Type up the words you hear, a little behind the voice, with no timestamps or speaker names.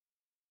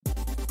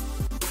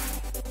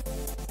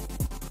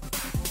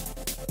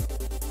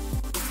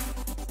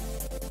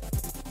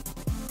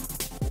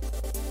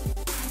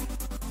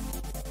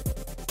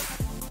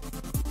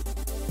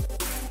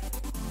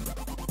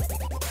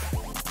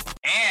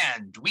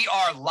We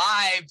are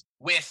live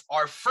with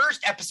our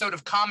first episode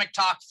of Comic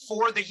Talk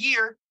for the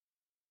year.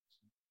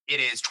 It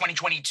is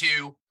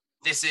 2022.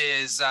 This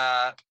is,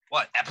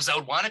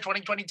 episode 1 of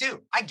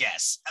 2022, I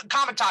guess.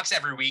 Comic Talks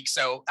every week,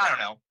 so I don't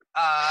know.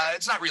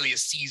 It's not really a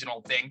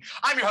seasonal thing.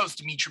 I'm your host,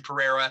 Dimithri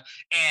Perera,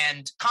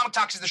 and Comic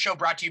Talks is the show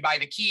brought to you by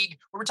The Keeg,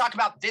 where we're talking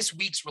about this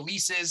week's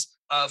releases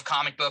of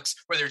comic books,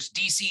 where there's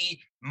DC,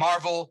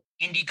 Marvel,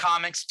 indie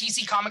comics.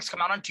 DC comics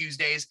come out on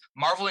Tuesdays,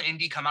 Marvel and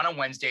indie come out on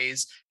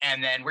Wednesdays,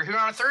 and then we're here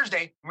on a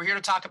Thursday. We're here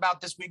to talk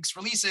about this week's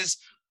releases.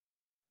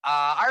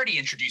 I already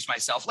introduced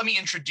myself. Let me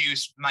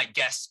introduce my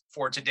guest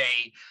for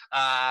today.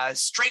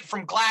 Straight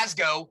from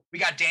Glasgow, we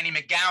got Danni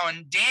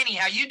McGowan. Danni,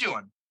 how you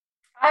doing?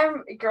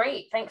 I'm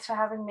great. Thanks for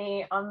having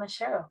me on the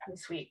show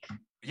this week.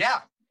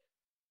 Yeah.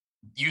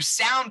 You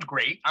sound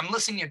great. I'm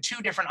listening to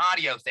 2 different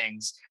audio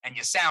things, and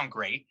you sound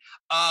great.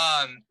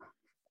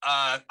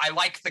 I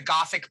like the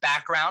gothic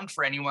background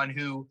for anyone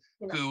who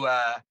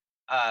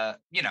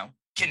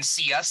can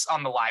see us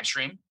on the live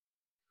stream.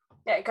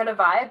 Yeah, got a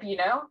vibe,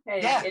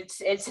 Yeah.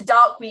 It's a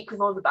dark week with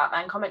all the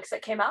Batman comics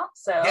that came out,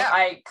 so yeah.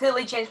 I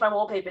clearly changed my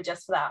wallpaper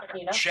just for that,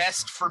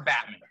 Just for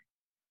Batman.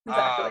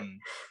 Exactly.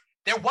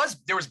 There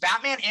was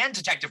Batman and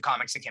Detective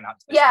Comics that came out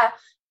today. Yeah,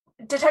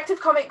 Detective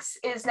Comics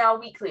is now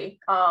weekly,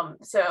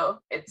 so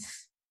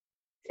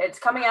it's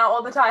coming out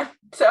all the time.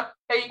 So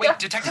there you go. Wait,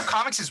 Detective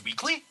Comics is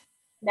weekly?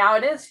 Now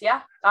it is,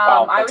 yeah.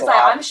 Wow, I was like,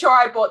 I'm sure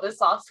I bought this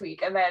last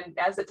week, and then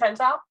as it turns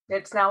out,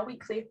 it's now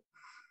weekly.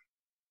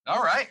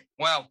 All right.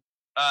 Well,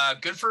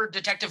 good for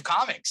Detective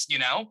Comics,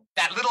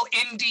 that little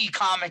indie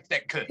comic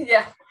that could.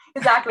 Yeah,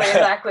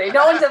 exactly.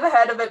 No one's ever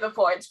heard of it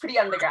before. It's pretty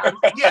underground.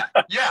 Yeah.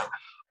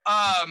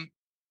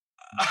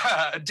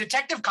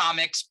 Detective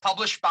Comics,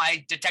 published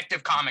by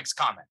Detective Comics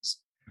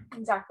Comics.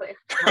 Exactly.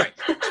 Right.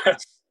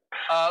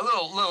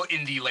 Little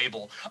indie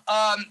label.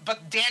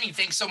 But Danni,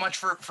 thanks so much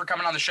for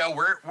coming on the show.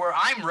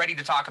 I'm ready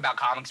to talk about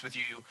comics with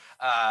you.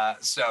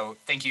 So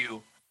thank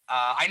you.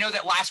 I know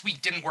that last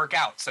week didn't work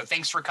out, so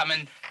thanks for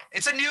coming.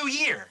 It's a new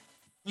year,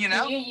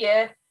 New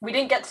year. We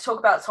didn't get to talk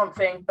about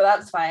something, but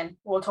that's fine.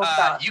 We'll talk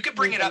about. You could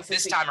bring it up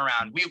this time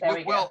around.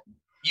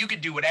 You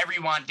could do whatever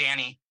you want,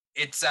 Danni.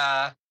 It's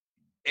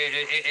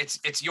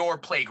your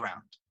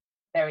playground.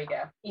 There we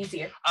go.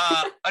 Easier.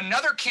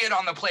 Another kid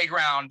on the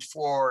playground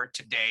for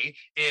today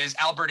is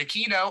Albert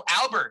Aquino.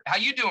 Albert, how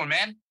you doing,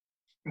 man?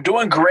 I'm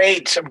doing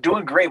great.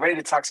 Ready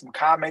to talk some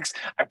comics.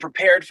 I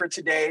prepared for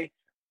today,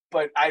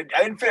 but I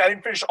didn't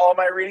finish all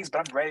my readings,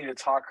 but I'm ready to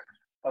talk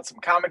about some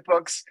comic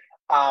books.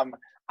 Danni,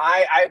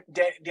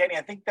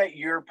 I think that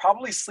you're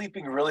probably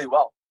sleeping really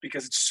well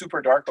because it's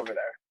super dark over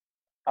there.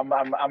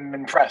 I'm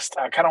impressed.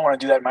 I kind of want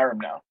to do that in my room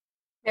now.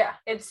 Yeah,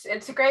 it's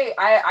a great.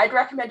 I'd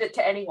recommend it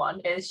to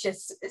anyone. It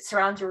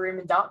surrounds your room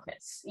in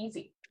darkness.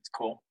 Easy. It's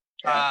cool.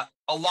 Yeah.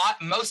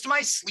 Most of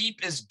my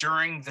sleep is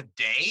during the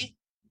day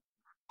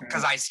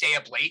because I stay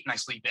up late and I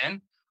sleep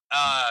in.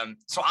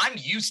 So I'm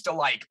used to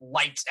like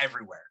lights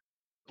everywhere.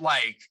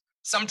 Like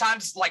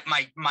sometimes like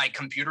my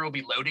computer will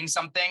be loading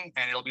something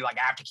and it'll be like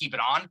I have to keep it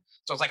on.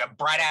 So it's like a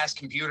bright ass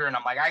computer and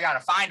I'm like I gotta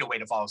find a way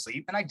to fall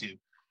asleep, and I do.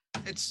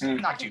 It's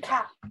not too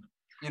bad,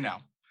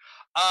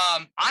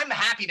 I'm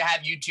happy to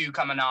have you two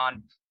coming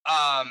on.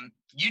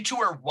 You two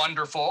are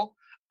wonderful.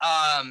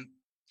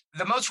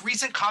 The most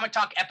recent Comic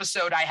Talk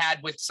episode I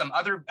had with some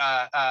other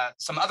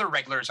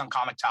regulars on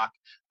Comic Talk,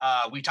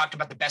 we talked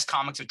about the best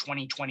comics of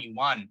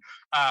 2021.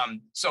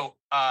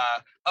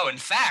 In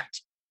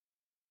fact,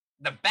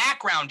 the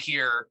background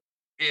here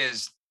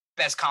is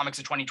best comics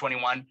of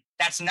 2021.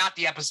 That's not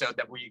the episode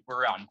that we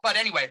were on. But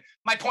anyway,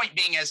 my point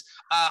being is,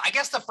 I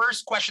guess the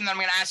first question that I'm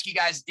going to ask you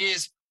guys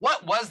is,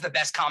 what was the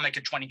best comic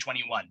of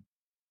 2021?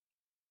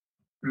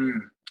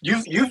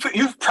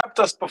 You've prepped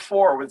us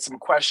before with some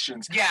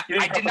questions. Yeah,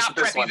 I did not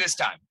prep you this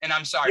time, and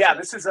I'm sorry. Yeah,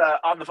 this is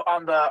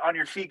on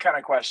your feet kind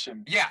of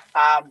question. Yeah.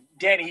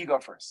 Danni, you go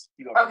first.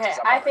 Okay,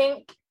 I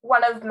think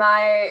one of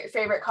my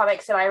favorite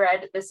comics that I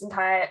read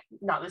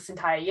not this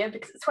entire year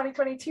because it's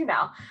 2022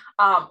 now.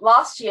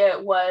 Last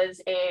year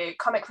was a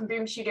comic from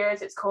Boom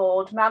Studios. It's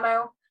called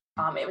Mamo.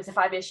 It was a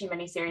 5-issue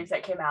miniseries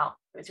that came out.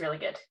 It was really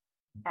good.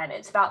 And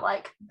it's about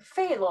like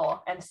Fae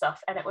lore and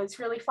stuff, and it was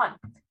really fun.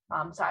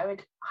 So I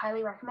would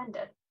highly recommend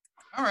it.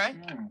 All right.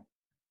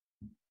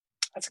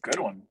 That's a good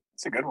one.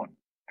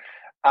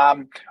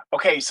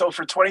 Okay, so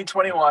for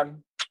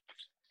 2021,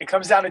 it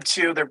comes down to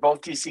 2. They're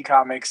both DC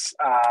comics.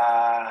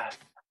 I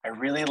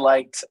really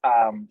liked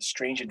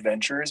Strange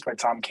Adventures by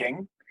Tom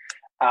King.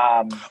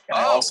 I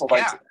also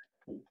liked.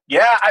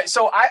 Yeah. I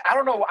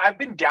don't know. I've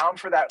been down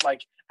for that.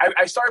 Like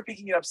I started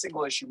picking it up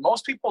single issue.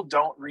 Most people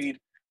don't read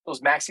those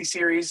maxi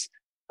series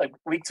like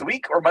week to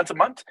week or month to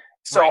month.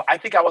 So right. I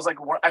think I felt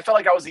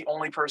like I was the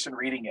only person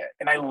reading it,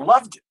 and I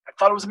loved it. I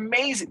thought it was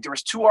amazing. There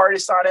was 2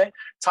 artists on it.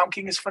 Tom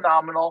King is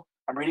phenomenal.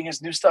 I'm reading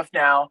his new stuff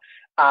now.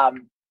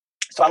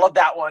 So I love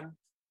that one.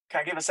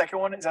 Can I give a second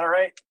one? Is that all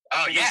right?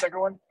 Oh, yeah. Second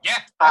one? Yeah,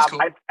 that's cool.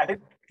 I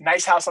think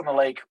Nice House on the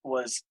Lake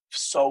was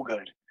so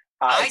good.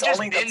 I just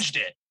binged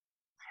it.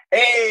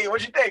 Hey,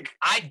 what'd you think?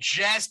 I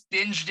just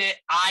binged it.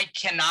 I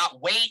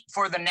cannot wait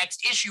for the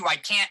next issue.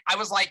 I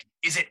was like,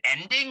 is it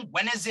ending?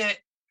 When is it?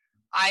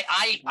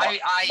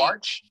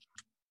 March?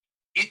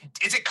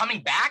 Is it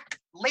coming back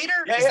later?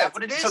 Yeah, Is that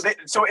what it is?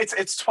 So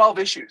it's 12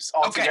 issues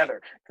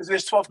altogether because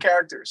there's 12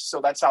 characters.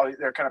 So that's how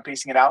they're kind of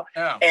pacing it out.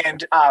 Oh.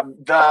 And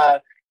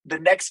the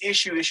next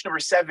issue number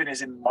 7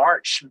 is in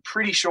March. I'm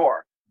pretty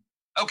sure.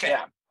 Okay.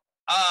 Yeah.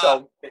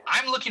 So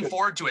I'm looking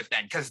forward to it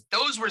then, because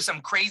those were some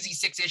crazy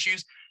 6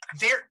 issues.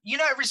 There,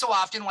 every so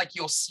often, like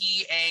you'll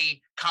see a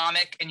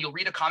comic and you'll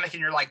read a comic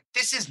and you're like,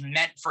 this is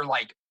meant for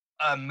like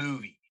a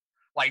movie.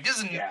 Like this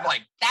is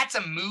like that's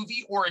a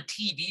movie or a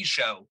TV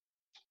show.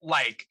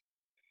 Like,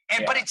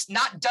 but it's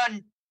not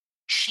done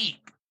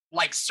cheap.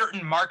 Like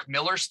certain Mark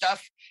Miller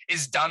stuff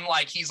is done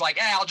like he's like,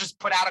 I'll just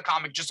put out a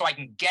comic just so I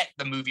can get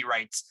the movie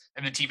rights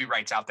and the TV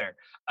rights out there.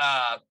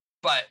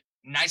 But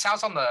Nice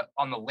House on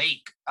the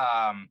Lake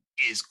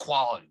is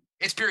quality.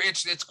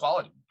 It's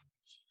quality.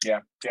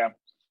 Yeah.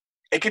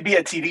 It could be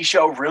a TV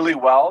show really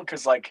well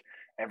because like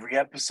every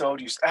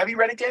episode have you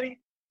read it, Danny?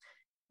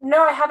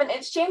 No, I haven't.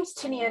 It's James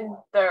Tynion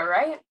though,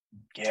 right?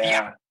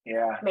 Yeah.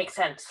 Makes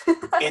sense.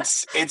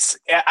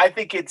 I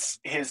think it's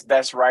his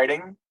best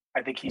writing.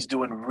 I think he's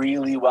doing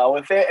really well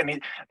with it. I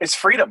mean, it's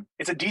freedom.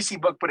 It's a DC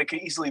book, but it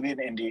could easily be an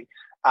indie.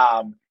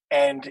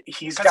 And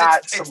he's got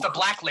it's the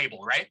Black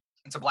Label, right?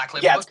 It's a Black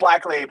Label. Yeah, book? It's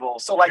Black Label.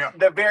 So like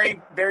the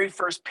very, very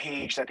first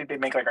page, I think they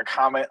make like a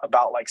comment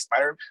about like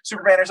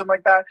Superman or something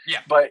like that.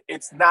 Yeah. But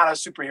it's not a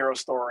superhero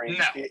story.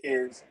 No. It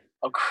is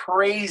a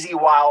crazy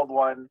wild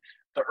one.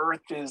 The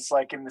Earth is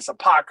like in this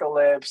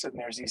apocalypse, and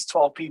there's these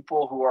 12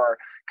 people who are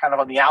kind of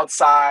on the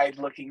outside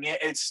looking in.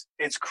 It's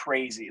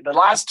crazy. The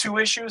last 2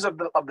 issues of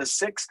the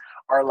 6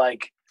 are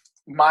like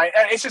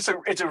it's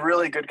a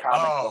really good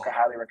comic book. I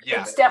highly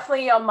recommend it. It's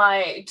definitely on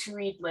my to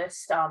read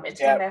list.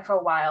 It's been there for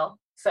a while.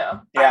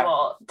 So I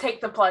will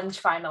take the plunge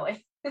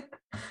finally. I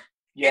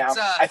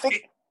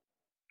think.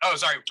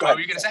 Sorry. What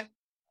were you gonna say?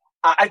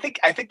 I think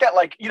that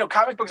like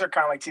comic books are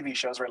kind of like TV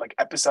shows, right? Like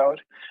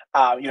episode.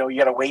 You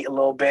got to wait a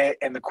little bit,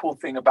 and the cool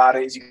thing about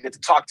it is you get to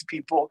talk to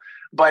people,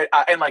 but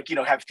and like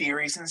have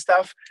theories and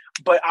stuff.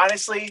 But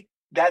honestly,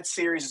 that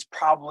series is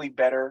probably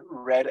better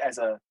read as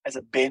a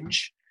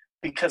binge.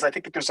 Because I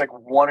think that there's like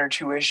 1 or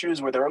 2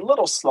 issues where they're a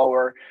little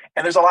slower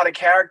and there's a lot of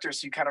characters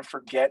so you kind of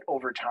forget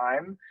over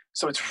time.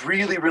 So it's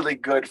really, really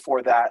good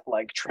for that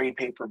like trade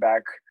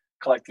paperback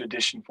collected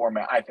edition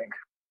format, I think.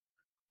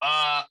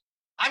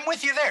 I'm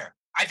with you there.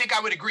 I think I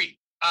would agree.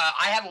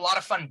 I had a lot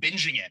of fun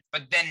binging it,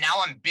 but then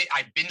now I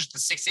binged the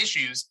 6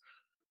 issues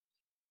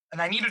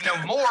and I need to know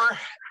more.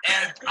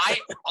 And I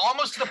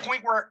almost to the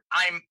point where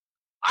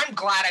I'm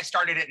glad I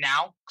started it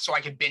now so I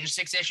could binge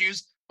 6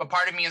 issues. But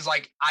part of me is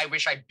like, I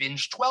wish I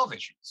binged 12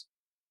 issues.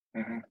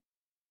 Mm-hmm.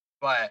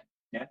 But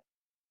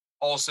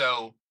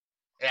also,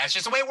 that's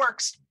just the way it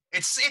works.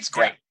 It's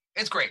great.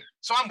 Yeah. It's great.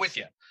 So I'm with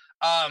you.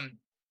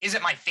 Is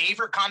it my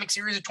favorite comic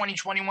series of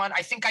 2021?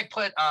 I think I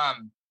put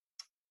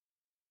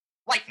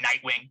like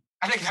Nightwing.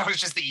 I think that was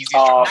just the easiest.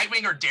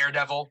 Nightwing or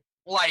Daredevil.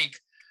 Like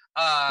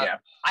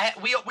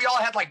we all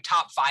had like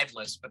top 5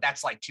 lists, but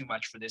that's like too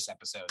much for this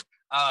episode.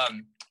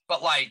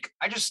 But like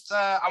I just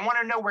I want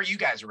to know where you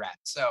guys are at.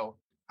 So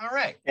all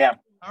right. Yeah.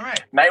 All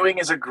right. Nightwing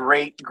is a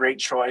great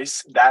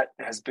choice. That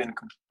has been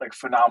like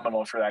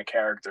phenomenal for that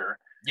character.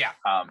 Yeah.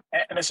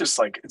 And it's just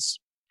like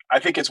I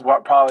think it's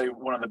probably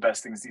one of the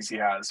best things DC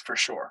has for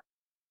sure.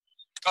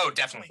 Oh,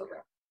 definitely.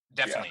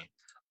 Yeah.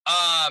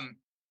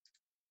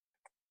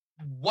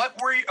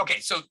 What were you? Okay,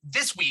 so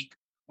this week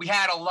we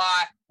had a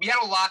lot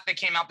that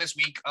came out this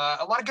week.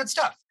 A lot of good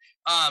stuff.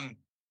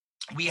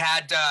 We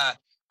had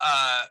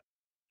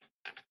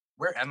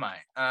where am I?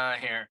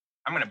 Here.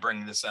 I'm going to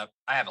bring this up.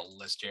 I have a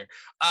list here.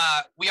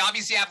 We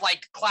obviously have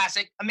like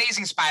classic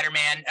Amazing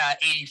Spider-Man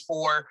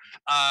 84.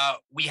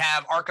 We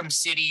have Arkham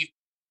City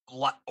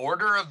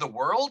Order of the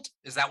World.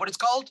 Is that what it's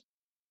called?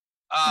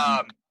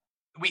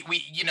 We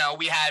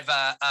have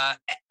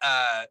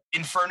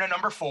Inferno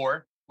number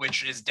 4,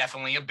 which is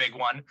definitely a big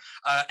one.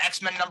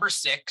 X-Men number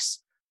 6.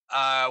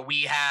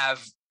 We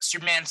have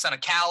Superman Son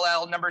of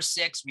Kal-El number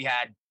 6. We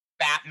had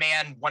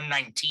Batman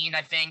 119,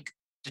 I think.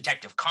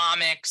 Detective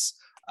Comics.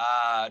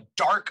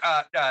 Dark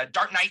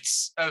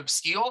Knights of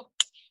Steel,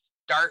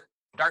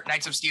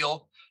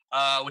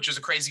 which was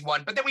a crazy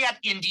one. But then we had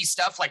indie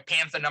stuff like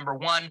Panther number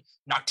 1,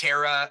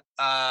 Noctera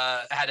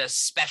had a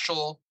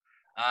special.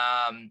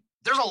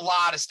 There's a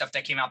lot of stuff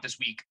that came out this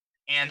week,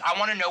 and I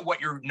want to know what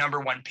your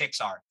number 1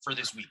 picks are for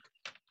this week.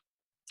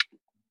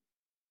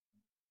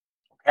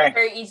 Okay.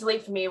 Very easily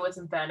for me was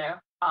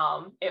Inferno.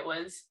 It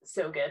was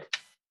so good.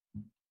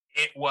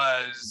 It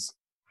was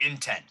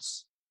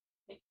intense.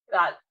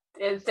 That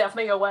is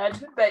definitely a word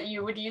that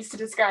you would use to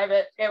describe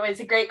it. It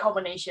was a great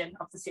combination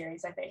of the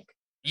series, I think.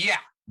 Yeah.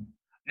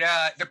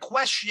 The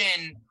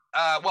question,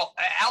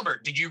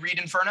 Albert, did you read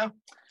Inferno?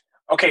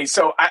 Okay,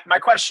 so my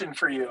question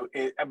for you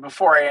is,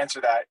 before I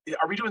answer that,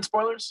 are we doing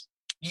spoilers?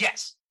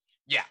 Yes.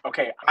 Yeah.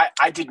 Okay,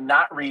 I did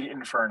not read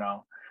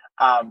Inferno,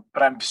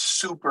 but I'm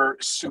super,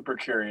 super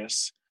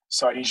curious.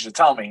 So I need you to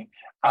tell me.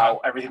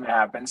 everything that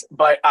happens.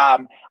 But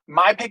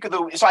my pick of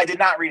the so I did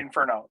not read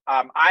Inferno.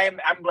 I'm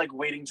like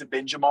waiting to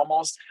binge them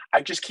almost.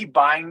 I just keep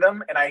buying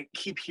them, and I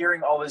keep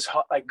hearing all this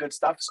like good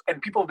stuff,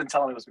 and people have been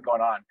telling me what's been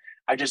going on.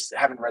 I just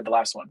haven't read the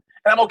last one,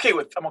 and I'm okay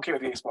with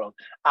getting spoiled.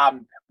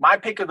 My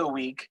pick of the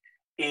week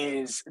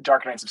is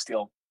Dark Knights of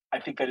Steel. I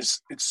think that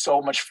it's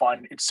so much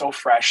fun. It's so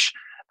fresh.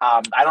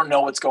 I don't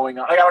know what's going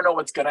on. Like, I don't know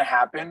what's going to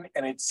happen,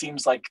 and it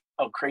seems like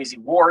a crazy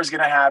war is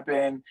going to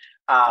happen.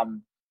 I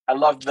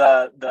love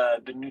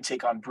the new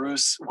take on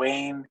Bruce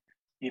Wayne,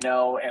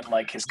 and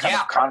like his kind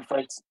of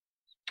conflict.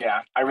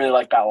 Yeah, I really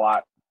like that a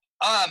lot.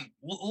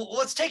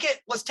 Let's take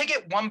it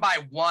one by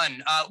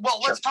one.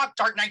 Let's talk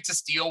Dark Knights of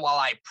Steel while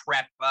I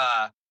prep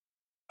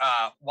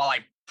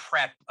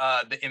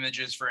the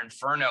images for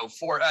Inferno.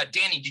 For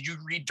Danny, did you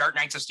read Dark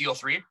Knights of Steel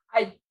 3?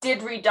 I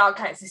did read Dark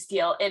Knights of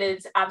Steel. It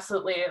is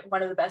absolutely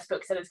one of the best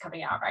books that is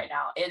coming out right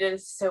now. It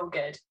is so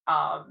good.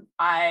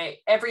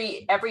 Every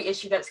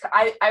issue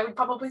I would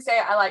probably say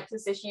I liked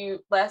this issue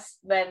less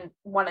than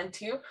 1 and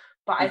 2,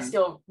 but I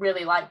still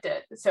really liked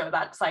it. So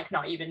that's like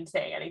not even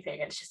saying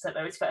anything. It's just that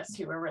those first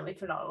 2 were really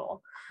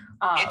phenomenal.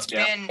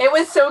 It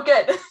was so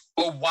good.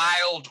 A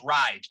wild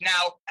ride.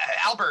 Now,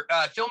 Albert,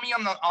 fill me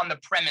on the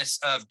premise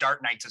of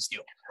Dark Knights of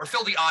Steel, or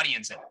fill the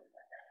audience in.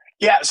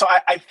 Yeah, so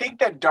I think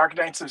that Dark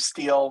Knights of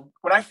Steel,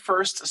 when I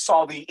first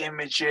saw the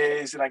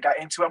images and I got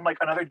into it, I'm like,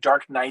 another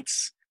Dark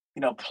Knights,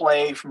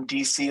 play from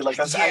DC. Like,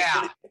 that's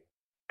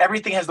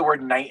everything has the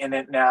word knight in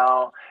it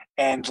now.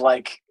 And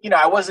like,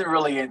 I wasn't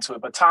really into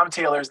it, but Tom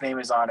Taylor's name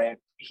is on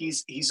it.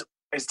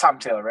 It's Tom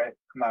Taylor, right?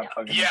 I'm not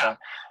fucking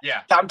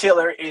Yeah. Tom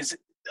Taylor is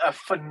a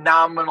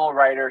phenomenal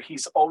writer.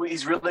 He's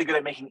really good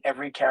at making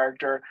every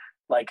character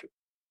like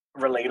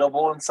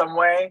relatable in some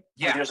way.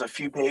 Yeah. There's a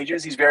few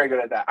pages. He's very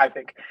good at that, I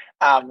think.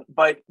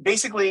 But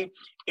basically,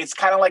 it's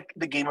kind of like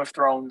the Game of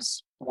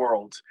Thrones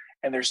world.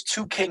 And there's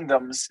 2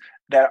 kingdoms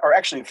that are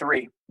actually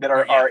 3 that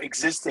are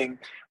existing.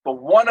 But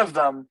one of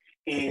them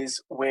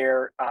is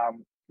where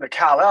the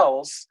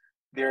Kal-Els,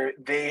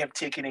 they have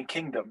taken a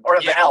kingdom, or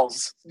the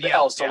Elves.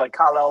 So like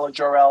Kal-El,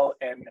 Jor-El,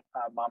 and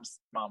mom's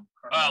mom.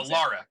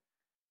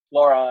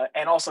 Laura,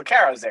 and also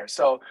Kara's there.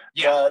 So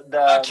Kara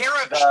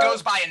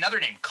goes by another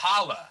name,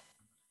 Kala.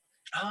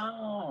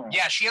 Oh.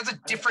 Yeah, she has a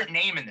different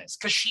name in this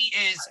because she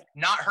is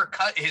not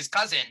his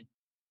cousin.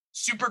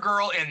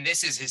 Supergirl, and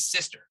this is his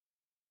sister.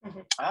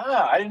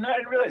 I didn't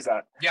realize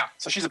that. Yeah.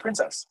 So she's a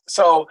princess.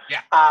 So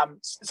yeah.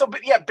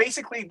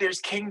 Basically there's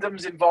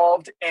kingdoms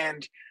involved,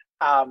 and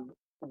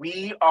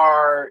we're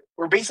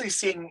basically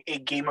seeing a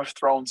Game of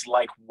Thrones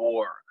like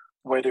war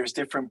where there's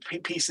different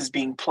pieces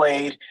being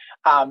played,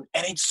 and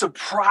it's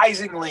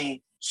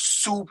surprisingly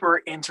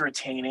super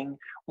entertaining.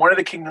 One of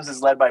the kingdoms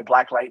is led by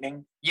Black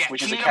Lightning,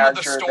 which is a character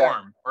of the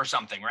Storm or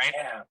something, right?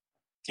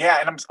 Yeah,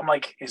 and I'm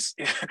like,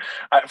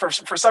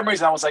 for some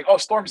reason I was like, oh,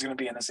 Storm's gonna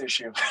be in this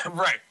issue,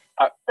 right?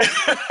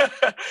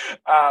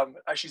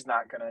 She's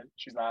not.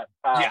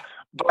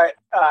 But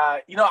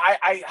I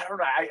don't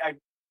know.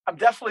 I'm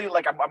definitely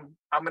like I'm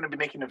going to be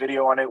making a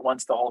video on it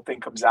once the whole thing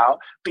comes out.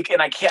 And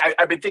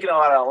I've been thinking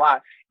about it a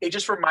lot. It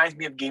just reminds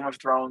me of Game of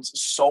Thrones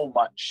so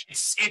much.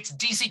 It's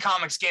DC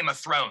Comics Game of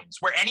Thrones,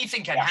 where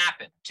anything can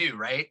happen too,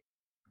 right?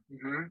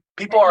 Mm-hmm.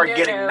 People are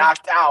getting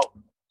knocked out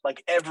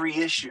like every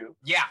issue.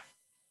 Yeah.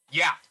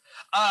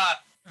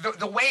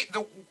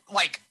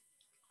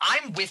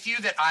 I'm with you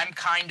that I'm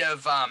kind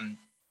of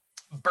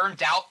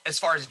burnt out as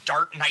far as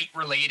Dark Knight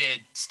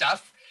related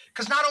stuff,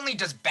 because not only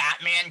does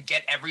Batman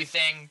get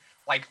everything,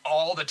 like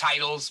all the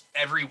titles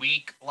every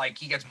week, like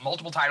he gets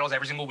multiple titles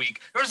every single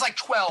week. There's like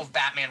 12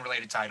 Batman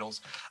related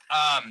titles,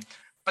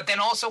 but then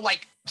also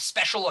like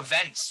special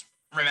events.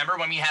 Remember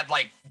when we had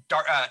like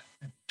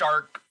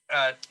Dark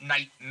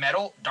Knight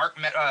Metal?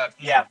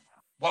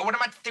 What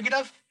am I thinking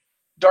of?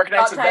 Dark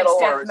Knights of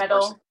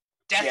Metal,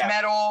 Death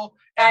Metal.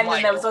 And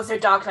then there was also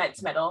Dark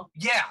Knight's Metal.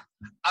 Yeah.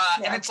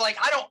 And it's like,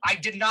 I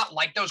did not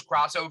like those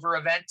crossover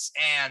events.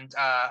 And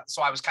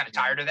so I was kind of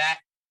tired of that.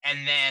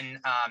 And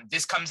then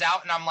this comes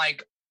out and I'm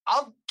like,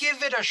 I'll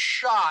give it a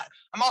shot.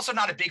 I'm also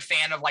not a big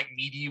fan of like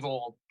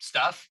medieval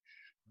stuff,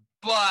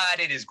 but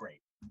it is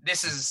great.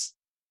 It's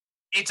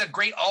a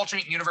great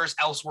alternate universe,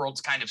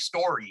 Elseworlds kind of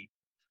story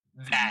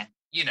that,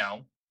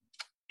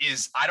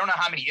 I don't know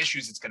how many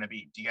issues it's going to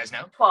be. Do you guys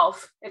know?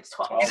 12. It's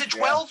 12. Is it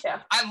 12? Yeah.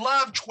 I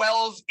love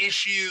 12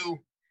 issue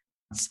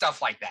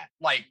stuff like that.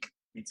 Like,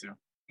 me too.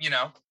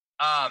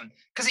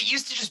 Because it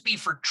used to just be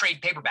for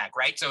trade paperback,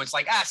 right? So it's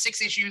like,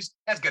 6 issues,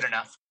 that's good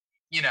enough,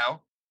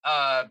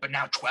 but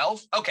now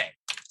 12? Okay.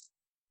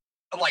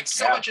 Like,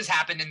 so much has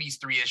happened in these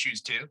 3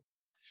 issues too.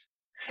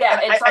 Yeah,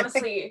 and it's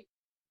honestly...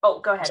 Oh,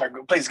 go ahead. Sorry,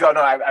 please go.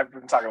 No, I've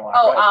been talking a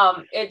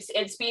lot.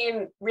 It's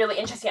been really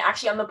interesting.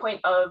 Actually, on the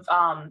point of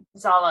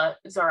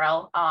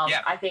Zor-El,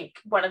 I think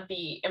one of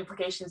the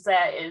implications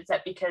there is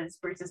that because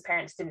Bruce's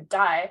parents didn't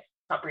die,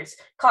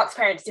 Clark's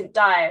parents didn't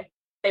die,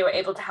 they were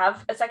able to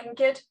have a second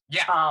kid.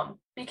 Yeah.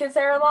 Because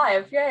they're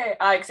alive. Yay.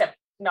 Except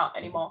not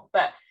anymore.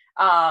 But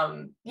so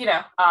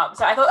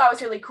I thought that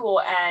was really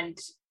cool, and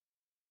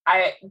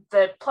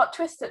the plot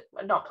twist,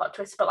 not plot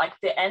twist, but like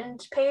the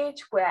end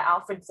page where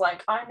Alfred's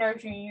like, I know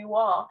who you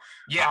are.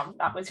 Yeah.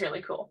 That was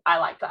really cool. I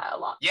like that a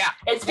lot. Yeah.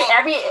 It's been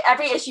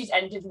every issue's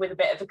ended with a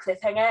bit of a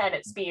cliffhanger, and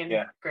it's been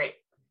great.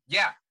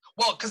 Yeah.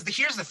 Well, because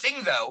here's the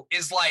thing though,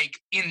 is like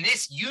in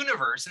this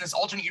universe, in this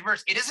alternate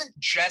universe, it isn't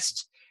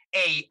just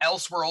a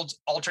Elseworlds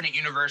alternate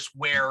universe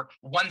where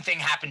one thing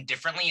happened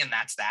differently and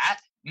that's that.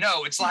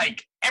 No, it's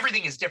like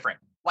everything is different.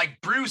 Like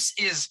Bruce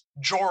is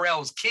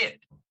Jor-El's kid.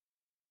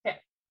 Yeah.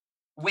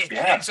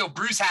 And so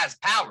Bruce has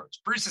powers.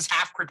 Bruce is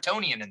half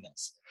Kryptonian in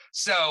this.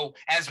 So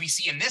as we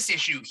see in this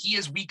issue, he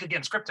is weak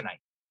against kryptonite.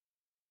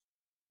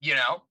 You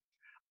know?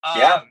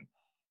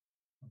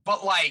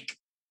 But like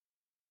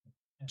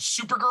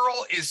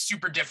Supergirl is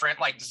super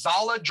different. Like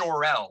Zala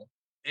Jor-El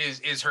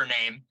is her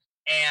name.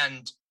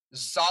 And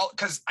Zala,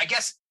 because I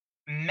guess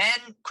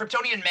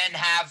Kryptonian men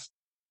have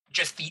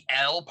just the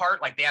L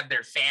part, like they have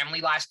their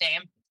family last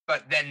name,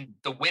 but then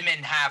the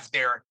women have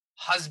their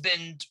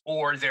husband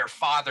or their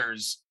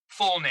father's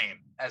full name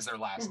as their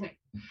last name.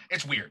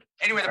 It's weird.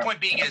 Anyway, the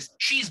point being is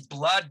she's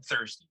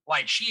bloodthirsty.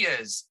 Like she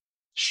is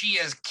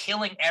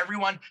killing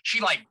everyone. She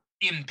like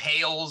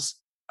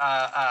impales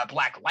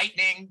Black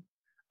Lightning,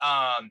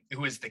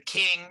 who is the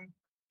king,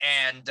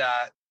 and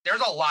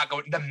there's a lot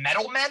going. The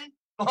Metal Men,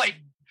 like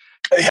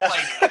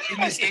in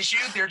this issue,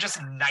 they're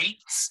just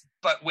knights,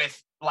 but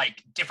with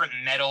like different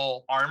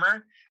metal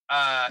armor.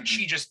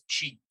 She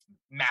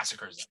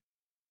massacres them.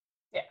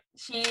 Yeah,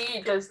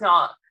 she does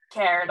not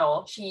care at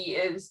all. She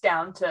is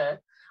down to.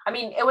 I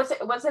mean, it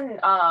wasn't.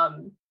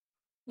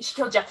 She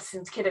killed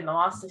Jefferson's kid in the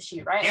last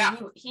issue, right? Yeah.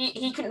 And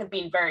he couldn't have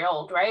been very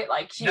old, right?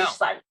 Like she was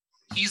just like.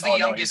 He's the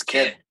youngest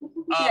kid.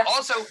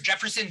 Also,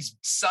 Jefferson's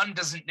son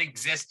doesn't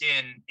exist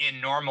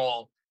in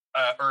normal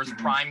Earth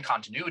Prime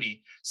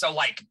continuity. So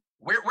like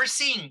we're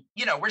seeing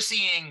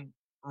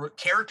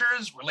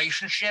characters,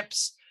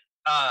 relationships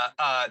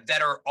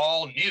that are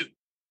all new.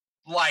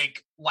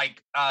 Like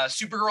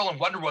Supergirl and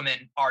Wonder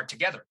Woman are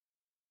together.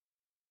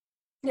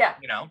 Yeah.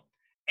 You know?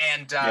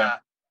 And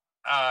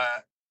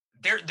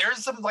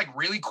there's some like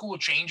really cool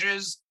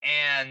changes,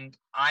 and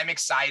I'm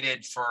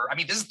excited for. I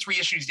mean, this is 3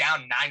 issues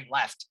down, 9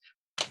 left.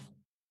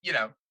 You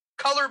know,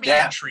 color me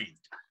intrigued.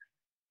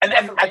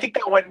 And I think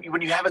that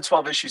when you have a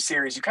 12-issue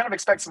series, you kind of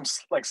expect some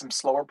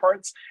slower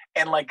parts,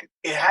 and like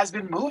it has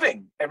been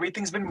moving.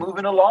 Everything's been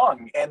moving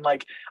along, and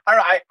like I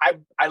don't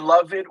know, I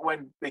love it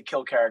when they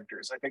kill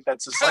characters. I think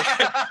that's just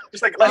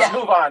like let's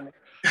move on.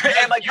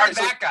 And like you're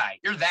that guy.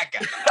 You're that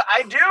guy.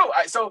 I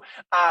do.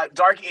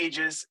 Dark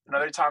Ages,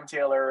 another Tom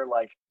Taylor,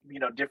 like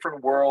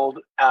different world,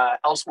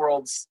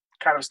 Elseworlds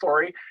kind of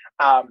story.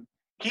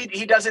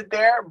 He does it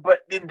there, but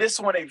in this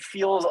one, it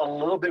feels a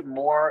little bit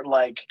more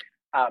like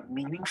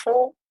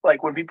meaningful.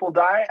 Like when people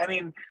die. I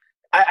mean,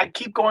 I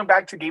keep going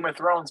back to Game of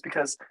Thrones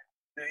because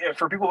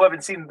for people who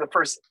haven't seen the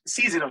first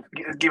season of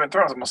Game of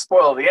Thrones, I'm gonna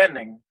spoil the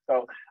ending.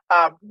 So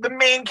the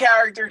main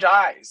character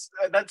dies.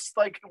 That's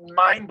like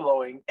mind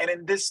blowing. And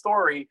in this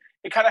story,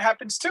 it kind of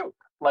happens too.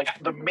 Like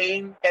the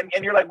main, and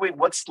you're like, wait,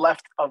 what's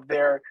left of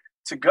there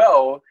to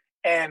go?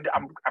 And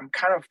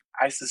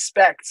I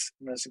suspect,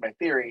 I'm going to say my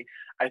theory,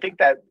 I think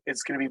that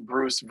it's going to be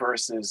Bruce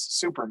versus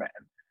Superman.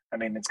 I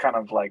mean, it's kind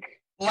of like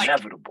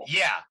inevitable.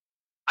 Yeah,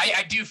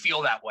 I do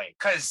feel that way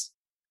because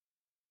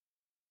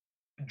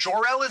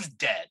Jor-El is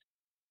dead.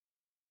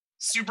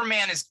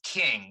 Superman is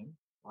king,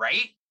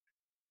 right?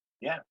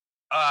 Yeah.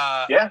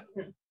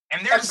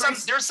 And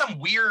there's some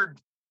weird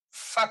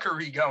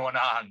fuckery going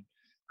on,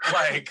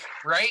 like,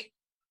 right?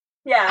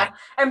 Yeah,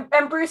 and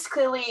Bruce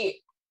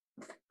clearly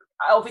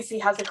obviously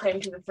has a claim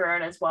to the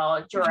throne as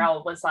well.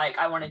 Jor-El was like,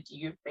 I wanted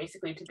you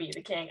basically to be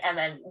the king. And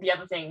then the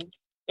other thing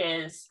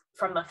is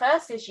from the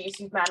first issue,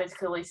 Superman is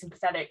clearly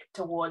sympathetic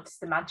towards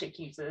the magic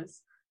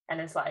users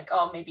and is like,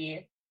 oh,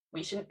 maybe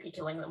we shouldn't be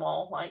killing them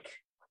all. Like,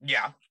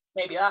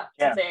 maybe that's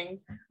the thing.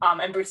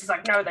 And Bruce is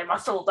like, no, they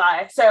must all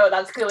die. So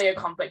that's clearly a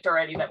conflict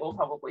already that we'll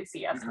probably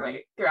see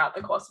escalate throughout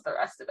the course of the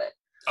rest of it.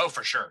 Oh,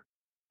 for sure.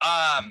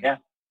 I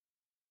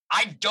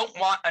don't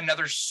want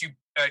another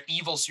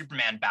evil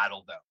Superman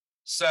battle though.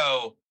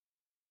 So,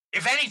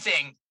 if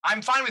anything,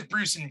 I'm fine with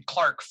Bruce and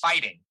Clark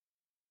fighting.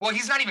 Well,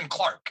 he's not even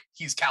Clark.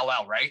 He's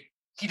Kal-El, right?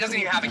 He doesn't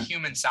even have a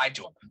human side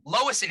to him.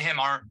 Lois and him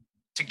aren't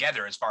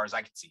together as far as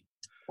I can see.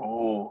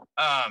 Oh,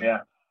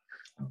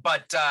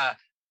 But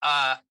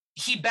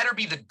he better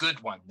be the good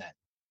one then.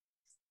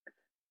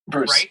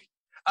 Bruce. Right?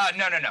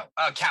 No.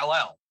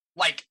 Kal-El.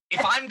 Like,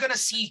 if I'm going to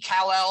see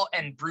Kal-El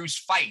and Bruce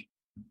fight,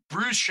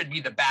 Bruce should be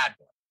the bad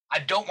one. I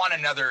don't want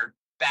another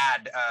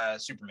bad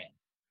Superman.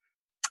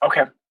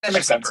 Okay, that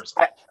makes sense.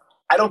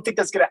 I don't think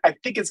that's gonna. I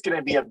think it's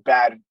gonna be a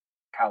bad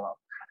Kal-El.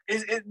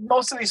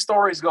 Most of these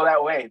stories go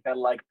that way. That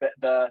like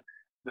the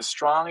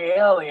strong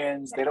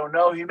aliens, they don't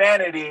know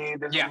humanity.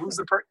 Who's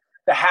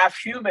the half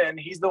human?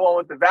 He's the one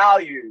with the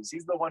values.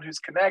 He's the one who's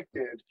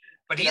connected.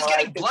 But he's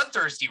getting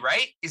bloodthirsty,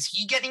 right? Is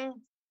he getting?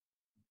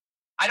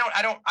 I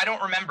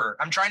don't remember.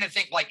 I'm trying to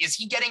think. Like, is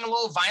he getting a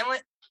little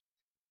violent?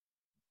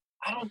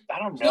 I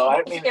don't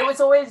know. It was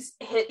always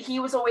he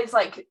was always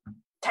like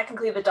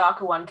technically the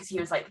darker one because he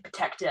was like the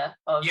protector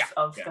of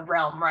the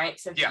realm, right?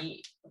 So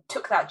he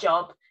took that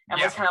job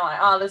and was kind of like,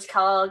 oh, this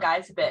Kal-El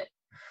guy's a bit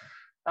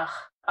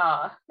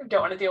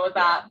don't want to deal with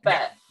that.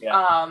 But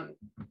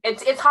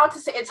it's hard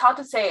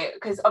to say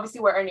because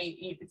obviously we're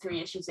only 3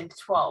 issues into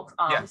 12.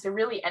 So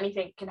really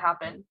anything can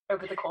happen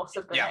over the course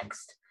of the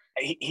next.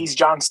 He's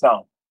Jon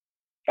Snow.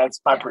 That's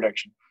my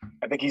prediction.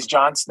 I think he's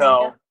Jon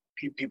Snow.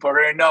 People are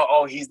going to know,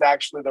 oh, he's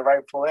actually the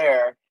rightful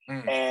heir,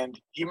 and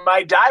he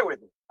might die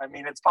with it. I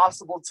mean, it's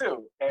possible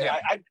too. And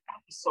I'm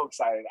so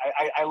excited.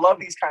 I love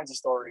these kinds of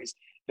stories.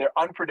 They're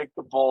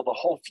unpredictable. The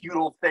whole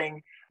feudal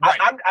thing. Right.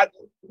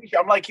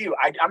 I'm like you.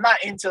 I'm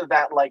not into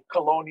that like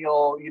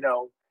colonial,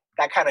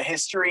 that kind of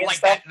history and like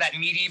stuff. That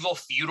medieval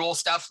feudal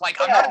stuff. Like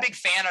I'm not a big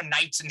fan of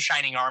knights in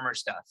shining armor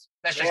stuff.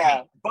 That's just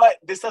me. But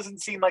this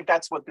doesn't seem like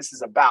that's what this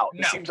is about.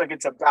 No. It seems like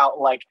it's about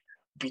like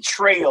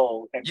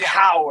betrayal and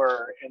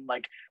power and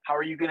like how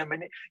are you going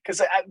to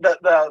because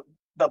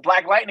the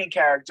Black Lightning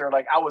character,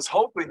 like I was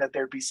hoping that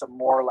there'd be some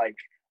more like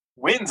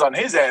wins on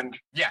his end.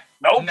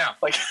 No.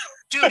 Like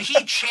dude,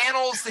 he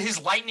channels his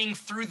lightning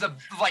through the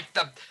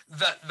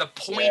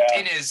point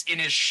in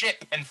his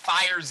ship and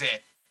fires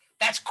it.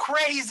 That's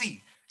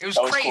crazy. It was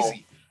crazy. Cool.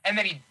 And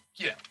then he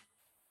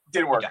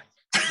didn't work.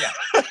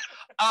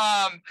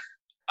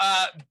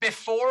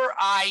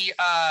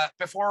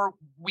 Before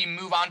we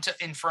move on to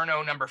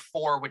Inferno number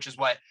 4, which is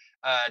what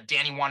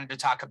Danny wanted to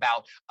talk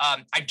about,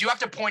 I do have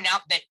to point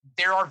out that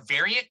there are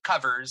variant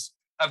covers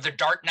of the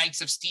Dark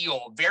Knights of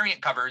Steel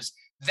variant covers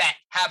that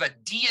have a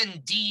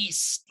D&D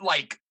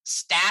like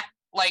stat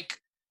like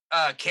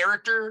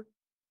character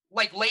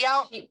like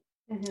layout.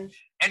 Mm-hmm.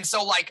 And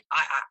so like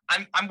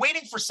I'm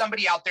waiting for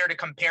somebody out there to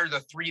compare the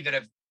 3 that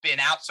have been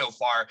out so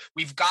far.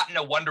 We've gotten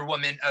a Wonder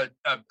Woman, a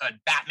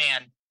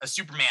Batman, a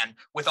Superman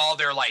with all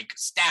their like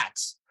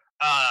stats.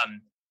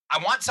 I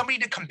want somebody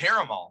to compare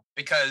them all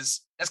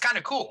because that's kind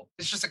of cool.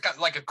 It's just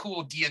like a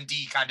cool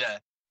D&D kind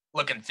of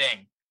looking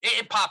thing.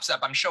 It pops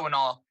up. I'm showing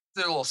all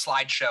the little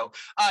slideshow.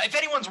 If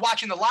anyone's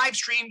watching the live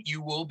stream,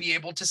 you will be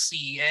able to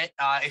see it.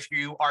 If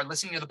you are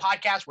listening to the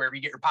podcast, wherever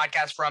you get your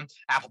podcast from,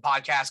 Apple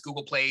Podcasts,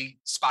 Google Play,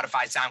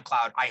 Spotify,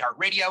 SoundCloud,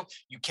 iHeartRadio,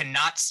 you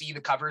cannot see the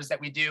covers that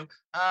we do.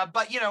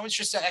 But, it's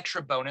just an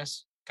extra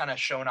bonus, kind of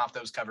showing off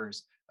those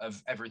covers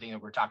of everything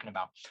that we're talking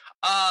about.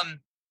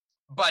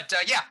 But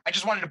I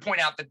just wanted to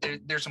point out that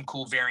there's some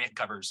cool variant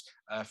covers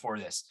for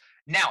this.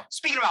 Now,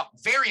 speaking about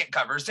variant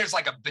covers, there's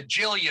like a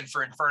bajillion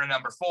for Inferno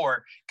number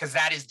 4 because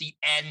that is the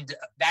end.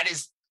 That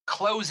is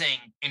closing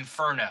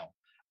Inferno.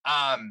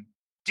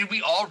 Did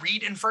we all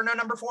read Inferno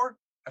number 4?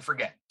 I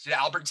forget. Did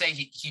Albert say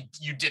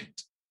you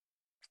didn't?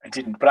 I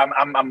didn't, but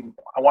I'm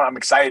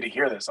excited to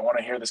hear this. I want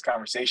to hear this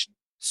conversation.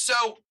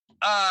 So,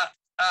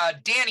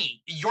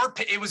 Danny,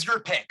 it was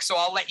your pick, so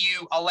I'll let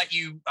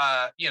you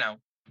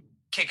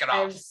kick it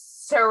off.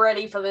 So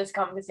ready for this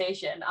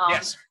conversation.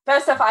 Yes.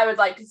 First off, I would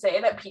like to say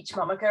that Peach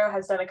Momoko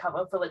has done a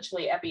cover for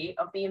literally every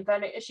of the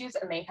Inferno issues,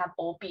 and they have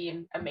all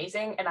been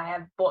amazing. And I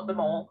have bought them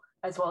all,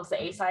 as well as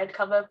the A-side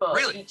cover for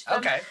each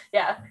of them. Okay.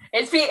 Yeah,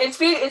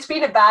 it's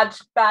been a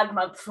bad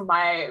month for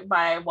my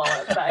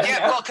wallet. But,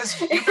 well, because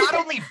you not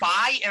only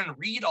buy and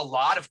read a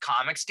lot of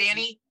comics,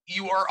 Danny,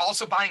 you are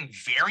also buying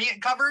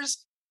variant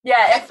covers.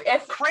 Yeah,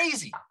 if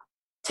crazy.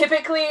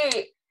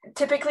 Typically,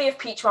 if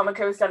Peach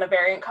Momoko's done a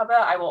variant cover,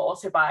 I will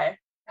also buy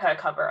her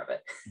cover of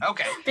it.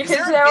 Okay.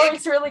 Because they're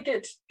always really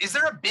good. Is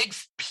there a big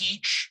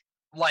Peach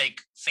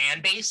like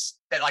fan base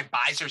that like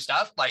buys her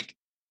stuff? Like,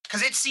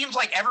 because it seems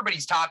like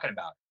everybody's talking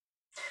about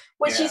it.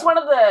 Well, she's one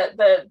of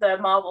the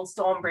Marvel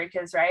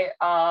Stormbreakers, right?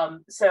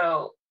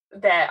 So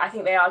I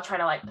think they are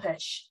trying to like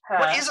push her.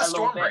 What is a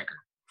Stormbreaker?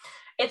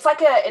 It's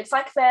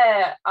like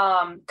their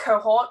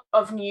cohort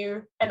of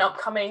new and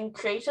upcoming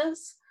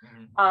creators.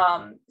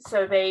 Mm-hmm.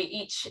 So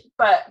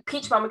but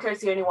Peach Momoko is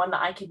the only one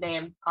that I could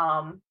name.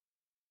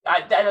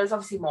 There's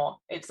obviously more.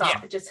 It's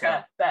not just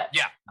her, but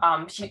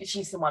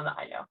she's the one that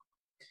I know.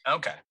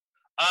 Okay.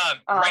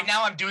 Right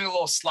now I'm doing a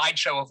little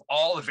slideshow of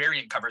all the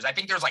variant covers. I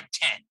think there's like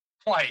 10.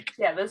 Like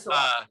there's a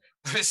lot.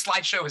 This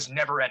slideshow is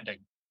never ending.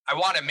 I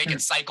want to make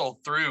it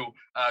cycle through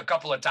a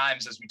couple of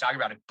times as we talk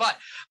about it. But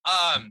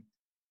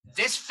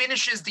this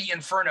finishes the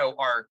Inferno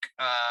arc,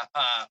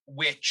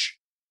 which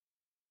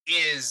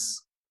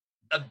is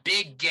a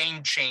big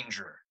game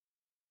changer,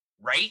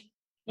 right?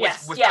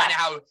 With kind of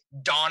how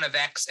Dawn of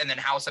X and then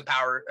House and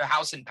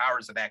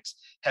Powers of X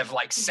have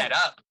like set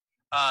up.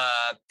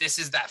 This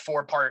is that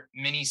 4-part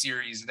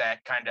miniseries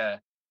that kind of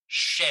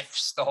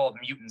shifts the whole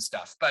mutant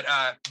stuff. But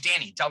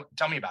Danny,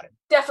 tell me about it.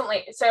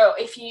 Definitely. So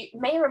if you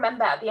may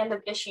remember, at the end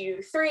of issue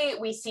 3,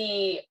 we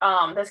see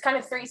there's kind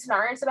of 3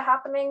 scenarios that are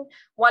happening.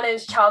 One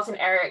is Charles and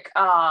Eric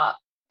are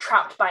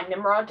trapped by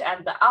Nimrod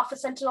and the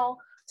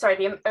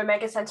the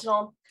Omega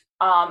Sentinel.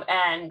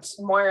 And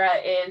Moira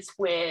is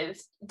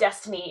with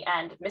Destiny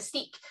and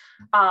Mystique.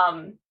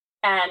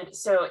 And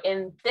so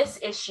in this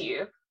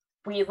issue,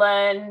 we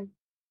learn,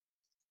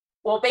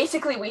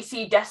 basically we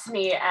see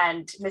Destiny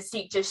and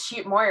Mystique just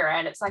shoot Moira,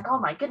 and it's like, oh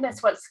my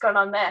goodness, what's going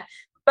on there?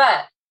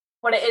 But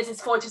what it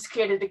is Forge has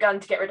created a gun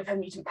to get rid of her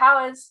mutant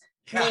powers,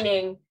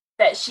 meaning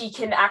that she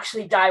can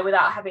actually die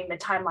without having the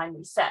timeline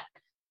reset.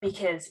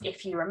 Because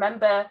if you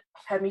remember,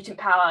 her mutant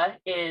power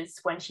is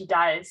when she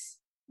dies,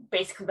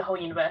 basically the whole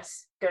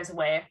universe goes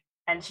away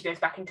and she goes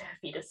back into her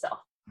fetus self.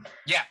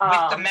 Yeah,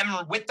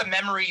 with the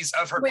memories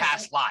of her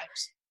past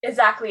lives.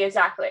 Exactly.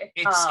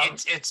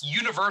 It's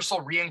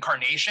universal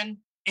reincarnation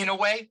in a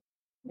way.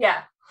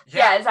 Yeah,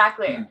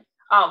 exactly.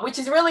 Which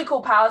is a really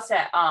cool power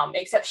set.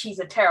 Except she's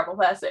a terrible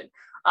person.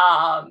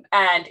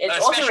 And it's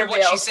especially also revealed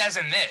what she says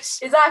in this.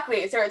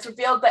 Exactly. So it's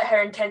revealed that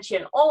her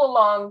intention all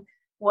along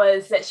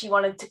was that she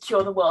wanted to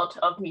cure the world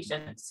of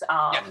mutants.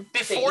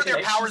 Before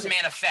their powers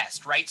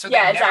manifest, right? So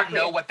they never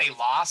know what they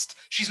lost.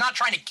 She's not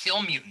trying to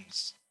kill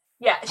mutants.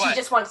 Yeah, she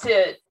just wants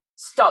to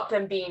stop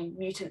them being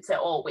mutants at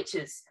all, which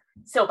is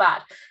still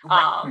bad.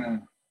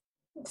 Right.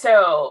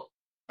 So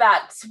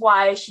that's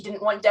why she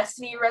didn't want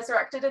Destiny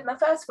resurrected in the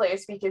first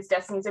place, because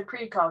Destiny's a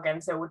precog,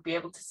 and so would be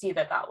able to see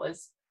that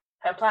was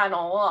her plan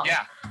all along.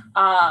 Yeah.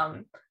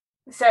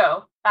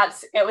 So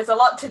it was a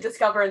lot to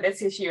discover in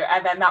this issue,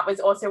 and then that was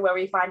also where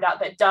we find out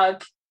that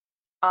Doug,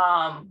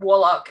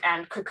 Warlock,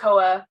 and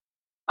Krakoa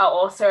are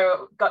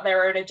also got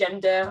their own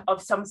agenda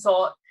of some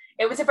sort.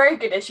 It was a very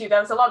good issue. There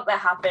was a lot that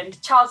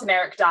happened. Charles and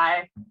Eric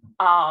die,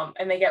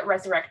 and they get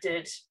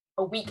resurrected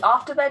a week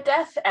after their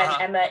death,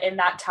 and Emma in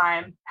that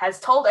time has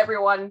told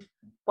everyone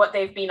what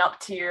they've been up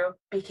to,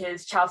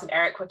 because Charles and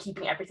Eric were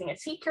keeping everything a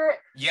secret.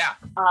 Yeah.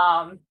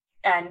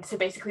 And so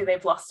basically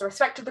they've lost the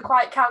respect of the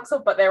Quiet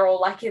Council, but they're all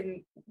like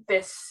in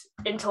this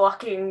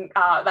interlocking,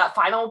 that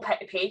final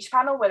page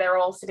panel where they're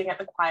all sitting at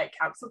the Quiet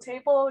Council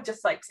table,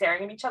 just like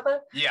staring at each other.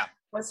 Yeah.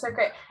 It was so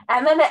great.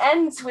 And then it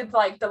ends with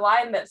like the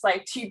line that's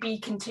like, "To be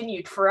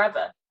continued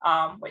forever,"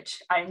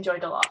 which I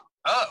enjoyed a lot.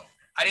 Oh,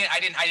 I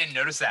didn't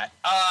notice that.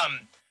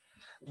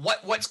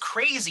 What's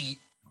crazy,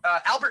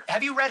 Albert,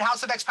 have you read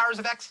House of X, Powers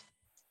of X?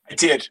 I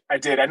did.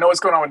 I know what's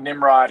going on with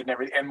Nimrod and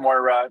everything, and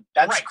more.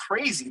 That's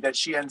crazy that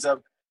she ends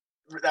up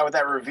with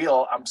that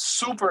reveal. I'm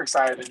super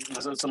excited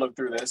to look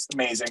through this.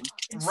 Amazing.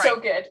 Right. So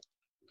good.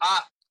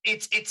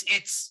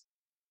 It's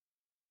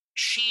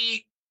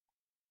she.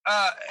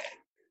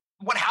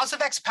 What House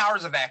of X,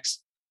 Powers of X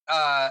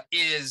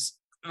is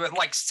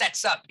like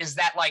sets up is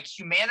that like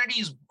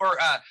humanity's or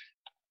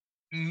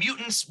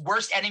mutants'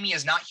 worst enemy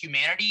is not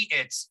humanity.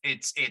 It's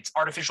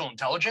artificial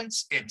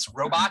intelligence. It's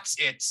robots.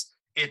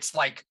 It's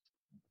like,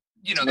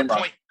 you know, Nimrod.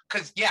 The point,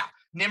 because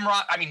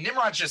Nimrod. I mean,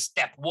 Nimrod's just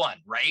step one,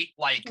 right?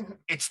 Like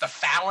it's the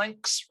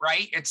phalanx,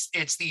 right?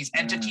 It's these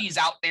entities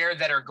out there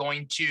that are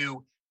going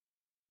to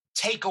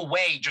take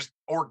away just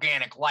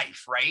organic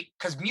life, right?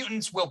 Because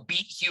mutants will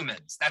beat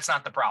humans. That's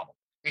not the problem.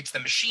 It's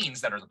the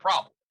machines that are the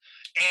problem.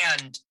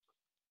 And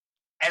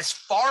as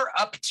far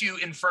up to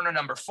Inferno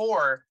number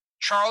 4,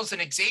 Charles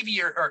and Eric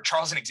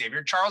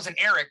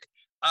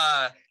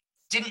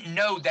didn't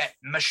know that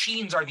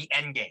machines are the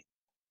end game,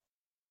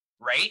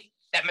 right?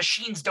 That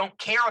machines don't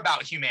care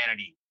about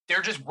humanity.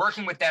 They're just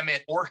working with them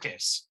at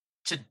Orcus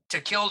to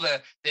kill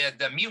the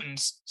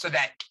mutants so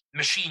that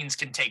machines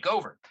can take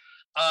over.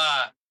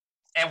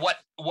 And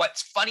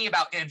what's funny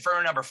about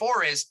Inferno number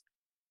 4 is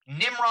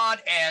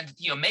Nimrod and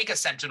the Omega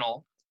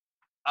Sentinel,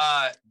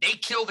 they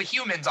kill the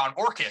humans on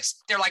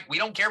Orcus. They're like, we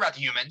don't care about the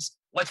humans.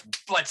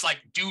 Let's like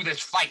do this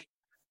fight.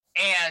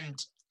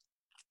 And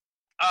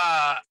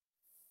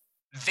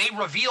they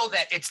reveal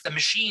that it's the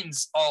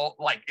machines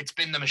it's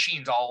been the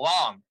machines all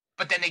along.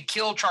 But then they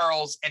kill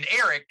Charles and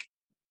Eric,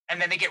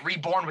 and then they get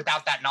reborn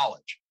without that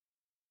knowledge.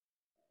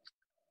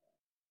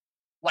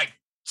 Like,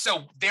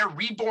 so their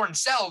reborn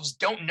selves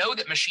don't know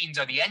that machines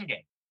are the end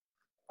game.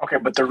 Okay,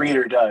 but the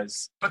reader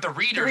does. But the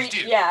readers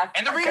do. Yeah.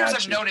 And the readers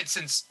have known it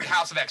since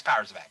House of X,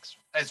 Powers of X,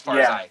 as far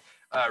as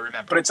I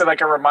remember. But it's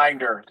like a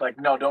reminder. Like,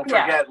 no, don't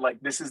forget, like,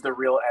 this is the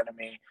real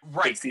enemy.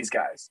 Right. It's these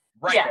guys.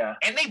 Right. Yeah.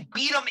 And they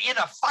beat them in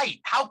a fight.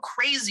 How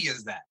crazy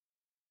is that?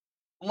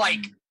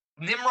 Like,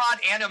 Nimrod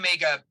and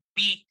Omega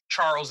beat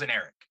Charles and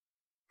Eric.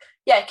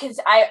 Yeah, because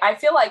I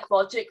feel like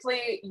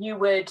logically you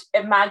would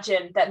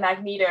imagine that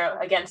Magneto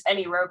against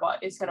any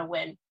robot is going to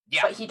win.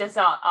 Yeah. But he does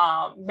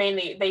not.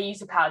 Mainly, they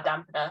use a power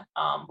dampener,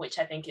 which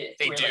I think it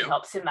really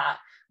helps in that.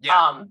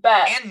 Yeah.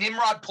 And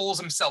Nimrod pulls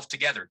himself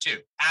together too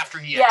after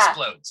he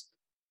explodes.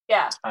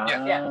 Yeah.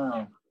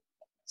 Yeah.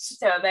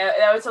 So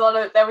there was a lot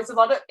of.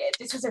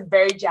 This was a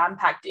very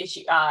jam-packed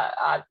issue.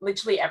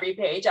 Literally every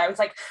page, I was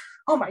like,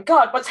 "Oh my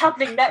god, what's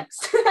happening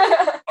next?"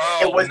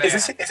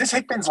 Is this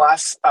Hickman's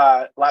last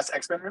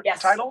X-Men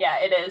title? Yeah,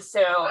 it is.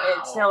 So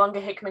it's no longer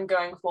Hickman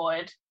going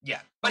forward.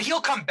 Yeah, but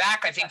he'll come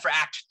back, I think, for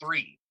Act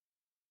 3.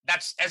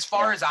 That's as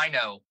far as I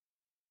know.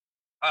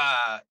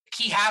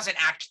 He has an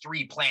Act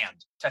 3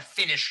 planned to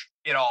finish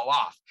it all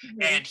off,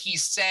 and he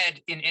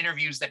said in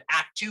interviews that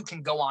Act 2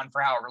 can go on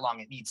for however long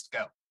it needs to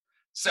go.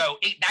 So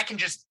that can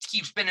just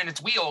keep spinning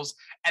its wheels,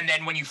 and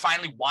then when you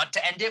finally want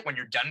to end it, when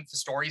you're done with the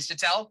stories to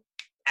tell,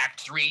 Act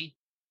 3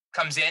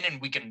 comes in,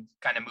 and we can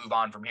kind of move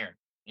on from here.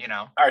 You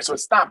know. All right, so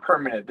it's not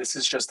permanent. This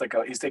is just like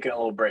he's taking a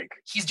little break.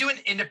 He's doing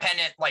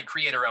independent, like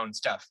creator-owned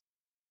stuff.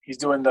 He's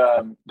doing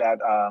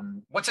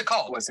What's it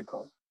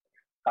called?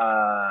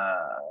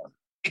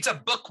 It's a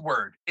book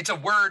word. It's a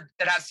word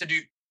that has to do.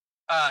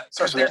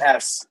 Starts with an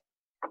S.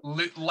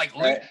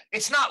 Right?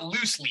 It's not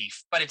loose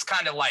leaf, but it's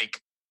kind of like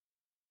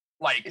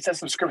it's a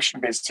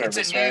subscription-based service.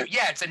 It's a new, right?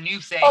 It's a new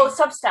thing. Oh,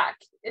 Substack.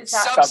 Is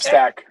that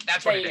Substack?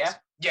 That's what it is.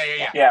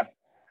 Yeah.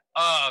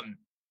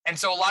 And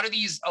so a lot of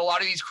these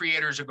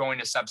creators are going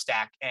to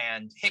Substack,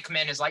 and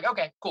Hickman is like,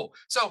 okay, cool.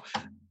 So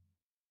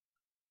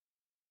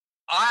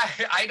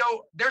I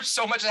don't. There's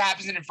so much that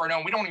happens in Inferno,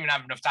 and we don't even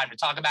have enough time to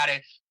talk about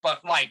it.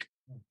 But like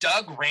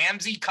Doug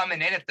Ramsey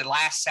coming in at the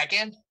last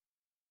second.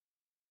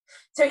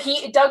 So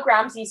Doug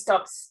Ramsey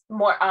stops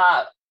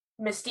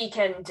Mystique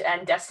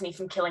and Destiny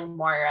from killing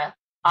Moira.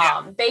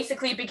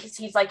 Basically because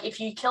he's like, if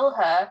you kill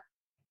her,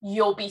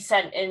 you'll be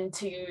sent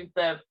into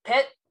the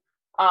pit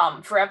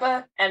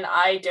forever, and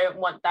I don't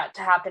want that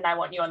to happen. I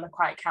want you on the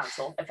Quiet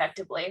Council,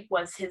 effectively,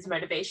 was his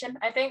motivation,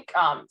 I think.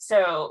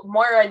 So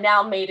Moira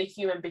now made a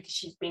human because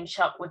she's been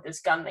shot with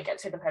this gun that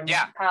gets rid of her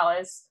mutant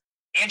powers.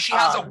 And she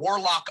has a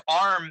warlock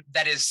arm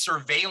that is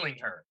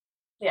surveilling her.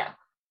 Yeah.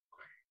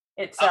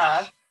 It's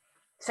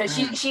so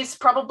she's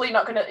probably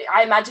not gonna,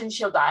 I imagine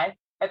she'll die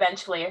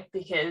eventually,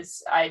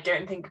 because I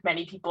don't think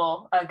many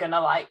people are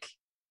gonna like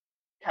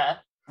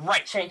her.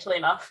 Right. Strangely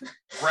enough.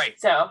 Right.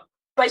 So,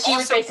 but she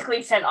was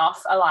basically sent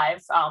off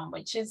alive,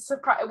 which was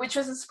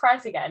a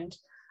surprising end.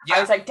 I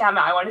was like, damn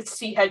it, I wanted to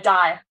see her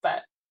die,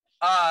 but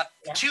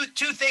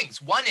two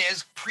things. One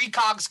is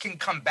precogs can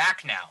come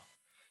back now.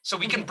 So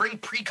we can bring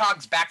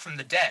precogs back from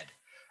the dead.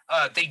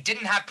 They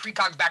didn't have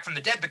precogs back from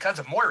the dead because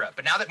of Moira,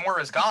 but now that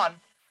Moira's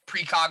gone,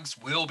 precogs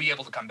will be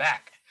able to come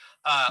back.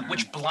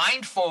 Which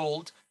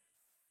blindfold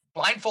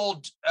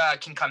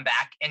can come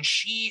back, and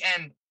she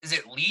and is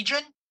it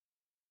Legion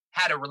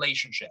had a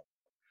relationship.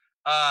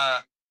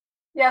 So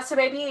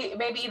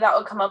maybe that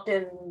will come up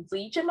in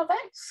Legion of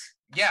X.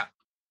 Yeah.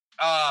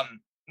 But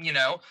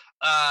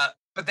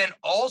then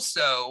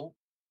also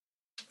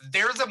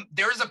there's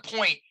a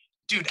point,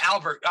 dude,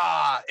 Albert,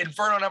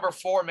 Inferno number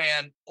 4,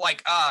 man.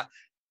 Like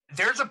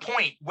there's a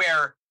point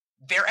where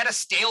they're at a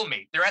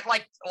stalemate. They're at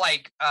like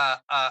a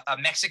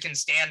Mexican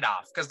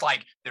standoff, because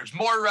like there's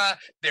Moira,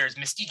 there's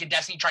Mystique and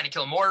Destiny trying to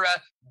kill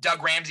Moira.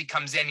 Doug Ramsey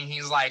comes in and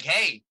he's like,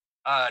 hey,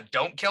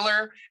 don't kill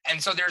her. And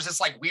so there's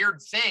this like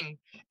weird thing,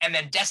 and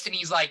then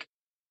Destiny's like,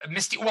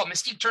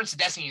 Mystique turns to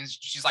Destiny and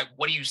she's like,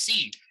 what do you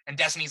see? And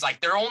Destiny's like,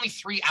 there are only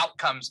 3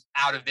 outcomes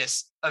out of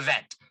this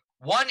event.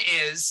 One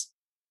is,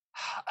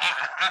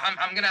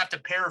 I'm gonna have to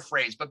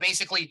paraphrase, but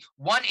basically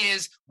one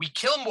is we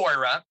kill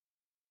Moira,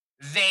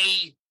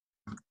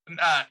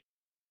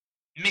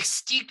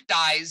 Mystique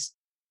dies,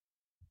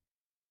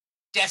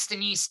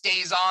 Destiny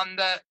stays on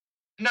the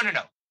no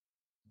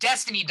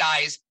Destiny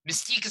dies,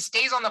 Mystique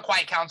stays on the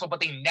Quiet Council,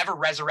 but they never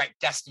resurrect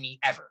Destiny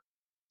ever.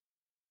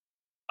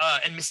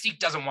 And Mystique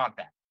doesn't want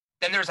that.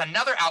 Then there's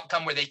another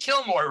outcome where they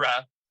kill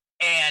Moira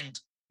and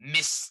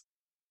Mystique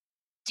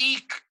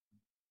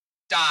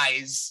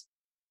dies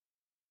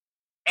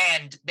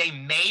and they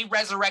may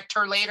resurrect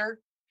her later.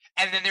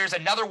 And then there's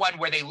another one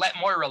where they let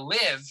Moira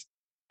live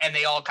and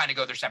they all kind of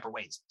go their separate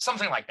ways.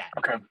 Something like that.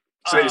 Okay.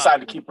 So they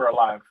decide to keep her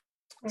alive.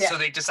 Yeah. So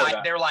they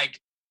decide, they're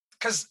like,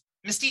 because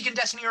Mystique and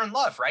Destiny are in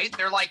love, right?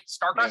 They're like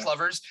star-crossed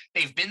lovers.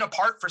 They've been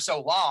apart for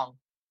so long.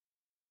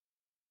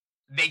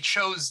 They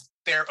chose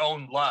their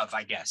own love,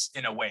 I guess,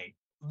 in a way.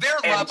 Their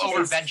love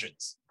over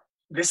vengeance.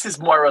 This is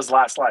Moira's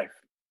last life.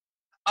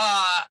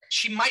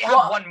 She might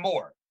have one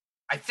more.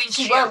 I think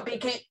she won't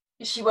because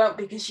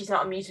she's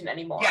not a mutant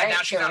anymore. Yeah, right?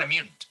 now she's not a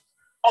mutant.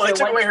 Oh, they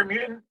took away her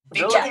mutant?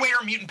 They took away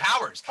her mutant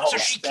powers. So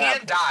she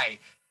can die.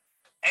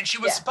 And she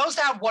was supposed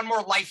to have one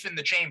more life in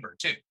the chamber,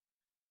 too.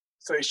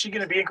 So is she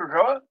going to be in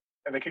Krakoa?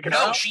 Are they kicking her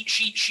out? No,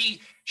 she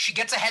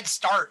gets a head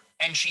start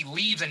and she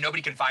leaves and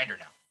nobody can find her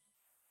now.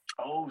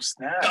 Oh,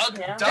 snap.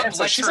 Doug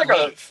lets her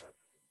leave.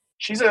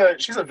 She's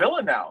a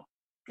villain now.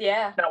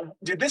 Yeah. Now,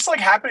 did this like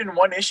happen in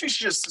one issue?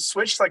 She just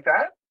switched like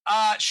that?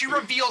 She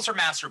reveals her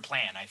master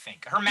plan, I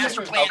think. Her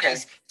master plan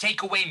is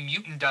take away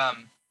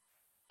mutantdom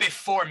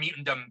before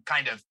mutantdom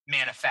kind of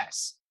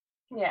manifests.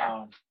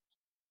 Yeah.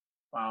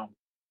 Wow.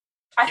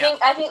 I think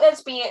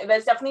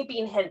there's definitely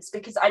been hints,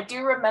 because I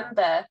do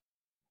remember,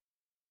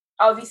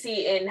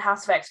 obviously in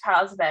House of X,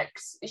 Powers of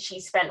X, she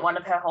spent one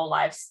of her whole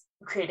lives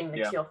creating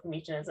the cure for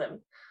mutantism.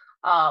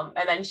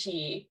 And then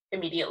she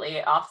immediately,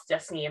 after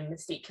Destiny and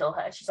Mystique kill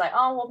her, she's like,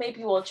 oh, well,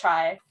 maybe we'll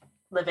try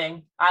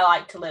living. I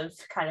like to live,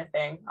 kind of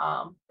thing.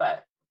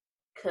 But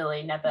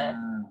clearly never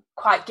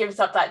quite gives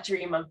up that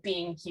dream of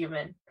being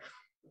human.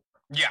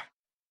 Yeah.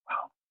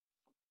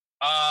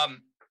 Wow.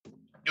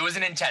 It was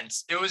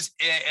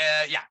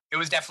it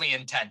was definitely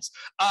intense.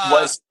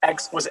 Was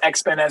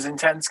X-Men as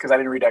intense? Because I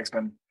didn't read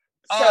X-Men.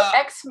 So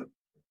let's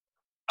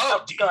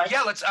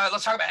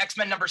talk about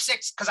X-Men number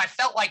 6, because I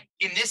felt like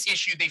in this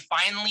issue they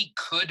finally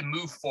could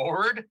move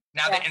forward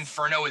now that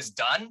Inferno is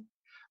done.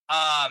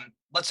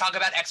 Let's talk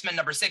about X-Men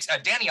number 6.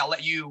 Danny, I'll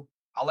let you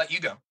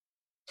go.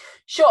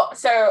 Sure.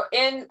 So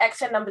in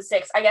X-Men number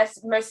 6, I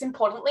guess most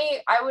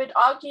importantly, I would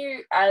argue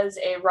as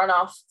a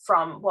runoff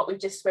from what we've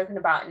just spoken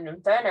about in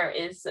Inferno,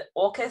 is that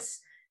Orcus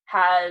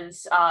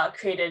has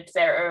created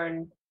their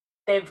own.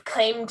 They've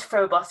claimed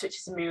Phobos, which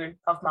is a moon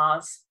of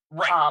Mars,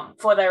 right,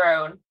 for their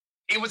own.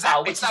 It was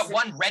that it's that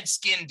one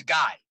red-skinned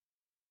guy.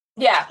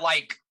 Yeah.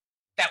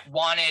 That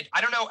wanted,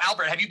 I don't know,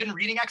 Albert, have you been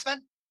reading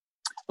X-Men?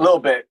 A little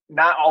bit,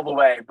 not all the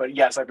way, but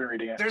yes, I've been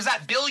reading it. There's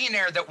that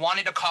billionaire that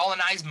wanted to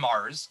colonize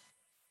Mars.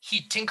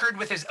 He tinkered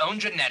with his own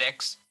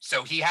genetics,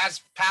 so he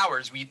has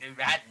powers. We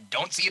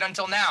don't see it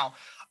until now.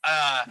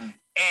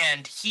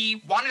 And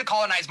he wanted to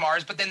colonize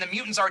Mars, but then the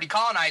mutants already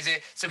colonize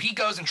it, so he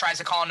goes and tries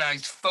to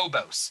colonize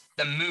Phobos,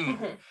 the moon.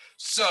 Mm-hmm.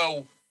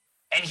 So,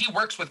 and he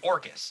works with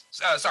Orcus.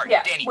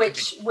 Danny.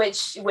 Which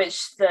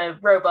the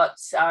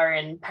robots are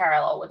in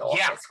parallel with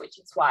Orcus, which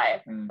is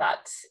why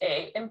that's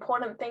a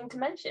important thing to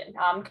mention.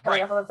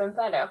 Coming off of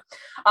Inferno,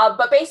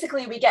 but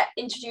basically we get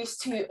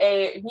introduced to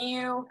a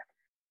new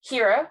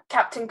hero,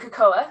 Captain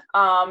Krakoa,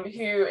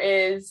 who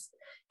is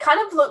kind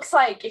of looks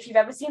like, if you've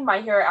ever seen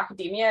My Hero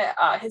Academia,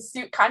 his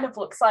suit kind of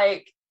looks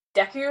like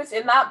Deku's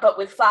in that, but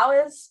with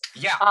flowers.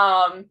 Yeah.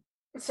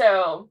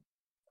 So,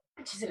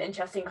 which is an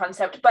interesting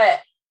concept,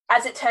 but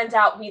as it turns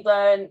out, we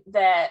learn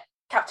that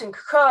Captain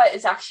Krakoa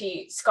is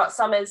actually Scott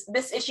Summers.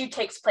 This issue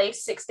takes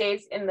place 6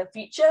 days in the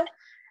future,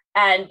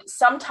 and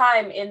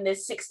sometime in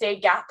this 6-day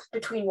gap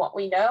between what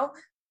we know,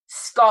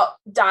 Scott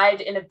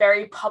died in a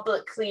very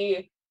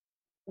publicly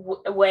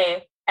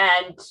way,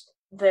 and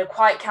the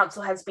Quiet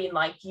Council has been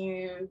like,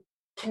 you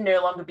can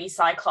no longer be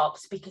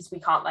Cyclops because we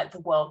can't let the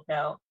world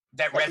know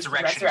that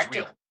resurrection is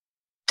real.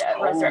 That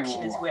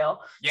resurrection is real.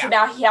 Yeah. So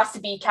now he has to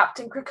be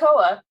Captain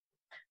Krakoa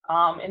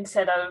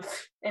instead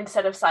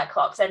of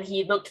Cyclops, and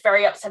he looked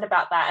very upset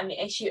about that. And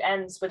the issue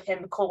ends with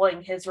him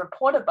calling his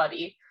reporter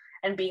buddy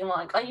and being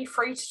like, "Are you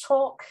free to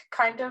talk?"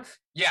 Kind of.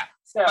 Yeah.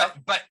 So,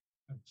 but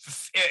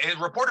his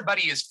reporter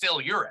buddy is Phil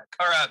Urich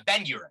or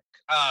Ben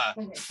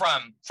Urich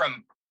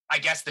from I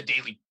guess the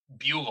Daily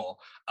Bugle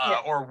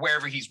or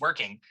wherever he's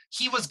working.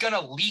 He was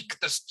gonna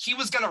he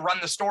was gonna run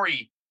the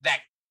story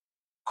that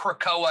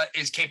Krakoa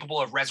is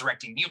capable of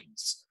resurrecting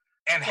mutants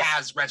and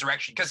has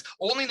resurrection, because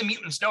only the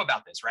mutants know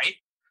about this, right?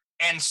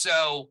 And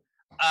so,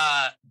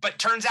 but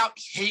turns out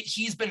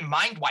he's been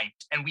mind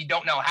wiped, and we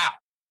don't know how.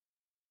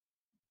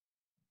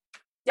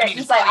 Yeah,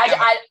 he's like,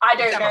 I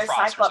don't know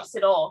Cyclops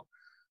at all.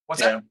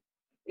 What's that?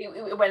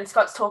 When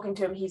Scott's talking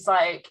to him, he's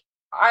like,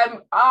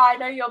 I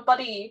know your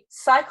buddy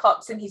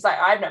Cyclops, and he's like,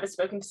 I've never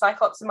spoken to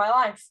Cyclops in my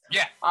life.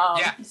 Yeah.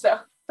 So.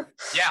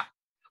 Yeah,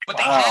 but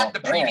they had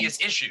the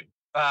previous issue,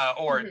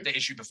 or the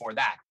issue before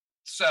that.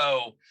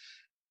 So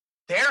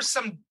there's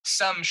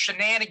some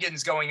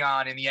shenanigans going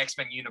on in the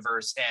X-Men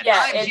universe, and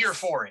I'm here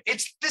for it.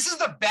 This is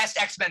the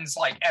best X-Men's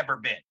ever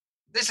been.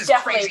 This is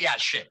crazy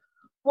ass shit.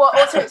 Well,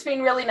 also it's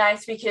been really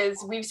nice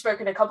because we've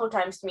spoken a couple of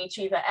times,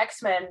 Dimithri, that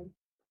X-Men,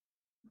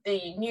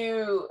 the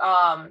new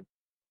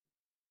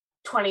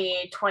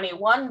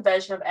 2021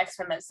 version of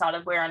X-Men that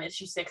started, we're on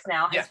issue 6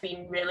 now, has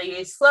been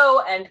really slow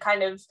and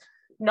kind of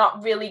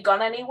not really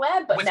gone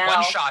anywhere, but with now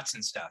one shots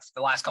and stuff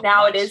the last couple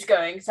now months. It is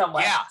going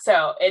somewhere. Yeah.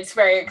 So it's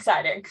very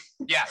exciting.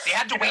 Yeah, they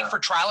had to wait for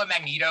Trial of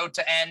Magneto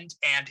to end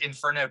and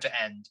Inferno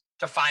to end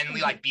to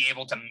finally be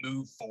able to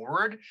move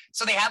forward.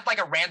 So they had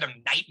a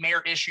random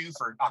Nightmare issue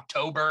for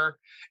October,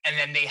 and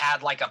then they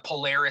had a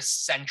Polaris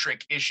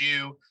centric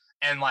issue,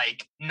 and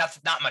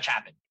not much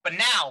happened. But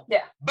now,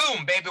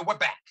 boom, baby, we're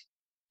back.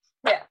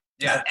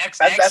 Yeah.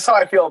 That's how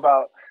I feel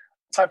about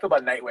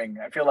Nightwing.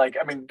 I feel like,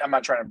 I'm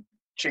not trying to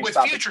change with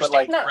topics, Future but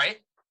State, right?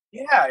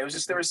 Yeah, it was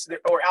just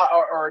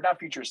or not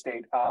Future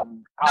State.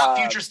 Not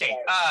Future State.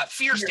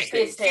 Fear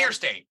State. Fear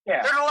State.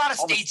 Yeah. There's a lot of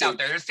states out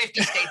there. There's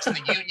 50 states in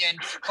the Union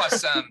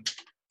plus some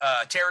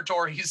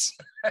territories.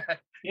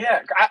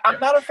 Yeah, I'm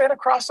not a fan of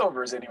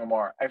crossovers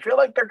anymore. I feel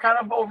like they're kind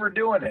of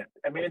overdoing it.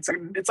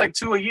 It's like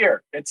 2 a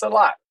year. It's a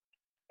lot.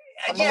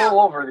 I'm a little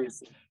over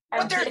these.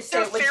 But they're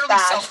fairly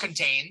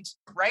self-contained,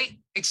 right?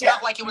 It's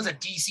not like it was a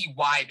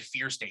DC-wide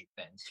Fear State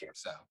thing.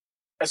 So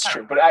that's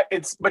true. But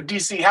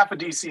DC, half of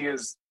DC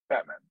is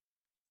Batman.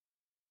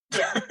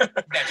 Yeah,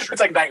 that's true.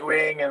 It's like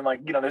Nightwing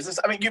and there's this.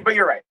 But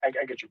you're right. I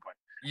get your point.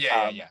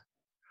 Yeah.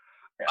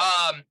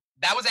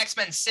 That was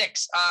X-Men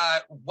 6.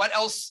 What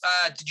else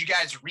did you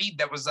guys read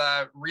that was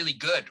really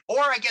good, or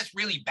I guess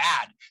really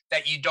bad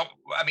that you don't?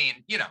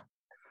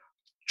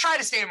 Try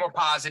to stay more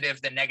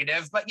positive than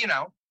negative. But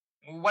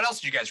what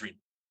else did you guys read?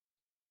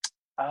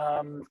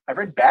 I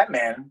read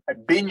Batman. I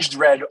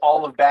read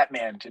all of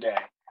Batman today.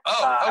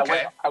 Oh,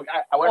 okay. I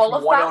went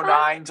from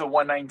 109 to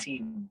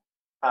 119.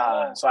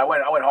 So I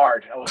went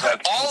hard. I was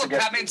like, all of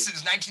Batman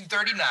since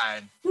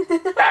 1939.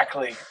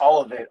 Exactly,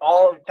 all of it,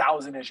 all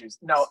 1,000 issues.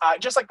 No,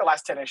 just like the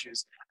last 10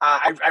 issues.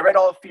 I read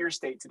all of Fear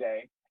State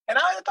today, and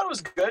I thought it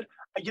was good.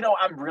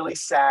 I'm really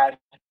sad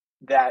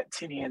that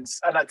Tinian's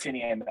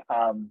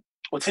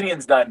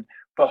done,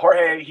 but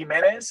Jorge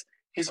Jimenez,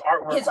 his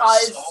artwork, his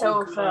art is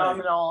so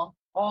phenomenal.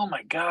 Oh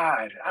my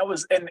God,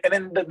 and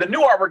then the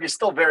new artwork is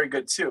still very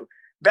good too.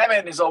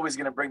 Batman is always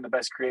going to bring the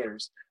best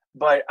creators,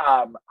 but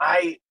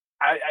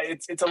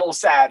it's a little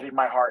sad in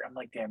my heart. I'm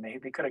like, damn, they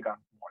could have gone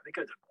more. They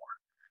could have done more.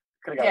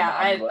 Yeah,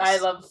 I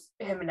love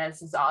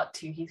Jimenez's art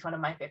too. He's one of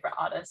my favorite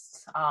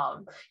artists.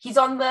 He's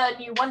on the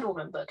new Wonder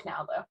Woman book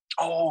now, though.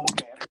 Oh,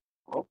 man.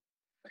 Oh.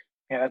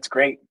 Yeah, that's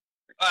great.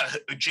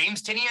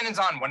 James Tynion is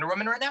on Wonder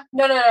Woman right now?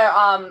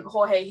 No.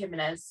 Jorge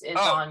Jimenez is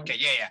on. Okay,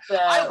 yeah.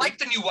 I like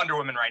the new Wonder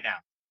Woman right now.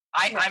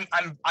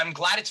 I'm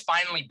glad it's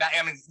finally back.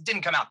 I mean, it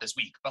didn't come out this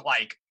week, but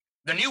like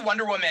the new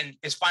Wonder Woman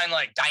is finally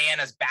like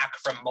Diana's back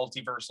from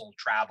multiversal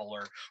travel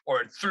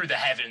or through the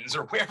heavens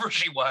or wherever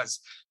she was.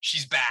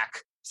 She's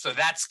back. So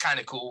that's kind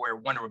of cool where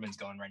Wonder Woman's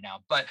going right now.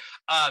 But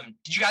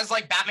did you guys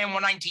like Batman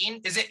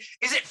 119? Is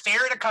it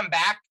fair to come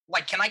back?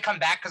 Like, can I come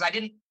back? Because I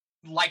didn't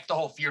like the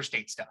whole Fear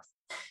State stuff.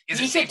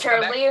 You could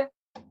totally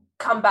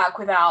come back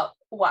without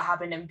what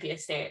happened in Fear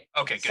State.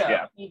 Okay, good. So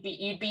yeah.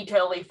 You'd be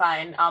totally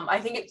fine. I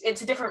think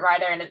it's a different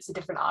writer and it's a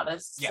different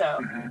artist. Yeah. So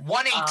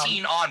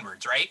 118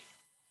 onwards, right?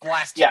 The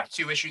last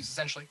two issues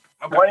essentially.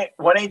 Okay.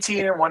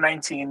 118 and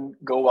 119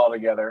 go well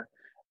together.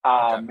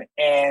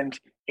 And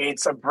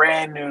it's a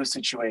brand new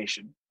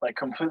situation, like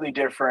completely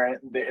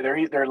different.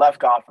 They're left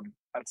Gotham.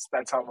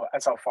 That's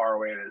how far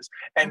away it is,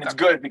 and it's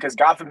good because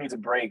Gotham needs a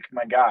break.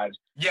 My God,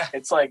 yeah,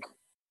 it's like,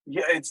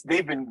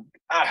 they've been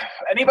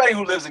anybody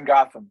who lives in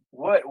Gotham.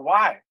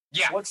 Why?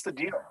 Yeah, what's the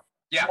deal?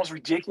 Yeah, it's the most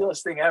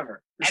ridiculous thing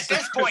ever. At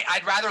this point,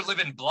 I'd rather live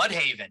in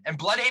Bloodhaven, and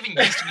Bloodhaven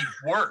used to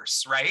be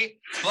worse, right?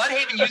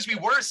 Bloodhaven used to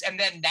be worse, and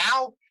then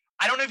now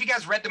I don't know if you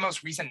guys read the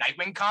most recent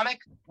Nightwing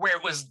comic where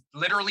it was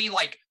literally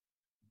like.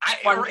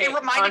 It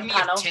reminded me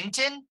of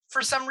Tintin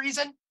for some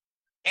reason.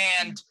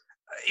 And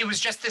it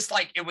was just this,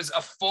 like, it was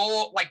a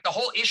full, like, the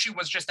whole issue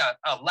was just a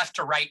left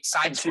to right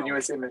side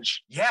continuous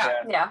image.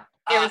 Yeah.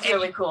 It was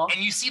really cool.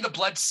 And you see the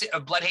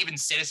Bloodhaven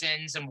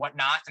citizens and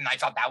whatnot, and I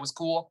thought that was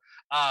cool.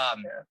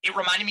 It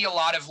reminded me a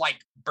lot of, like,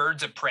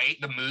 Birds of Prey,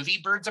 the movie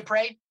Birds of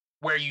Prey,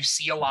 where you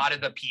see a lot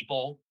of the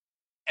people,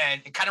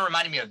 and it kind of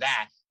reminded me of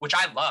that, which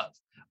I love.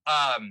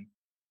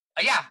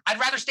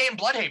 I'd rather stay in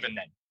Bloodhaven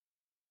then.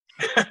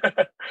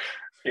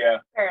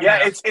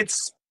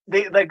 It's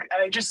they like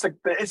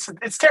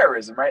it's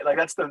terrorism, right? Like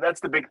that's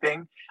the big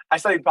thing. I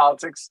studied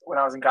politics when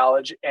I was in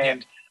college,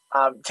 and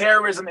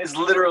terrorism is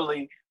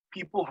literally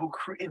people who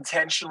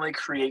intentionally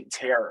create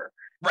terror,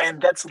 right.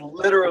 And that's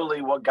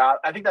literally what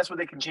I think that's what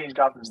they can change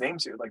Gotham's name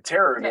to, like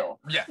Terrorville.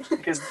 Yeah,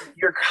 because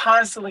you're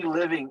constantly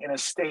living in a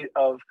state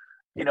of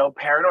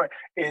paranoia.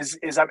 Is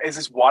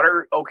this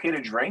water okay to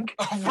drink?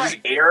 Right. Is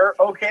air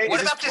okay? What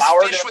is about this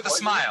fish with a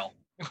smile?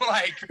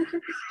 Like.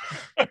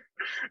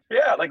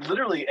 Yeah, like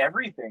literally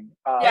everything.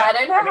 I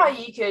don't know how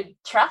you could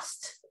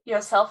trust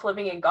yourself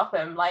living in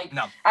Gotham. Like,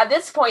 no. At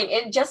this point,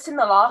 in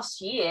the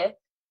last year,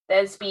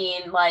 there's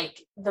been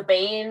like the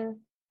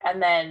Bane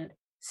and then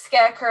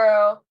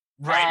Scarecrow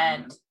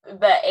and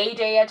the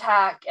A-Day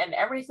attack and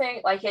everything.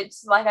 Like,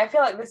 it's like I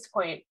feel like at this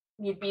point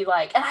you'd be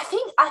like, and I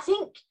think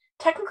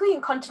technically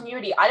in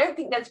continuity, I don't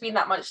think there's been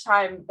that much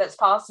time that's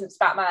passed since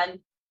Batman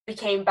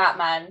became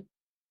Batman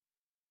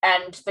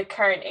and the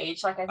current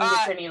age. Like, I think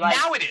it's only like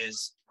now it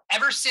is.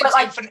 Ever since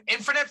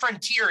Infinite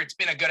Frontier, it's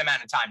been a good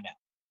amount of time now.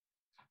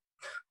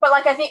 But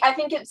like, I think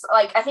it's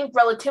like, I think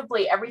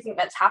relatively everything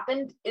that's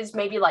happened is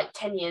maybe like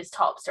 10 years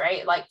tops,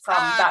 right? Like from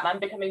Batman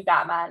becoming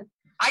Batman.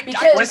 I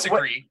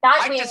disagree.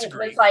 Nightwing was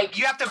like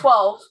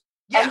 12,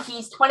 and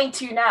he's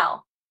 22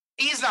 now.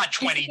 He's not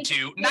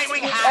 22.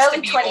 Nightwing has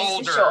to be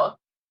older. Sure.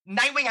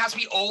 Nightwing has to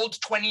be old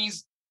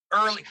 20s,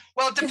 early.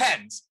 Well, it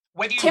depends.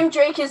 Whether Tim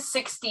Drake is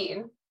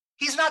 16.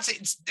 He's not.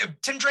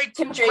 Tim Drake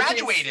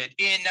graduated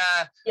in.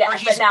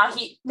 But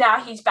now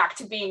he's back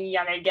to being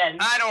young again.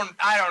 I don't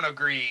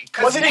agree.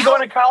 Wasn't he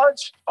going to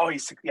college? Oh, I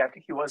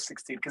think he was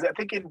 16. Because I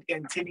think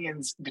in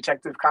Tynion's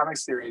Detective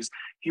Comics series,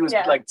 he was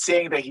like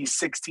saying that he's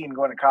 16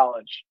 going to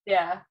college.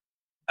 Yeah.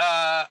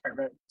 I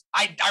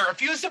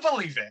refuse to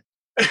believe it.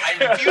 I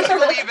refuse to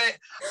believe it.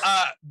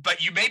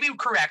 But you may be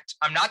correct.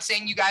 I'm not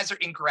saying you guys are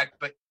incorrect,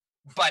 but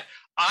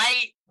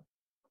I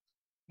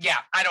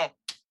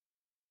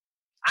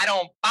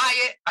don't buy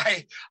it.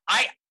 I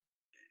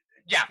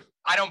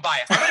don't buy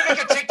it. I'm gonna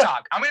make a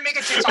TikTok. of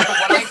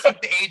what I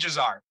think the ages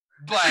are.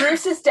 But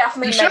Bruce is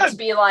definitely meant to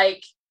be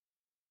like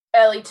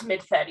early to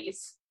mid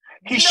 30s.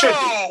 He should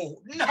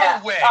be.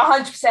 No way.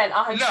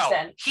 100%.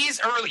 No,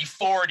 he's early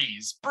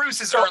 40s.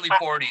 Bruce is early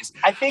 40s.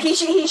 I think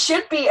he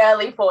should be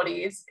early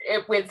 40s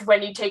with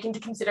when you take into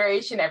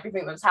consideration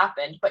everything that's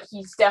happened. But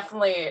he's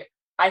definitely,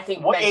 I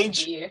think, what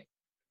age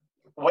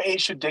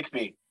should Dick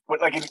be?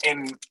 What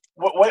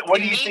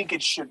do you think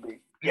it should be?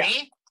 Yeah.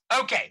 Me?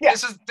 Okay. Yeah.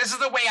 This is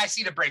the way I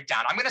see the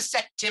breakdown. I'm gonna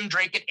set Tim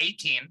Drake at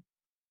 18.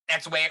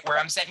 That's the way where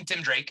I'm setting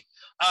Tim Drake.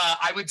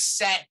 I would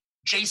set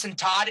Jason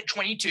Todd at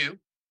 22,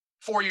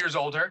 4 years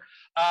older.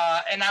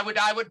 And I would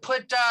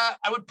put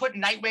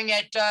Nightwing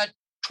at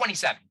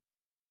 27.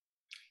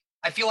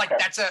 I feel like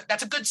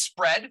that's a good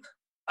spread.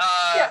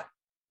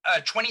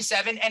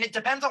 27, and it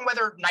depends on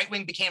whether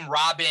Nightwing became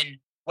Robin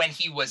when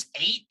he was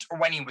 8 or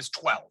when he was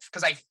 12,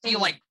 because I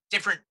feel like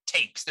different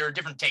takes. There are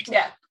different takes.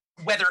 Yeah.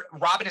 Whether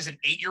Robin is an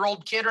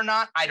 8-year-old kid or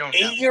not, I don't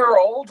know.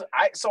 8-year-old?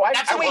 That's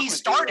the way he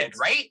started,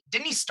 right?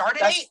 Didn't he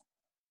start at 8?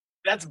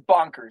 That's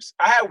bonkers.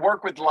 I had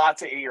work with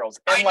lots of 8-year-olds.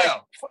 And I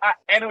know.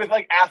 And with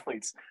like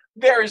athletes.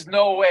 There is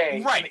no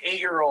way Right. an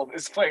 8-year-old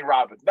is playing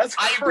Robin. That's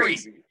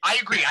crazy. I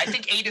agree. I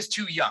think 8 is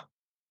too young.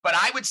 But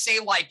I would say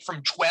like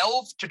from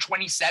 12 to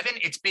 27,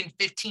 it's been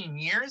 15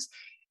 years.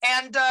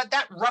 And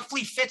that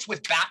roughly fits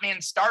with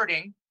Batman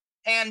starting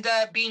and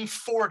being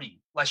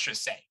 40, let's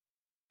just say.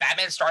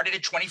 Batman started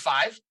at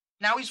 25.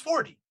 Now he's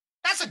 40.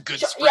 That's a good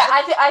spread.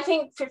 Yeah, I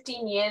think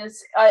 15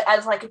 years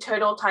as like a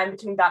total time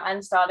between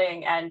Batman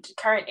starting and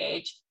current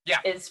age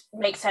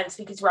makes sense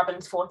because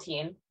Robin's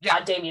 14.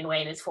 Yeah. Damian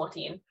Wayne is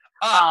 14.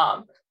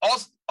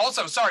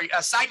 Also, sorry,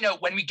 a side note,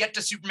 when we get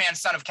to Superman,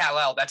 Son of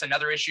Kal-El, that's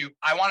another issue.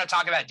 I want to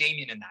talk about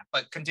Damian in that,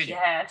 but continue.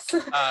 Yes.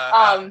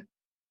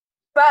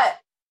 But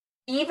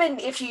even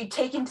if you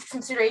take into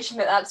consideration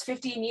that that's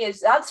 15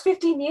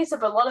 years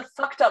of a lot of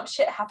fucked up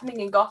shit happening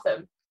in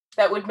Gotham.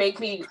 That would make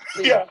me.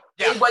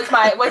 It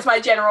was my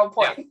general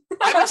point. Yeah.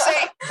 I would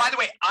say, by the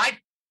way, I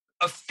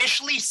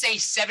officially say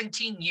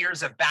 17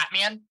 years of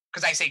Batman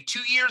because I say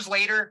 2 years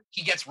later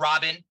he gets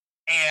Robin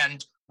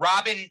and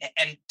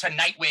to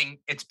Nightwing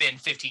it's been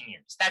 15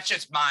 years.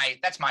 That's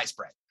my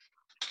spread.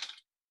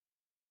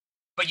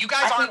 But you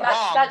guys aren't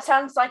wrong. That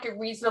sounds like a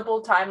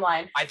reasonable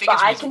timeline.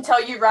 I can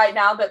tell you right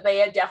now that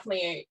they are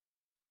definitely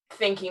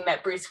thinking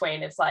that Bruce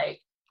Wayne is like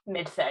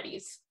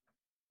mid-30s.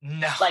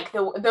 No, like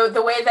the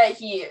way that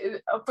he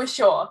for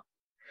sure.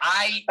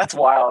 That's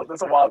wild.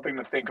 That's a wild thing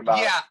to think about.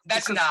 Yeah,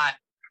 that's not.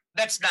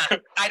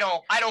 I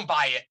don't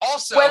buy it.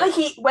 Also, whether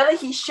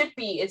he should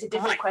be is a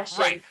different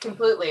question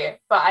completely.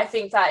 But I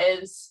think that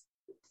is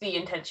the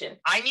intention.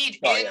 I need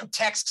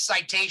in-text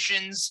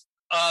citations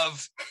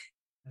of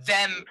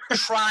them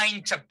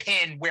trying to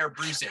pin where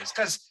Bruce is,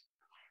 because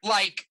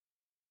like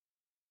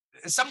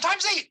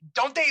sometimes they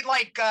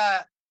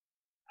I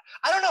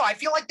don't know. I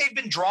feel like they've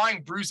been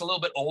drawing Bruce a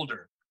little bit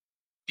older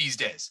these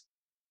days,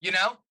 you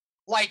know,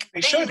 like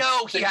they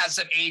know he has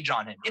some age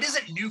on him. It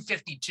isn't New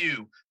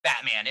 52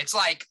 Batman. It's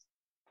like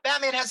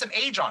Batman has some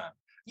age on him,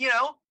 you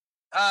know.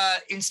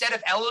 Instead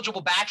of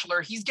eligible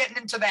bachelor, he's getting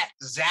into that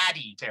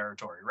zaddy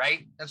territory,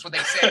 right? That's what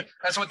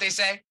they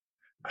say.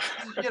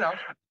 You know,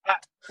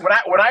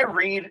 when I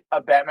read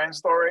a Batman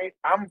story,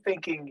 I'm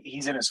thinking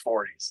he's in his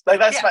 40s. Like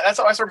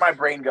that's where my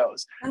brain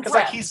goes, because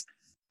like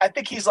I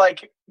think he's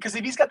like, because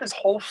if he's got this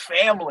whole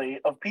family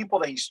of people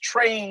that he's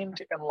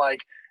trained and like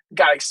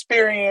got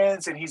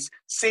experience and he's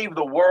saved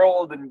the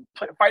world and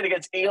fight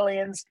against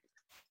aliens,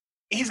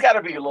 he's got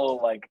to be a little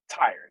like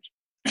tired,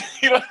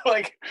 you know,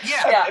 like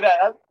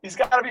he's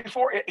got to be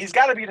he's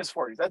got to be in his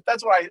 40s.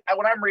 That's what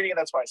when I'm reading it,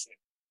 that's what I see.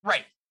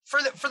 Right. For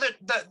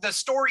the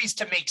stories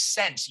to make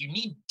sense, you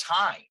need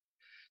time.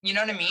 You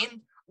know what I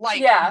mean?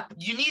 Like,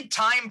 you need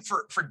time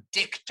for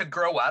Dick to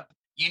grow up.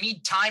 You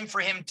need time for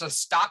him to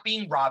stop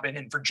being Robin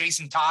and for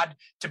Jason Todd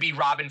to be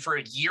Robin for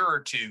a year or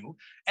two.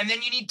 And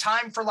then you need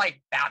time for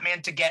like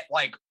Batman to get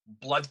like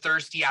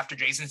bloodthirsty after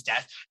Jason's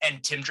death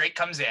and Tim Drake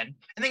comes in.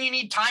 And then you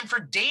need time for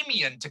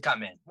Damian to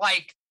come in.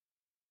 Like,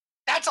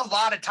 that's a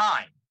lot of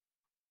time.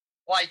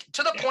 Like,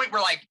 to the point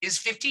where like, is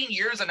 15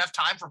 years enough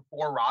time for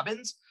 4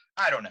 Robins?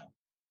 I don't know.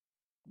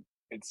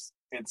 You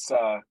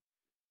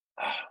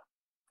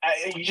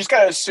just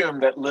gotta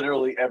assume that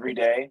literally every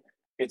day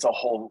it's a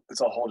whole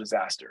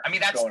disaster. I mean,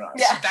 that's going on.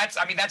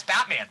 That's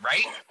Batman,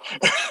 right?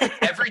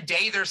 Every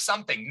day there's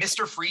something.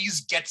 Mr.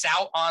 Freeze gets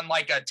out on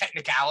like a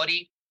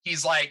technicality.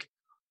 He's like,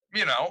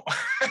 you know,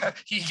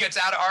 he gets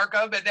out of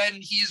Arkham and then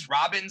he's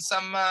robbing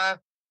some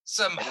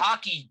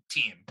hockey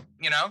team,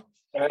 you know.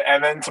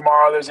 And then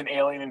tomorrow there's an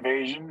alien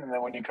invasion, and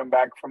then when you come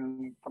back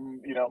from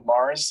you know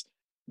Mars,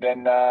 then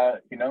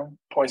you know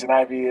Poison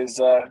Ivy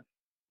is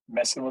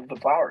messing with the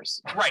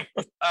flowers. Right.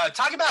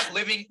 Talk about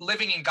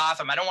living in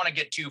Gotham. I don't want to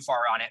get too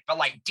far on it, but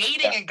like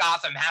dating in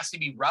Gotham has to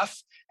be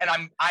rough.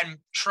 And I'm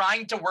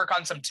trying to work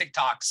on some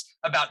TikToks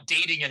about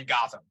dating in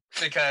Gotham,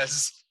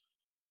 because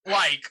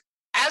like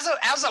as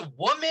a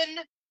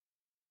woman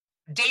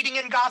dating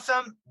in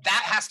Gotham,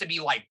 that has to be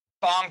like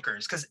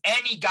bonkers, because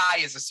any guy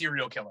is a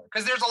serial killer,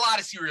 because there's a lot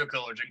of serial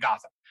killers in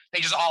Gotham. They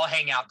just all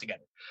hang out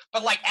together.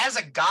 But like as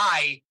a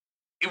guy,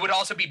 it would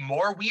also be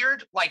more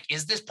weird. Like,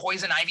 is this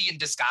Poison Ivy in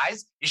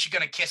disguise? Is she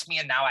going to kiss me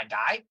and now I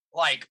die?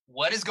 Like,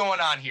 what is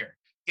going on here?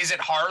 Is it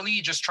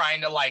Harley just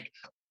trying to like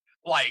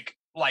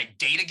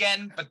date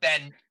again, but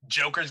then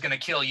Joker's going to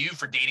kill you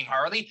for dating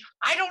Harley?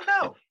 I don't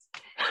know.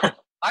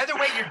 Either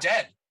way, you're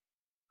dead.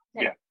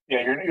 Yeah,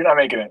 you're not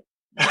making it.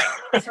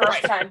 It's a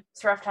rough time.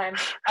 It's a rough time.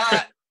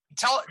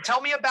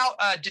 Tell me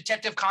about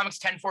Detective Comics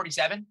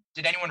 1047.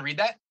 Did anyone read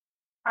that?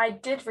 I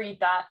did read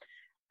that.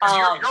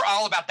 You're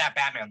all about that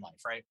Batman life,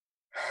 right?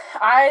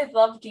 I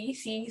love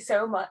DC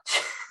so much.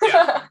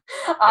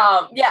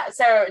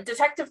 So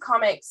Detective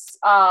Comics,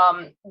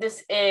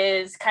 this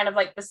is kind of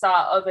like the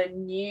start of a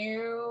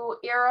new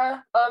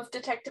era of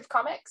Detective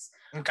Comics.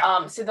 Okay.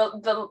 So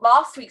the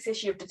last week's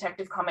issue of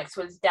Detective Comics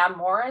was Dan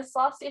Mora's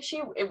last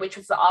issue, which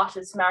was the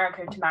artist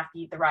Mariko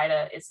Tamaki. The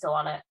writer is still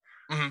on it,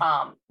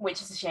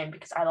 which is a shame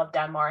because I love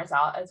Dan Mora's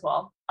art as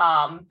well.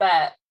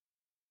 But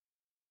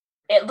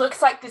it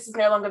looks like this is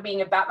no longer being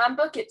a Batman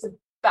book. It's a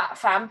Bat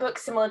fan book,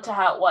 similar to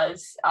how it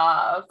was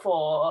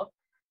for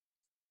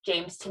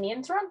James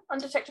Tinian's run on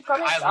Detective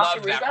Comics. I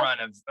love that run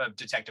of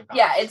Detective Comics.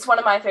 Yeah, it's one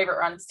of my favorite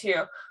runs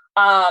too.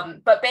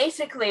 But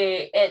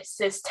basically, it's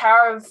this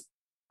Tower of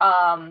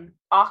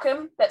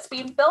Arkham that's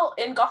being built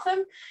in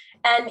Gotham,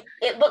 and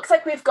it looks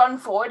like we've gone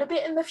forward a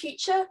bit in the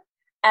future,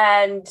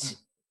 and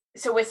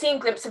so we're seeing a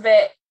glimpse of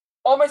it.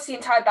 Almost the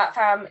entire Bat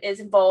fam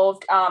is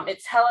involved.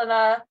 It's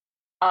Helena,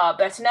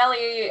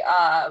 Bertinelli,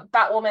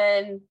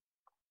 Batwoman,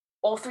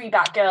 all three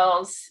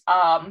Batgirls,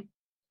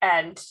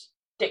 and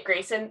Dick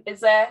Grayson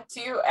is there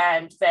too,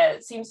 and there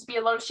seems to be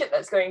a lot of shit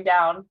that's going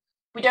down.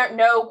 We don't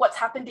know what's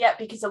happened yet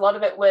because a lot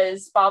of it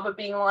was Barbara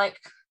being like,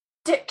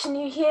 Dick, can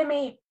you hear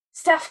me?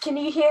 Steph, can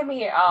you hear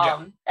me?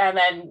 And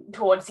then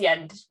towards the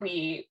end,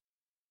 we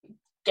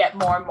get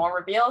more and more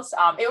reveals.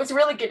 It was a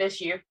really good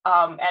issue,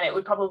 and it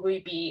would probably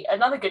be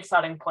another good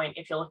starting point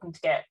if you're looking to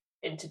get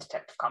into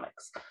Detective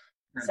Comics.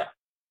 So,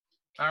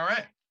 all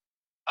right.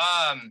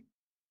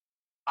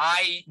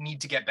 I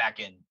need to get back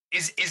in.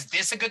 Is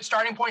this a good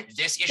starting point?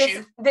 This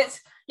issue?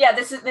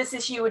 This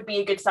issue would be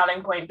a good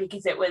starting point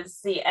because it was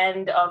the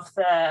end of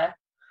the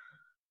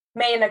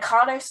May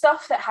Nakano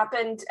stuff that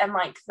happened, and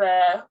like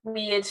the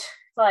weird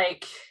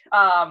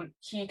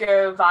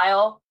Hugo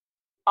Vile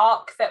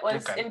arc that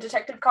was in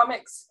Detective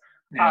Comics.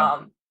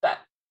 But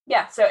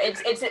yeah, so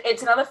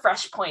it's another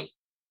fresh point.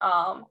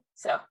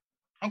 So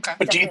okay.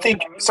 But do you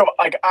think so?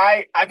 Like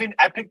I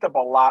picked up a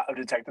lot of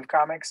Detective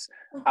Comics,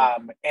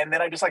 and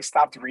then I just like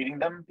stopped reading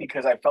them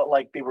because I felt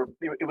like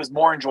it was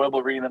more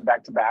enjoyable reading them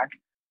back to back.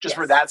 Just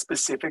for that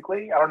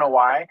specifically, I don't know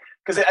why,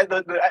 because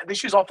the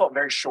issues all felt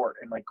very short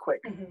and like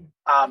quick.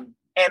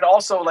 And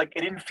also like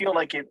it didn't feel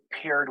like it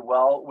paired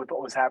well with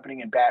what was happening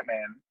in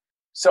Batman.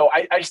 So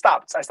I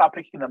stopped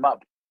picking them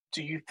up.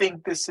 Do you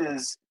think this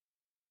is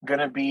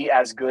gonna be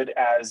as good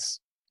as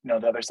the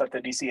other stuff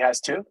that DC has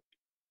too?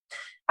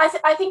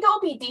 I think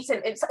it'll be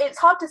decent. It's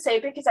hard to say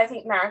because I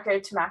think Mariko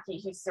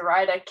Tamaki, who's the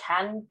writer,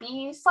 can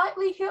be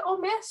slightly hit or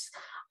miss.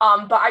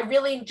 But I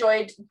really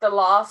enjoyed the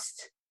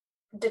last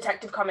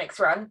Detective Comics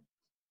run.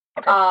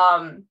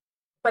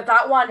 But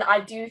that one I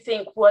do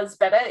think was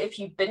better if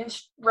you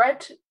binge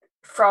read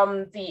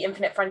from the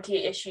Infinite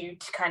Frontier issue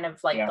to kind of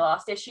like the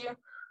last issue.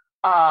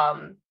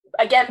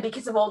 Again,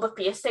 because of all the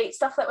Fear State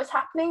stuff that was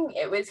happening,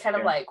 it was kind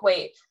of like,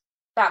 wait,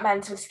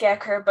 Batman's with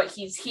Scarecrow, but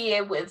he's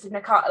here with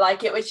Nakata.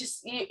 Like, it was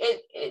just,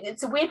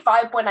 it's a weird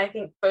vibe when I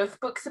think both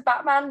books are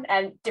Batman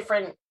and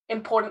different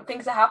important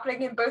things are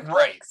happening in both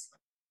books.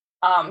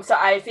 So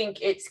I think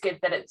it's good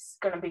that it's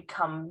going to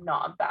become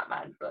not a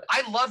Batman book.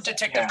 I love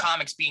Detective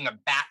Comics being a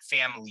Bat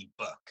family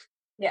book.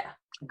 Yeah.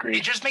 Agreed.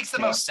 It just makes the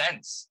most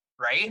sense,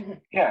 right?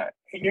 Yeah.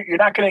 You're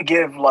not going to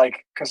give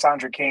like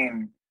Cassandra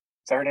Cain,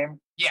 is that her name?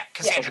 Yeah,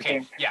 Cassandra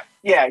Cain. Yeah.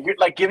 Yeah, you're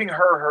like giving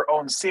her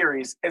own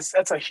series.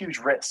 That's a huge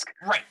risk.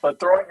 Right. But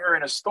throwing her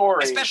in a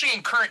story, especially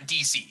in current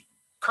DC.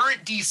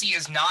 Current DC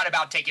is not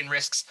about taking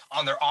risks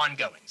on their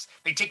ongoings.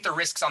 They take the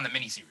risks on the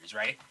miniseries,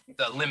 right?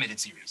 The limited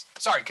series.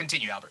 Sorry,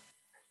 continue, Albert.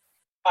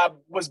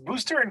 Was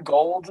Booster and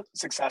Gold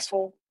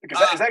successful?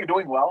 Because is that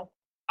doing well?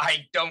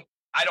 I don't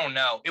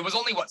know. It was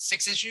only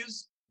 6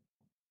 issues?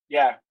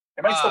 Yeah,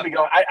 it might still be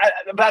going.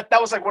 That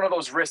was like one of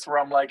those risks where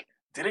I'm like,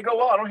 did it go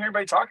well? I don't hear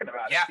anybody talking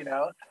about it.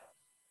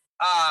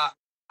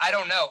 I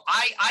don't know.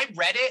 I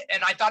read it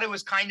and I thought it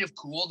was kind of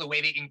cool the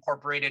way they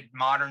incorporated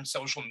modern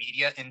social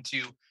media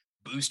into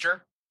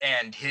Booster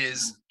and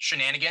his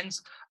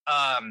shenanigans.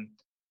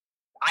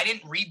 I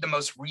didn't read the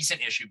most recent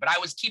issue, but I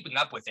was keeping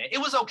up with it. It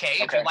was okay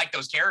if you like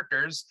those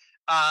characters.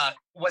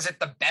 Was it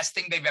the best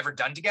thing they've ever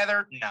done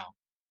together? No.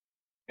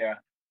 Yeah.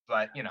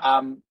 But,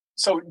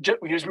 So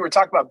we were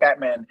talking about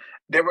Batman.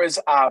 There was,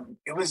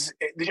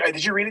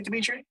 did you read it,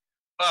 Dimithri?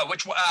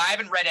 Which one? I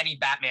haven't read any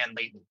Batman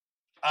lately.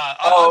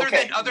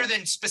 Other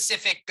than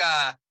specific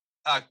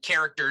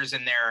characters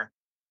and their,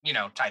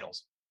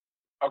 titles.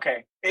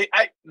 Okay.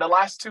 The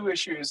last 2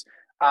 issues,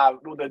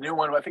 the new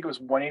one, I think it was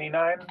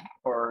 189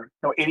 or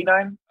no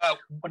 89.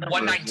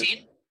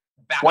 119.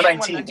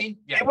 119.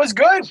 Yeah. It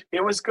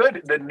was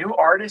good. The new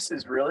artist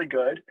is really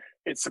good.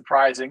 It's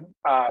surprising.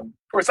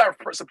 Or it's not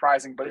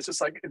surprising, but it's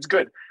just like it's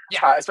good.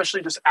 Yeah.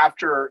 Especially just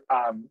after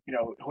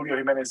Julio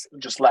Jimenez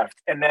just left,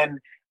 and then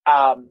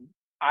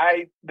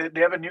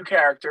they have a new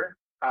character.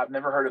 I've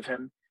never heard of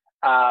him,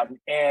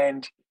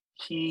 and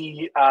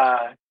he's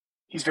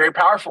very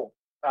powerful.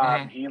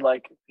 He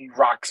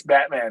rocks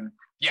Batman,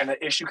 and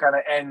the issue kind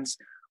of ends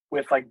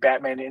with like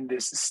Batman in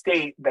this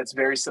state that's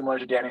very similar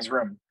to Danny's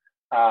room,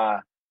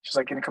 just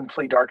like in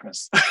complete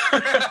darkness.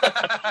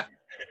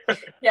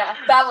 Yeah,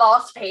 that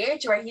last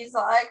page where he's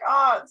like,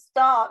 "Oh, it's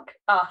dark."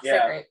 Oh,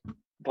 so great.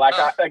 Black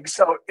eye, like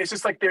so. It's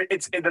just like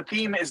the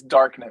theme is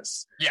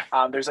darkness. Yeah.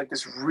 There's like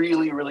this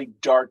really, really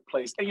dark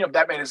place, and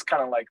Batman is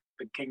kind of like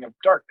the king of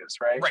darkness,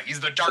 right? Right. He's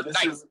the Dark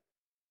Knight.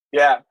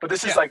 But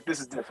this is like this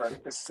is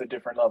different. This is a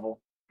different level.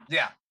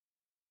 Yeah.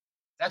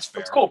 That's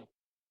fair. It's cool.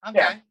 Okay.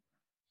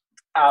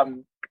 Yeah.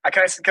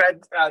 Can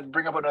I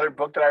bring up another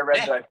book that I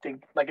read that I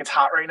think like it's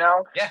hot right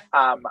now? Yeah.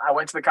 I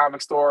went to the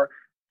comic store,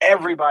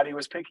 everybody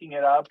was picking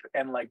it up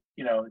and like,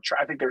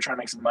 I think they were trying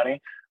to make some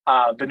money.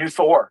 The new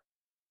Thor.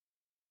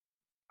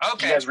 Okay.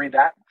 Did you guys read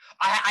that?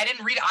 I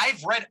didn't read it.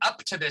 I've read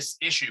up to this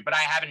issue, but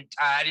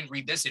I didn't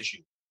read this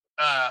issue.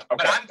 Okay.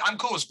 But I'm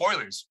cool with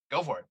spoilers.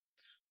 Go for it.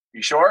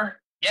 You sure?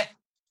 Yeah.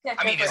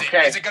 I mean, is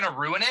it going to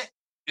ruin it?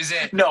 Is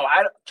it? No,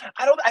 I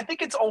don't. I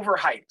think it's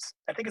overhyped.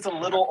 I think it's a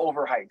little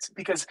overhyped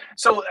because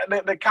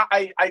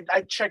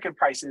I check in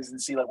prices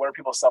and see like what are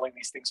people selling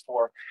these things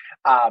for,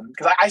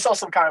 because I sell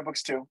some comic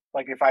books too.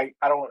 Like if I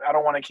don't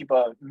want to keep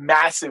a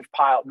massive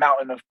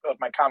mountain of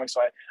my comics,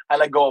 so I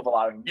let go of a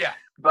lot of them. Yeah.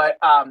 But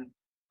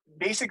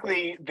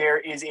basically there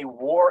is a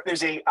war.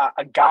 There's a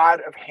god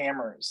of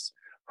hammers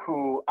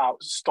who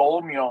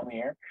stole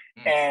Mjolnir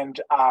and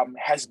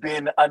has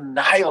been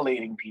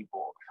annihilating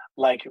people.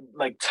 Like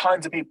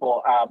tons of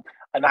people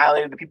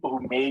annihilated the people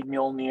who made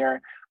Mjolnir.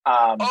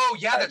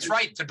 That's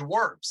right. The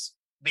dwarves.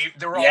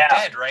 They were all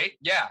dead, right?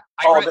 Yeah.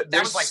 That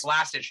was like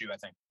last issue, I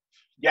think.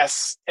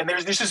 Yes, and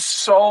there's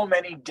just so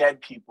many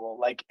dead people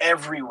like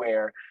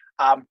everywhere.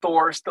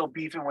 Thor still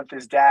beefing with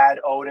his dad,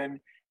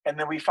 Odin, and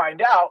then we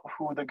find out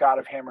who the God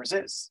of Hammers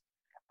is.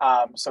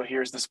 So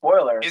here's the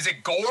spoiler. Is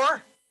it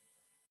Gore?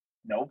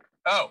 Nope.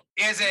 Oh,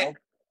 is it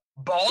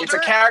Balder? It's a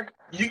character.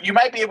 You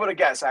might be able to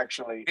guess,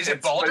 actually. Is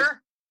it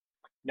Balder?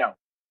 No.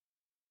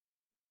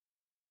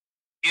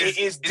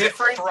 Is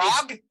different. It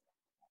Frog?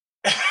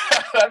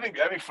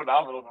 That'd be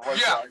phenomenal if it was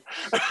Frog.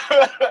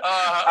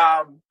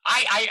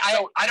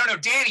 I don't know.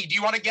 Danny, do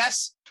you want to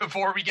guess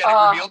before we get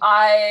it revealed?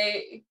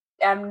 I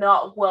am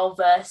not well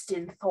versed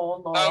in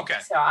Thor lore,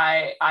 so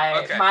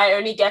my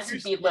only guess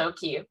would be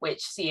Loki,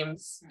 which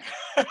seems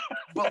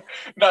no,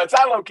 it's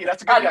not Loki.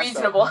 That's a good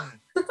unreasonable.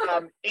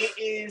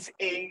 Guess,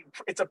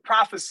 it's a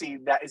prophecy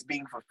that is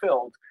being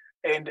fulfilled,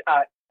 and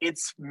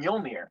it's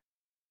Mjolnir.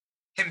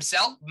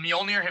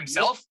 Mjolnir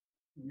himself?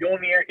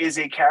 Mjolnir is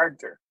a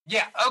character.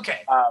 Yeah,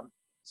 okay.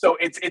 So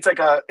it's like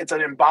it's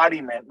an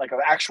embodiment, like an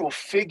actual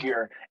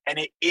figure, and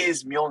it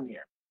is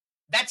Mjolnir.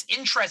 That's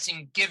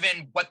interesting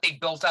given what they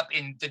built up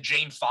in the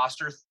Jane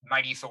Foster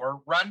Mighty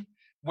Thor run,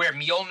 where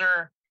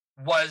Mjolnir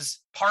was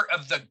part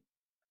of the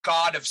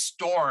god of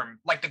storm,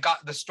 like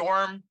the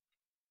storm,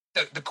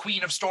 the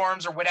queen of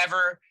storms or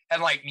whatever,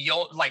 and like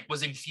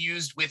was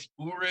infused with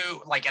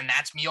Uru, like, and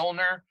that's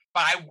Mjolnir.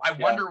 But I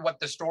wonder what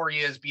the story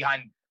is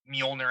behind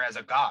Mjolnir as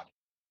a god.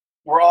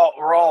 We're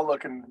all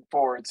looking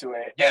forward to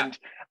it. Yeah.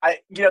 And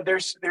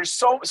there's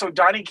so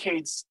Donny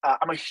Cates,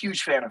 I'm a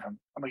huge fan of him.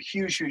 I'm a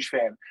huge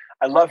fan.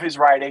 I love his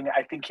writing.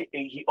 I think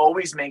he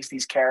always makes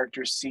these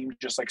characters seem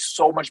just like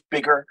so much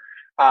bigger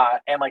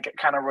and like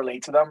kind of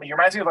relate to them. He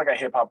reminds me of like a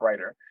hip hop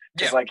writer.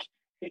 Because like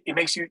it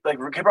makes you like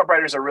hip hop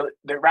writers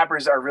the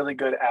rappers are really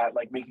good at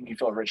like making you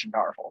feel rich and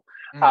powerful.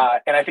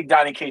 And I think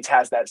Donny Cates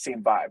has that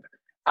same vibe.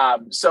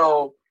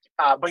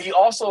 But he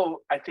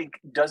also, I think,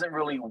 doesn't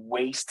really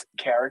waste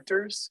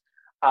characters.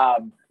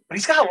 But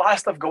he's got a lot of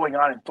stuff going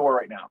on in Thor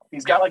right now.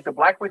 He's got like the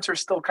Black Winter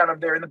still kind of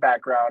there in the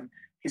background.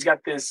 He's got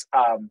this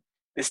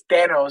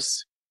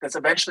Thanos that's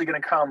eventually going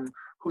to come,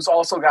 who's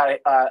also got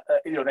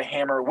the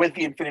hammer with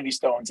the Infinity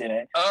Stones in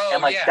it. Oh,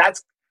 and like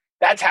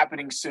that's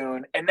happening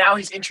soon. And now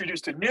he's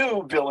introduced a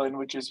new villain,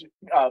 which is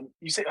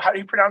you say, how do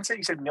you pronounce it?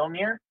 You said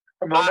Mjolnir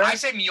or Mjolnir? I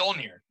say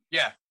Mjolnir.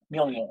 Yeah.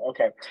 Mjolnir.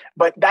 Okay,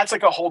 but that's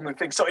like a whole new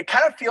thing. So it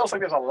kind of feels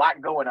like there's a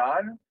lot going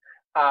on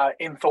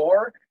in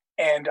Thor.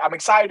 And I'm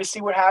excited to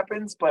see what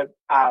happens, but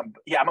I'm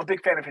a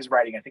big fan of his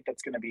writing. I think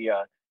that's going to be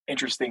a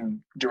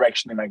interesting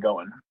direction they might go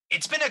in.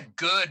 It's been a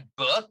good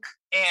book,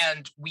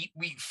 and we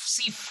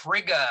see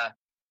Frigga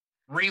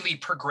really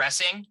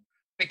progressing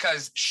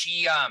because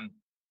she's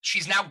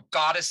now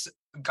goddess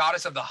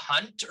of the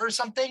hunt or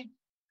something,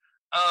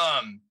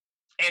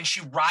 and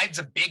she rides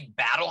a big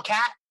battle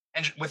cat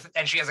and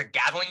she has a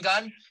Gatling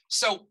gun.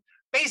 So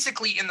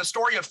basically, in the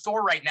story of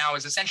Thor right now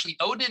is essentially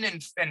Odin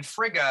and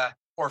Frigga.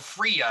 Or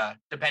Freya,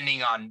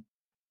 depending on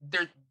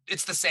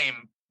it's the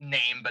same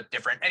name but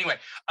different. Anyway,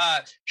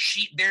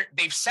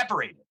 they've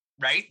separated,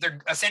 right?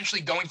 They're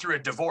essentially going through a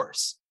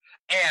divorce,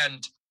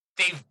 and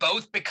they've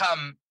both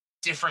become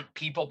different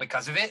people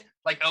because of it.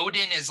 Like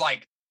Odin is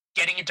like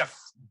getting into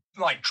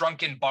like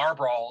drunken bar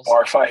brawls,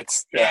 bar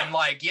fights, and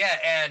like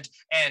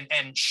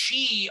and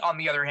she, on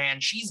the other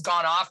hand, she's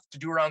gone off to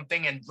do her own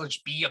thing and let's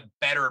be a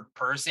better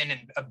person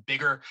and a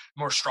bigger,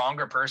 more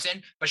stronger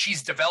person, but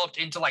she's developed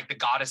into like the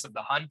goddess of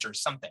the hunt or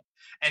something.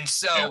 And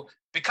so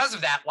because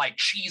of that, like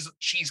she's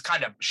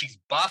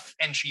buff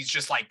and she's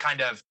just like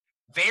kind of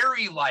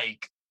very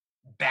like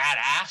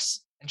badass,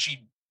 and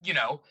she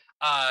and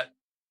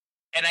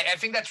I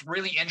think that's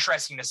really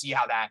interesting to see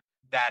how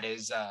that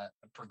is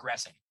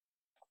progressing.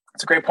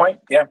 It's a great point.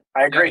 Yeah,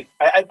 I agree.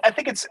 Yeah. I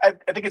think it's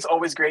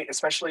always great,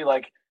 especially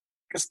like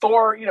because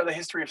Thor, the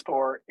history of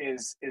Thor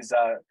is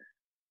I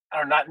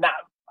don't know,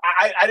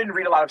 I didn't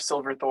read a lot of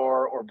Silver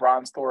Thor or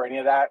Bronze Thor or any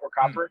of that or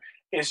Copper.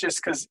 It's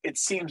just because it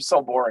seems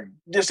so boring,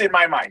 just in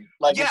my mind.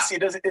 Like it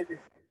doesn't.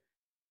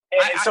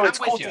 So it's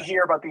cool to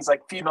hear about these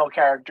like female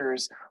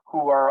characters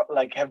who are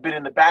like have been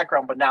in the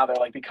background, but now they're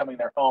like becoming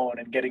their own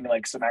and getting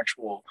like some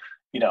actual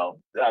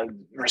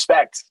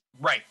respect.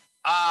 Right.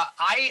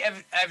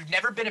 I've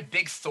never been a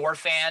big Thor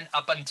fan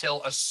up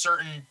until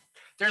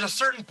there's a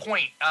certain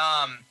point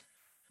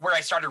where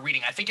I started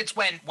reading. I think it's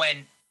when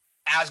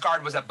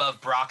Asgard was above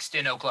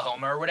Broxton,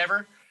 Oklahoma, or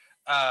whatever.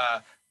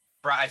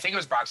 I think it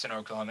was Broxton,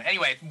 Oklahoma.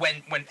 Anyway,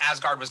 when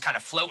Asgard was kind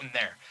of floating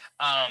there,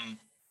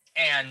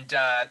 and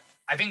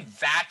I think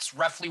that's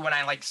roughly when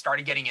I like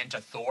started getting into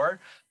Thor.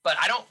 But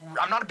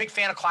I'm not a big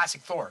fan of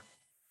classic Thor.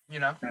 You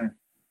know.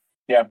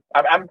 Yeah,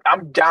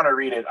 I'm down to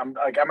read it. I'm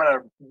on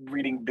a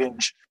reading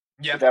binge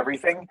with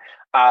everything.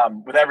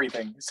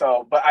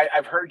 So, but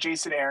I've heard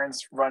Jason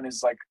Aaron's run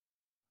is like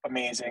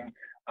amazing.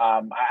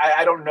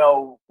 I don't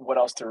know what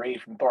else to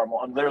read from Thor.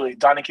 I'm literally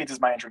Donny Cates is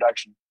my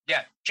introduction.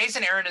 Yeah,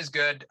 Jason Aaron is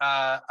good.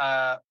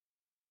 I'll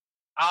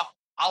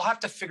have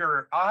to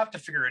figure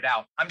it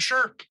out. I'm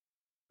sure.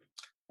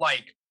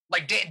 Like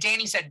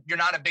Danny said, you're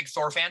not a big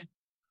Thor fan.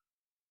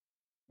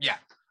 Yeah.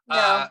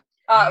 No.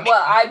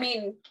 Well, I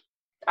mean,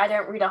 I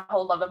don't read a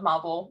whole lot of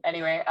Marvel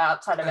anyway,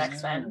 outside of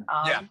X-Men.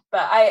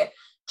 But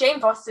Jane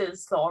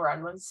Foster's Thor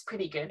run was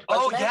pretty good.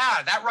 Wasn't it?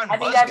 That run. I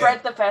think I've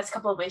read the first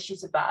couple of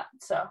issues of that.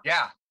 So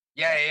yeah.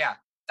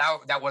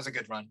 That was a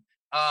good run.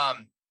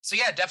 So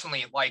yeah,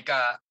 definitely. Like,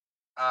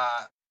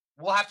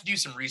 we'll have to do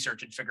some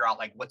research and figure out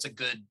like what's a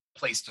good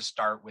place to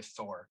start with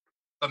Thor.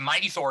 But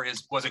Mighty Thor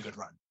was a good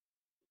run.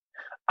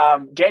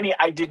 Danny,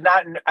 I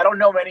don't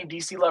know many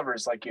DC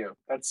lovers like you.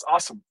 That's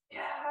awesome.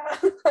 Yeah.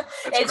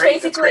 It's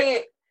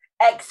basically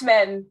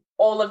X-Men,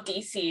 all of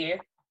DC,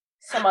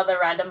 some other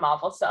random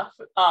Marvel stuff.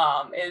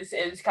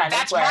 Is kind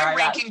of where my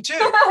ranking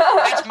too.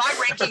 That's my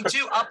ranking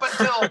too. Up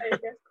until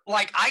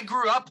like I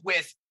grew up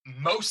with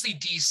mostly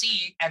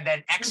DC and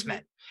then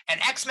X-Men,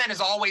 and X-Men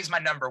is always my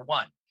number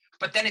one.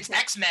 But then it's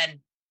X-Men,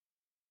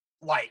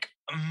 like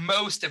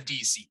most of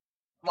DC.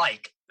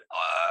 Like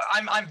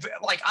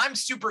I'm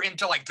super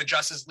into like the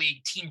Justice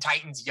League, Teen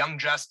Titans, Young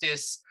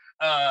Justice,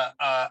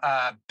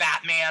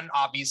 Batman,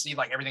 obviously,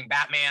 like everything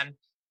Batman.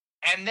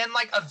 And then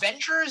like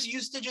Avengers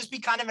used to just be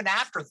kind of an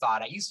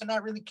afterthought. I used to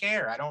not really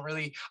care.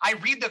 I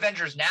read the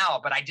Avengers now,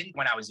 but I didn't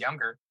when I was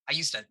younger. I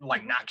used to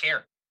like not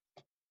care.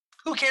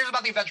 Who cares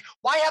about the Avengers?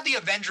 Why have the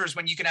Avengers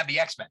when you can have the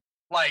X-Men?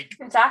 Like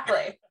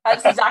exactly.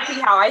 That's exactly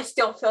how I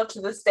still feel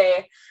to this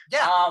day.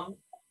 Yeah.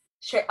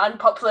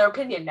 Unpopular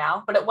opinion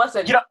now, but it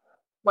wasn't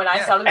when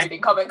I started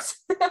reading comics.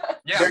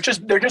 Yeah.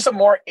 They're just a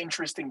more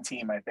interesting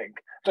team, I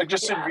think. Like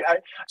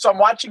so I'm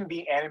watching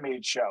the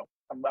animated show.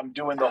 I'm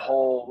doing the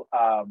whole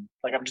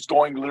like I'm just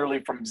going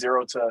literally from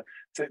zero to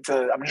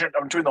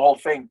I'm doing the whole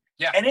thing.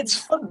 Yeah. And it's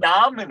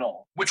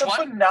phenomenal. Which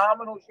one?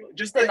 Phenomenal.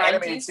 Just the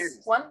animated series.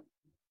 One?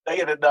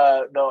 Yeah,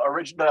 the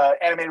original, the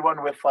animated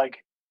one with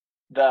like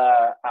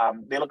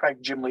they look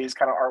like Jim Lee's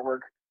kind of artwork.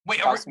 Wait,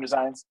 costume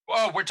designs.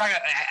 Oh, we're talking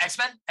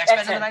X-Men? X-Men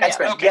in the 90s?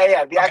 X-Men. Okay.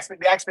 Yeah, the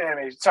X-Men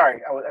animated.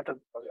 Sorry, I was at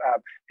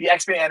the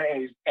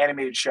X-Men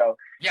animated show.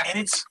 Yeah. And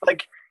it's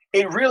like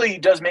it really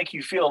does make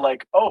you feel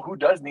like, oh, who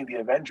does need the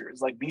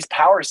Avengers? Like these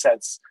power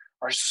sets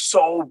are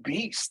so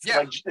beast.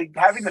 Yeah. Like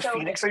having the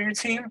Phoenix on your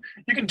team,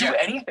 you can do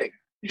anything.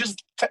 You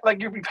just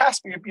you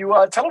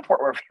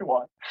teleport wherever you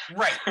want.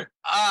 Right.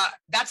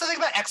 That's the thing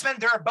about X-Men.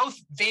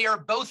 They are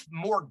both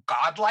more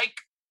godlike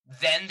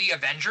than the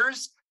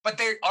Avengers, but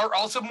they are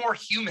also more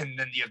human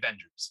than the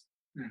Avengers.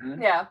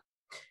 Mm-hmm. Yeah.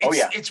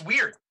 It's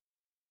weird.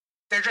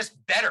 They're just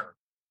better.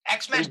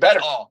 X-Men better.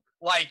 All.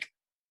 Like,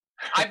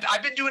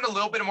 I've been doing a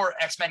little bit more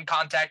X-Men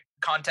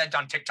content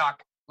on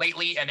TikTok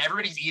lately, and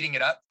everybody's eating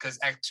it up because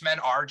X-Men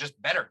are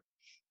just better.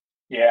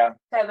 Yeah.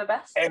 They're the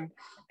best. And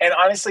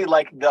honestly,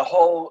 like the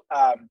whole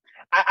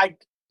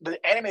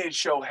the animated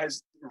show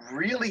has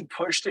really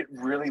pushed it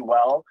really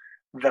well.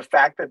 The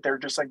fact that they're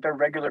just like they're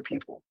regular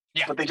people.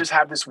 Yeah. But they just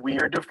have this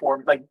weird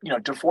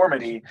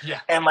deformity.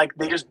 Yeah. And like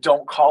they just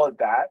don't call it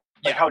that.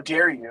 Like, how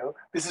dare you?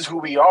 This is who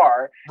we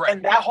are. Right.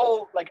 And that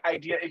whole like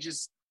idea,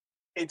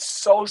 it's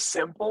so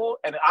simple.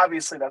 And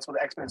obviously that's what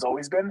the X-Men has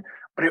always been,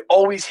 but it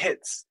always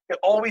hits. It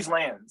always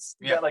lands.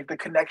 Yeah. Like the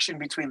connection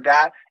between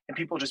that and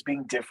people just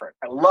being different.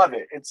 I love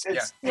it. It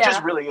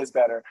just really is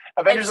better.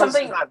 Avengers is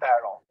not that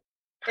at all.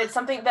 It's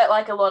something that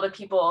like a lot of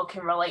people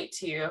can relate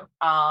to.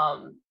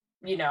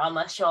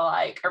 Unless you're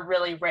like a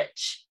really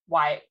rich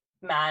white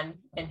man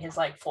in his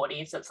like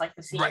 40s that's like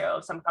the CEO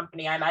of some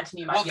company, I imagine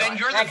you might well be then like,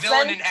 you're the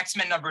villain in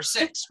X-Men number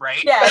 6,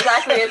 right? Yeah,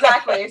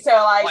 exactly. So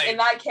like in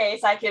that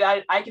case I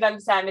could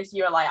understand if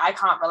you were like, I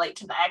can't relate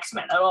to the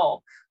X-Men at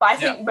all, but I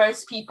think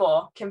most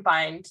people can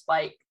find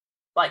like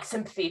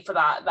sympathy for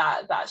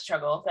that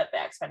struggle that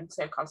the X-Men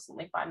so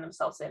constantly find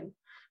themselves in,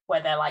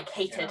 where they're like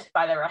hated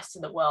by the rest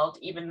of the world,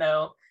 even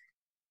though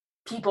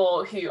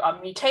people who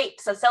are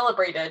mutates are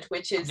celebrated,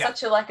 which is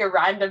such a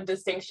random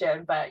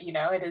distinction, but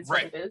it is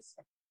what it is.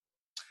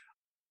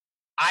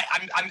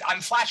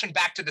 I'm flashing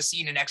back to the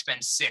scene in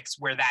X-Men 6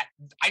 where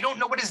I don't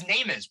know what his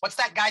name is. What's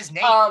that guy's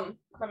name?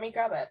 Let me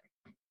grab it.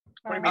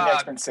 What do you mean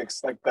X-Men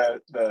 6? Like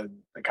the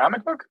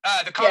comic book?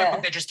 The comic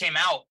book that just came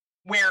out,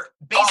 where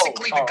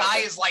basically the guy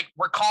is like,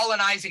 we're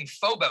colonizing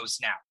Phobos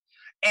now.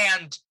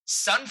 And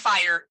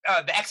Sunfire,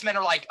 the X-Men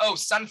are like, oh,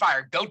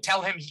 Sunfire, go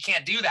tell him he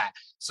can't do that.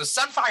 So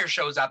Sunfire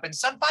shows up, and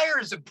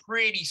Sunfire is a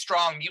pretty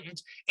strong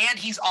mutant, and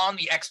he's on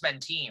the X-Men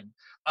team.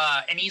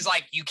 And he's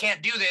like, you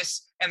can't do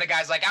this. And the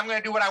guy's like, I'm going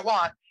to do what I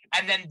want.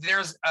 And then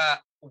there's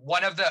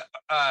one of the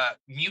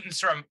mutants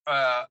from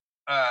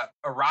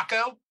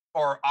Araco,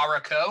 or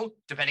Araco,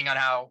 depending on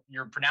how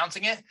you're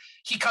pronouncing it.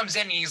 He comes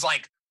in and he's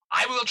like,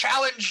 I will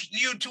challenge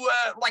you to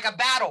a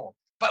battle.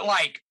 But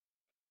like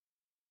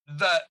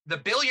the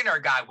billionaire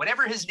guy,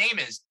 whatever his name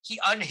is, he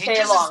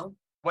unhinges.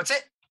 What's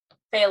it?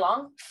 Fei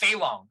Long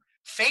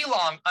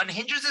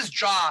unhinges his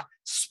jaw,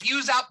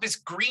 spews out this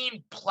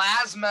green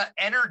plasma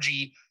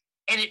energy,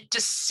 and it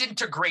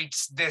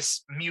disintegrates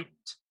this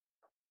mutant.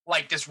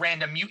 Like this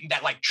random mutant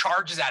that like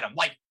charges at him.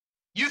 Like,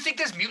 you think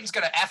this mutant's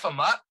gonna F him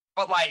up,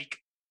 but like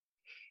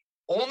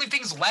only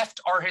things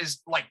left are his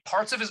like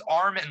parts of his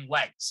arm and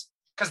legs,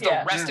 because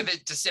the rest of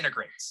it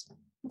disintegrates.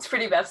 It's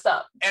pretty messed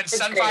up. And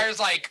Sunfire's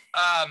like,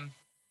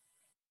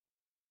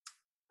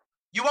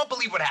 you won't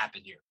believe what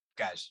happened here,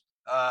 guys.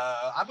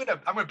 I'm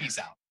gonna peace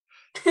out.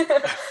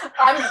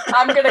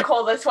 I'm gonna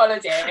call this one a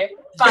day,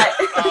 but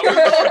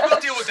we'll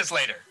deal with this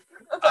later.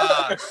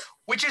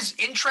 Which is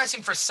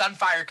interesting for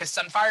Sunfire, because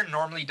Sunfire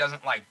normally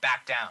doesn't like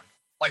back down.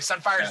 Like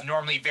Sunfire is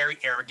normally very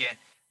arrogant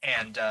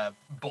and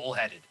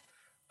bullheaded.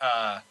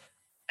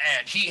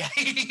 And he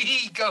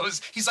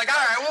goes, he's like, all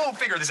right, we'll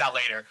figure this out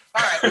later.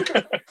 All right.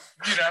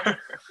 You know?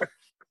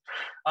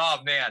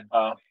 Oh man.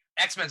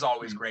 X-Men's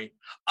always great.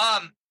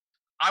 I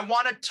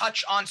want to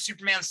touch on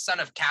Superman Son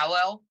of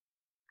Kal-El,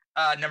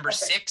 number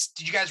 6.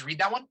 Did you guys read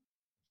that one?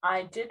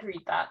 I did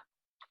read that.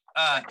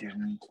 I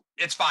didn't.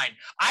 It's fine.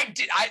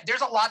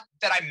 There's a lot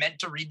that I meant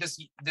to read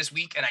this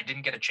week and I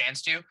didn't get a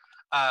chance to.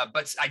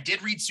 But I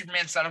did read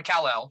Superman Son of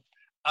Kal-El.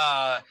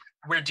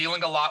 We're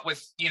dealing a lot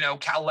with,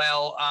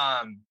 Kal-El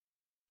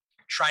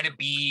trying to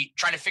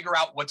figure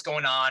out what's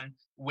going on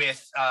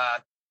with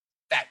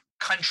that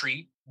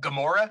country,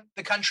 Gamora,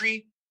 the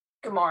country.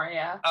 Gamora,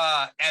 yeah.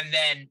 And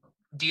then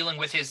dealing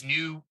with his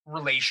new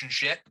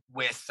relationship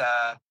with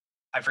I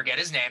forget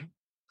his name.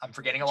 I'm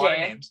forgetting a lot of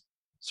names.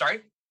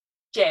 Sorry?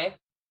 Jay.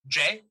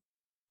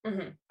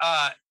 Mm-hmm.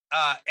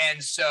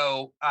 And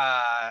so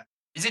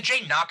is it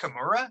Jay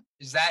Nakamura?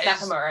 Is that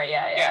Nakamura?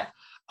 Yeah.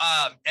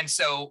 And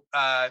so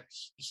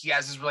he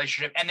has his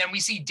relationship, and then we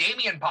see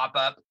Damian pop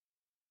up.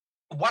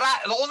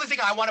 The only thing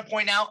I want to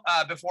point out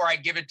before I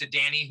give it to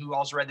Danny, who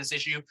also read this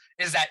issue,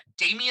 is that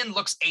Damian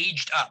looks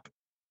aged up,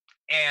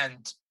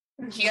 and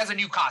he has a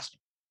new costume.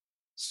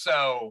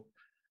 So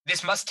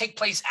this must take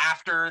place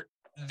after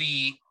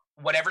the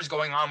whatever's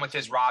going on with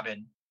his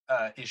Robin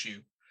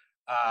issue.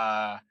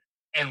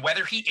 And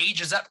whether he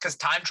ages up because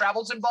time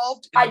travel's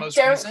involved. I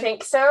don't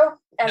think so.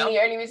 And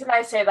the only reason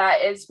I say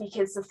that is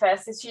because the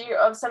first issue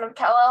of Son of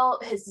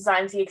Kal-El, his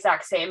design's the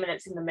exact same, and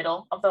it's in the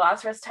middle of the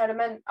Lazarus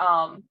tournament.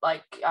 John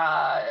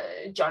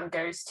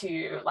goes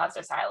to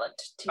Lazarus Island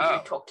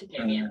to talk to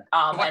Damian. And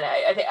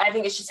I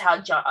think it's just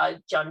how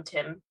John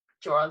Tim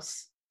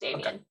draws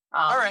Damian. Okay.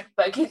 All right.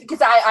 But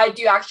because I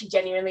do actually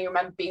genuinely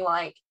remember being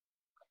like,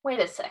 wait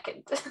a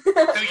second. So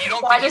you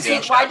don't why do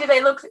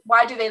they look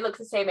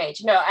the same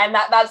age? No, and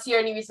that's the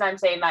only reason I'm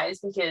saying that is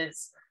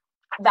because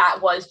that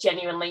was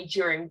genuinely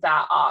during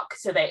that arc,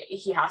 so that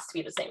he has to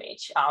be the same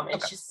age.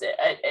 It's just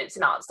it's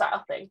an art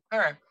style thing. All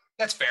right,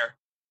 that's fair.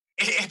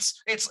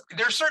 It's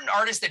there's certain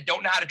artists that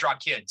don't know how to draw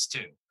kids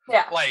too.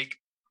 Yeah. Like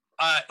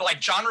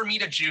John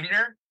Romita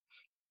Jr.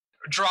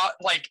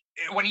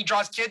 When he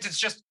draws kids, it's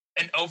just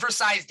an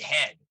oversized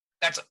head.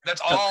 That's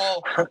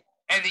all.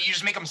 And then you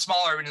just make them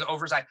smaller in an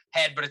oversized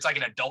head, but it's like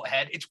an adult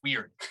head. It's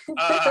weird.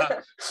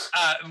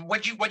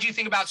 What do you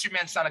think about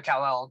Superman Son of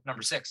Kal-El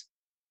number 6?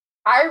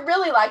 I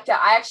really liked it.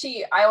 I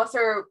think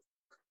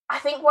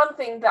one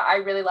thing that I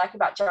really like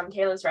about Tom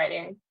Taylor's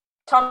writing,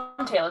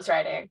 not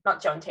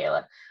John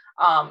Taylor,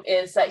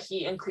 is that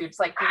he includes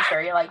like these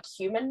very like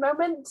human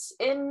moments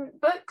in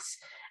books.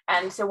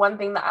 And so one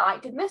thing that I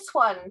liked in this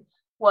one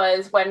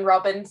was when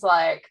Robin's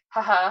like,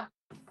 haha,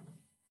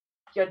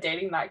 you're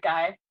dating that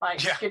guy,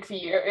 good for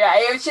you. Yeah,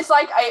 it was just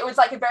like it was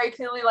like a very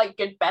clearly like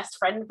good best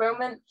friend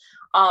moment.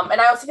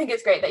 And I also think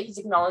it's great that he's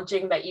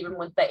acknowledging that even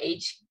with the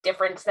age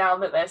difference now,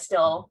 that they're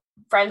still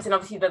friends. And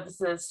obviously that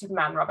this is a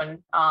Superman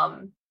Robin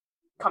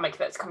comic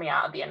that's coming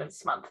out at the end of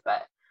this month.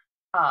 But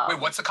wait,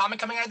 what's the comic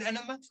coming out at the end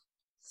of the month?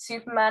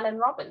 Superman and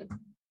Robin.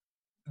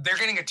 They're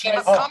getting a team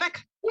up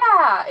comic?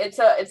 Yeah, it's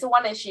a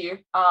one issue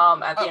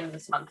at the end of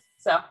this month.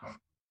 So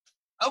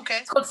okay,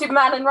 it's called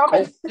Superman and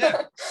Robin. Cool.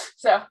 Yeah.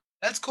 So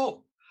that's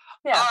cool.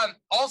 Yeah.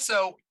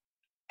 Also,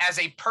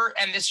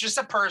 and this is just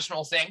a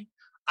personal thing,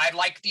 I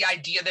like the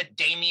idea that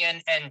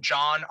Damian and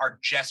John are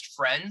just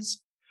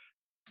friends.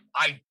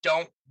 I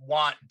don't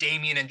want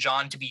Damian and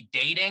John to be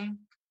dating,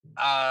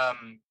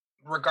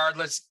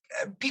 regardless,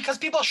 because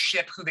people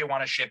ship who they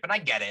want to ship, and I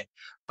get it.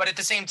 But at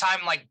the same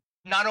time, like,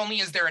 not only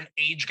is there an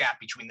age gap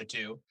between the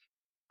two,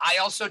 I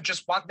also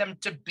just want them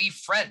to be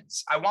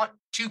friends. I want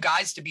two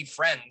guys to be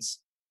friends,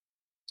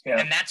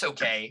 and that's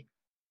okay.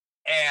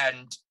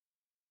 And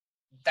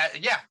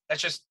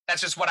that's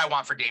just what I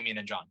want for Damian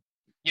and John.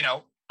 You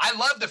know, I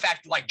love the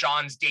fact that like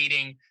John's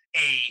dating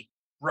a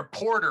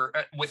reporter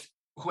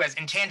who has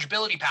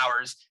intangibility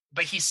powers,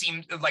 but he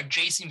seems like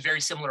Jay seems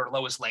very similar to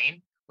Lois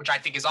Lane, which I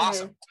think is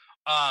awesome.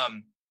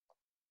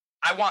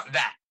 I want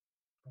that.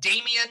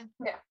 Damien,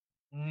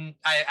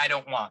 I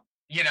don't want,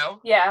 you know?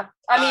 Yeah.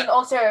 I mean,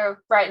 also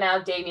right now,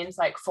 Damien's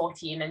like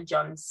 14 and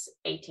John's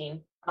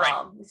 18.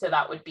 Right. So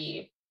that would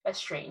be a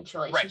strange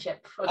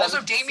relationship. Right.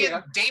 Also,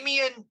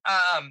 Damien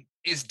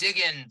is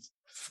digging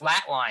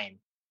Flatline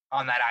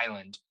on that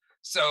island.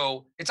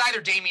 So it's either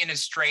Damien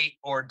is straight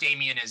or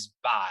Damien is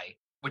bi,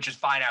 which is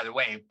fine either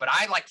way. But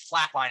I like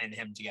Flatline and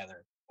him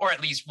together, or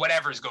at least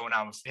whatever's going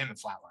on with him and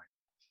Flatline.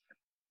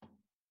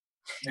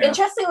 Yeah.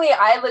 Interestingly,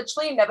 I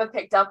literally never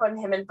picked up on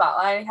him and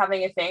Flatline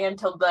having a thing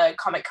until the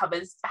comic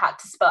covers had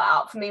to spell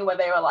out for me where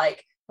they were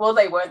like, well,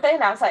 they weren't they?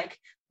 And I was like,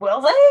 will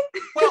they?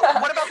 Well,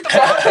 what about the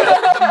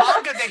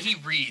manga that he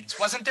reads?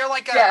 Wasn't there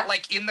like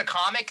like in the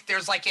comic,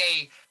 there's like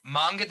a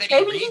manga that he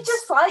reads? Maybe he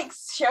just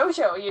likes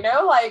shoujo, you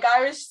know? Like,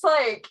 I was just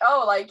like,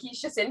 oh, like,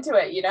 he's just into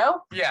it, you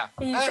know? Yeah.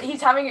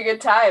 He's having a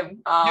good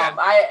time.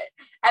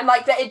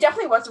 It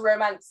definitely was a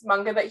romance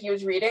manga that he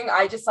was reading.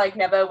 I just, like,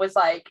 never was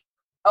like,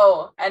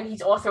 oh, and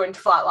he's also into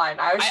Flatline.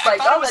 I was just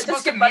like, oh, they're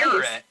just good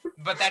buddies.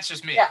 But that's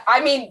just me. Yeah,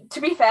 I mean, to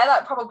be fair,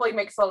 that probably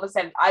makes a lot of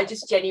sense. I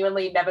just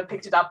genuinely never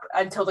picked it up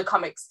until the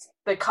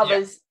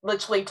covers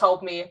literally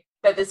told me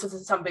that this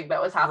was something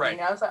that was happening.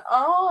 Right. I was like,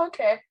 oh,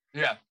 okay.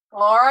 Yeah.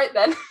 All right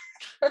then.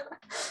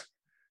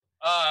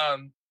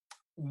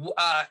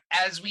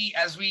 As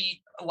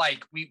we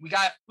like, we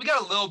got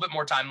a little bit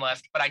more time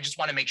left, but I just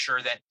want to make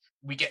sure that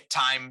we get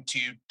time to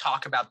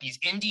talk about these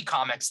indie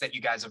comics that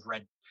you guys have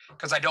read.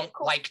 Because I don't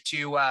like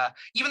to,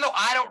 even though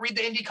I don't read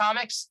the indie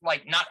comics,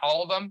 like not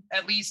all of them,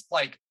 at least,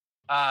 like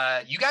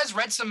you guys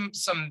read some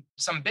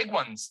big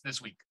ones this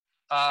week.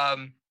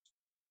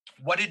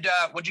 What did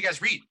you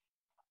guys read?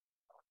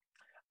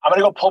 I'm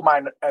gonna go pull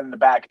mine in the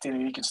back,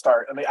 and you can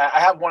start. I mean, I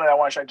have one that I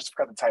want to show. I just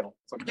forgot the title.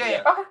 So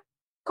yeah. Okay.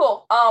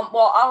 Cool.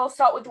 Well, I'll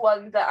start with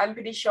one that I'm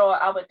pretty sure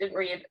Albert didn't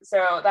read.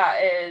 So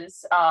that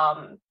is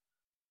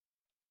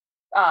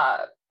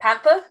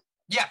Panther.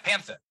 Yeah,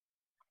 Panther.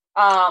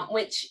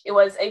 Which it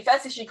was a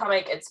first issue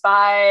comic. It's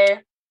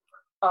by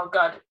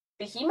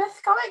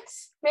Behemoth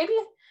Comics, maybe.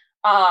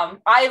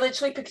 I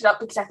literally picked it up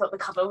because I thought the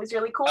cover was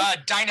really cool.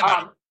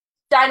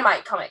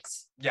 Dynamite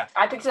Comics. Yeah.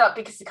 I picked it up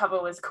because the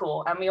cover was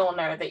cool, and we all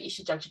know that you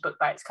should judge a book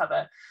by its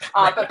cover.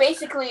 But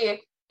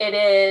basically it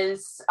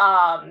is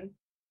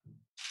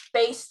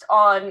based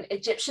on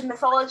Egyptian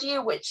mythology,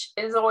 which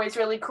is always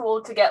really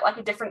cool to get like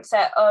a different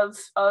set of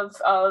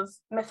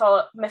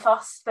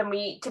mythos than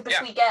we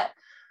typically get.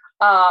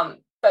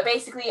 But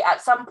basically,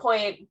 at some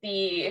point,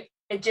 the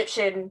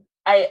Egyptian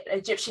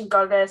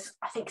goddess,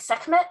 I think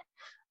Sekhmet,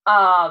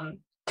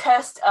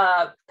 cursed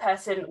a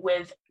person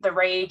with the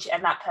rage,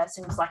 and that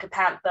person was like a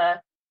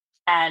panther,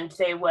 and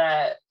they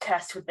were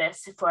cursed with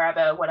this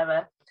forever,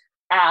 whatever.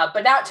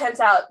 But now it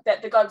turns out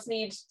that the gods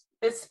need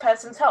this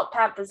person's help,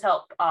 Panther's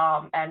help,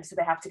 and so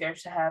they have to go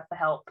to her for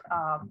help.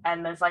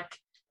 And there's like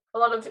a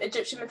lot of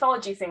Egyptian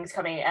mythology things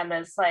coming, and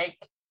there's like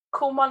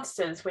cool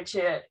monsters, which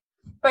are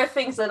both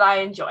things that I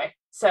enjoy.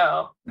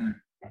 So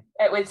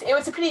it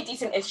was a pretty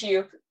decent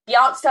issue. The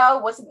art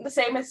style wasn't the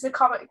same as the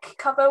comic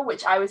cover,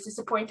 which I was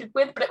disappointed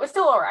with, but it was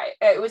still all right.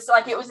 It was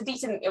a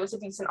decent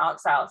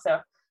art style, so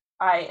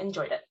I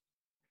enjoyed it.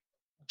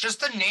 Just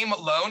the name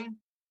alone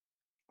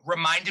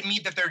reminded me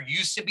that there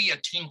used to be a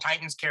Teen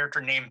Titans character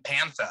named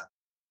Panther,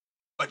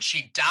 but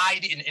she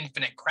died in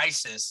Infinite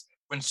Crisis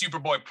when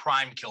Superboy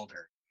Prime killed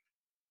her.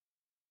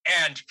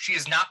 And she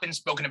has not been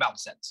spoken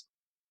about since.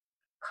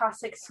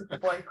 Classic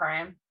Superboy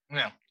Prime.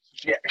 Yeah.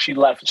 She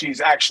left. She's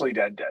actually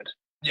dead.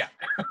 Yeah.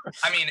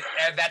 I mean,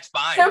 that's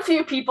fine. So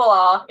few people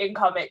are in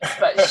comics,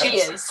 but she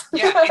is.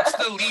 Yeah, it's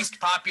the least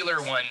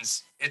popular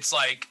ones. It's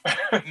like,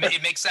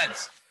 it makes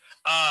sense.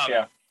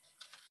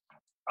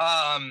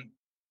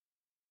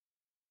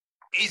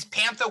 Is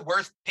Panther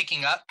worth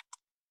picking up,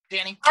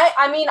 Danny?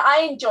 I mean,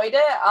 I enjoyed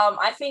it.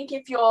 I think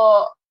if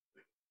you're...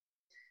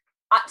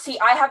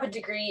 I have a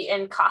degree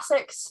in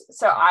classics,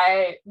 so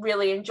I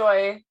really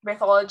enjoy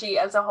mythology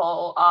as a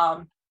whole.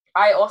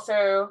 I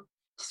also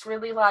just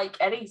really like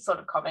any sort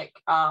of comic,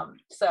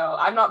 so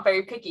I'm not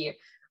very picky.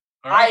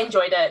 Right. I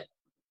enjoyed it.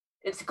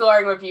 It's a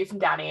glowing review from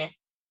Danny.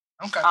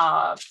 Okay.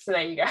 So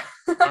there you go.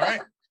 All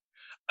right.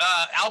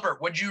 Albert,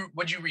 what'd you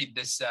read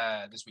this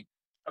week?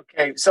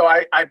 Okay, so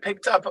I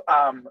picked up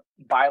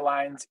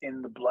Bylines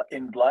in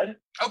Blood.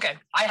 Okay,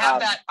 I have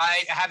that.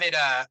 I have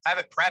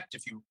it prepped.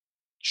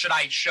 Should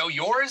I show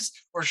yours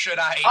or should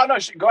I? Oh no,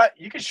 go ahead.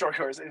 You can show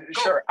yours.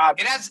 Cool. Sure.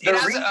 It has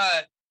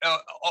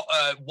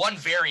one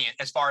variant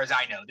as far as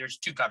I know. There's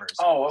two covers.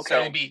 Oh, okay. So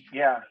it'll be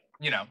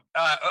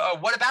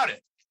what about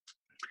it?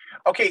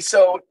 Okay,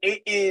 so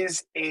it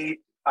is a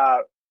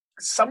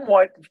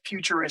somewhat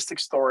futuristic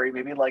story,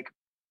 maybe like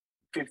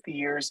 50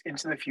 years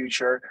into the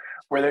future,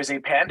 where there's a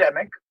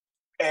pandemic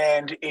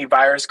and a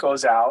virus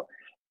goes out,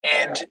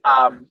 and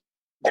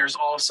there's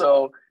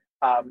also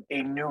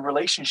a new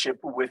relationship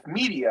with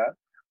media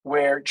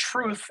where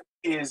truth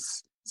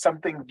is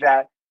something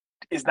that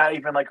is not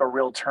even like a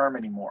real term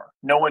anymore.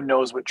 No one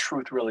knows what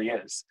truth really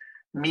is.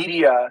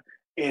 Media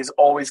is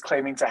always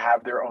claiming to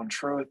have their own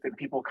truth, and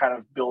people kind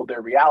of build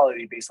their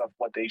reality based off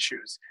what they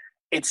choose.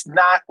 It's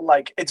not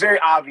like, it's very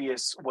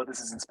obvious what this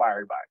is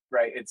inspired by,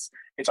 right? It's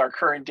our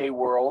current day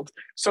world.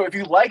 So if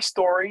you like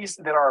stories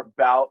that are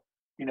about,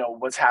 you know,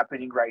 what's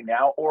happening right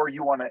now, or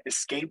you want to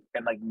escape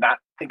and like not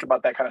think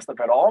about that kind of stuff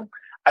at all,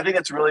 I think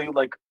that's really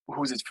like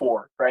who's it's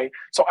for, right?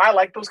 So I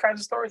like those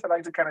kinds of stories. I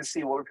like to kind of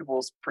see what are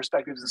people's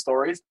perspectives and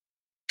stories.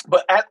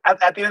 But at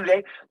the end of the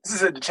day, this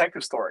is a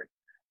detective story,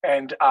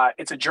 and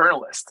it's a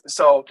journalist.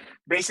 So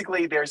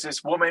basically, there's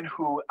this woman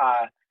who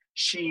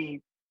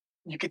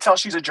you could tell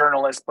she's a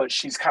journalist, but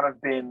she's kind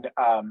of been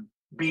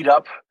beat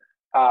up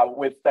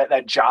with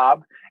that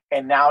job,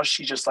 and now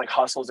she just like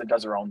hustles and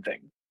does her own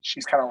thing.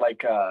 She's kind of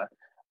like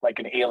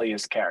an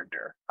Alias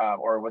character,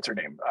 or what's her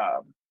name?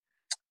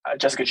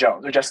 Jessica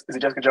Jones, or is it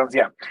Jessica Jones?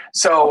 Yeah.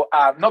 So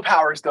no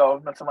powers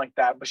though, nothing like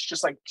that. But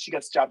she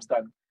gets jobs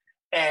done.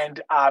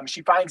 And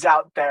she finds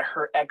out that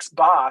her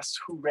ex-boss,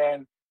 who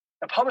ran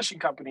a publishing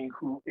company,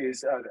 who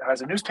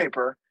has a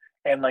newspaper,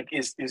 and like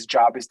his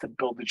job is to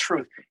build the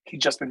truth,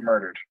 he'd just been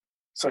murdered.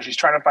 So she's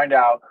trying to find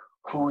out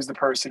who's the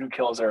person who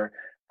kills her.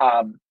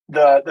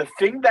 The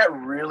thing that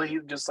really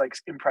just like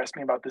impressed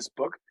me about this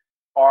book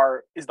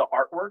is the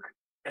artwork,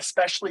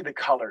 especially the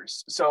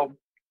colors. So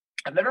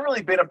I've never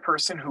really been a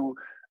person who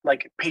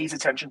like pays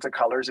attention to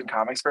colors in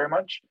comics very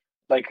much.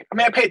 Like, I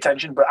mean, I pay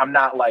attention, but I'm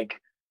not like,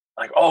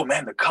 oh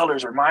man, the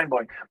colors are mind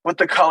blowing. But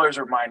the colors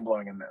are mind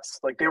blowing in this.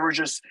 Like, they were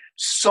just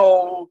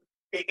so.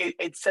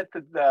 It set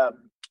the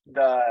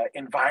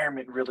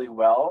environment really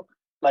well.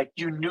 Like,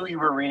 you knew you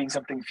were reading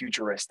something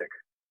futuristic.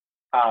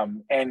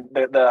 And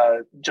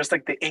the just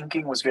like the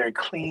inking was very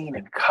clean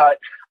and cut.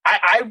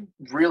 I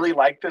really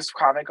liked this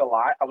comic a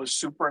lot. I was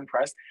super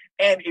impressed,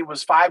 and it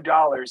was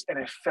 $5, and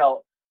it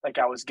felt like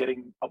I was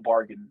getting a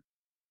bargain.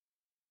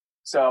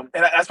 So,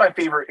 and that's my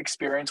favorite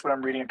experience when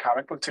I'm reading a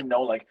comic book, to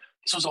know like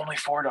this was only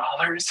 $4,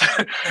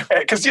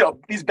 because you know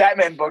these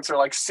Batman books are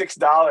like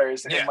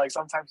 $6, and like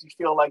sometimes you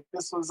feel like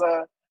this was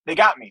they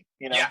got me,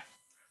 you know. Yeah.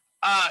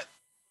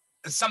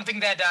 Something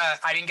that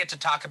I didn't get to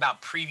talk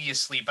about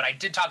previously, but I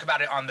did talk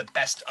about it on the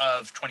Best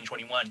of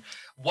 2021.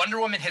 Wonder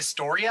Woman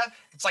Historia.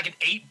 It's like an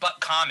 $8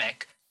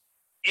 comic.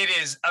 It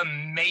is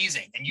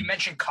amazing. And you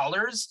mentioned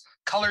colors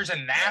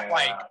in that. Yeah.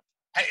 Like,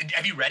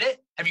 have you read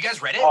it? Have you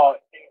guys read it? Oh,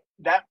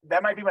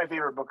 that might be my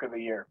favorite book of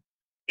the year.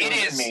 It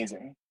is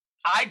amazing.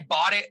 I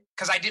bought it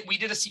because we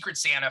did a Secret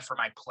Santa for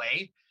my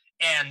play,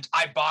 and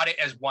I bought it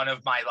as one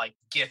of my like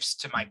gifts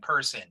to my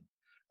person.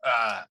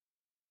 I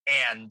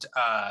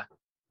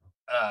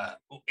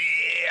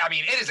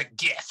mean, it is a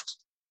gift.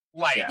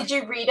 Like, did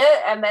you read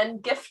it and then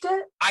gift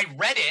it? I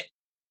read it.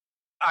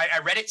 I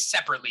read it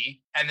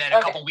separately, and then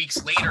a couple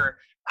weeks later,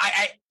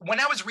 when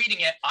I was reading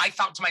it, I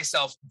thought to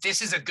myself,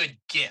 "This is a good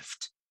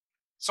gift."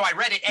 So I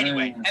read it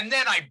anyway, and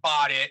then I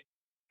bought it,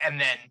 and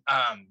then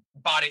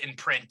bought it in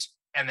print,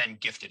 and then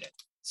gifted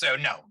it. So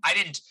no, I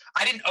didn't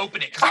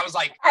open it because I was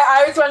like,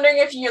 I was wondering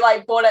if you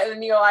like bought it and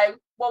then you're like,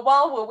 well,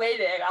 while we're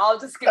waiting, I'll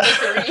just give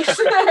this a read.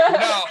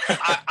 No,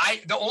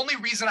 the only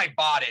reason I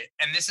bought it,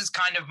 and this is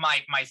kind of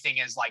my thing,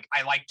 is like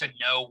I like to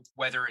know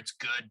whether it's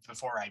good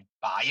before I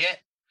buy it,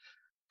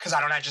 because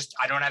I don't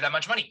have that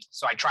much money,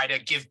 so I try to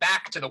give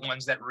back to the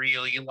ones that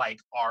really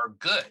like are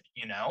good,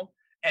 you know.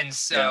 And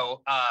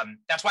so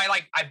that's why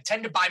I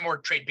tend to buy more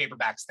trade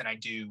paperbacks than I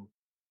do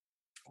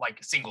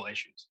like single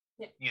issues,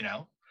 you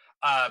know.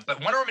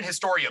 But Wonder Woman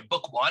Historia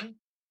book 1,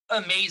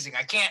 amazing.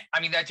 I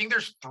think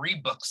there's 3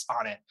 books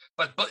on it,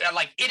 but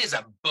like it is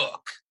a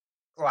book.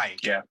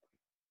 Like, it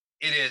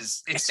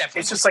is. It's definitely.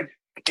 It's just like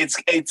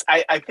it's.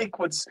 I think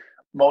what's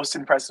most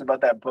impressive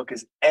about that book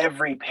is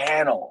every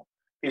panel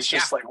is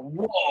just like,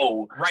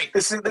 whoa, right.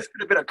 This could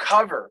have been a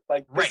cover.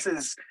 Like this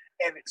is,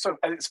 and so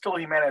it's Phil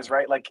Jimenez,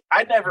 right? Like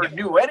I never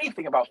knew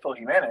anything about Phil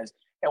Jimenez.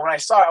 And when I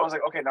saw it, I was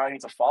like, okay, now I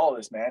need to follow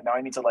this man. Now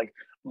I need to like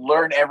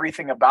learn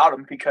everything about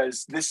him,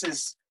 because this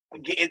is.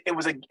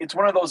 It's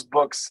one of those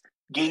books,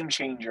 game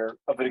changer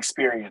of an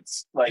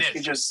experience. Like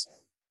it just,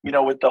 you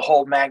know, with the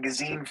whole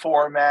magazine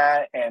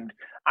format, and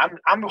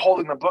I'm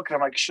holding the book and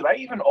I'm like, should I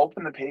even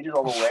open the pages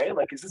all the way?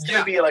 Like, is this going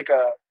to be like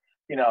a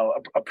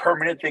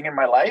permanent thing in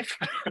my life?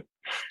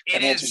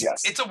 It is.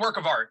 Yes. It's a work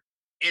of art.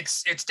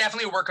 It's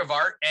definitely a work of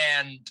art,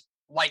 and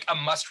like a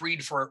must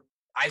read for,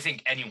 I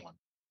think, anyone.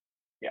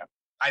 Yeah.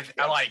 I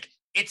like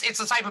it's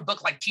the type of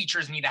book like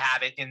teachers need to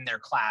have it in their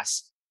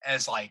class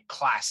as like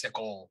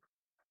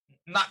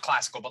not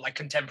classical, but like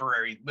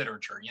contemporary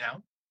literature, you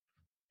know?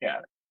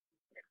 Yeah.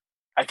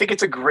 I think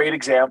it's a great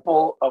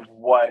example of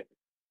what,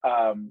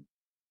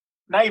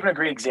 not even a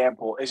great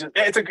example. It's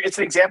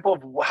an example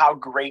of how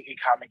great a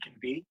comic can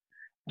be,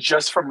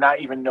 just from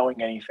not even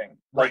knowing anything.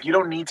 Like you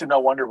don't need to know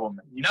Wonder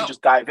Woman. You can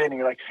just dive in and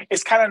you're like,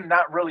 it's kind of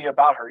not really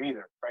about her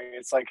either, right?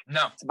 It's like,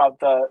 it's about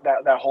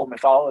that whole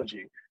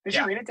mythology. Did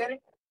you read it,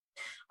 Danny?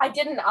 I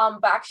didn't,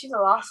 but actually the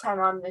last time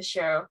on the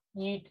show,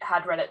 you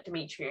had read it,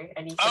 Dimithri,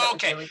 and you said it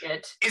was really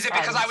good. Is it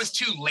because I was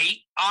too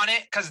late on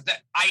it? Because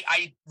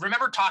I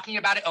remember talking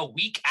about it a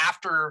week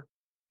after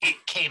it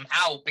came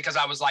out, because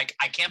I was like,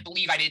 I can't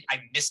believe I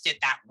missed it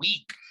that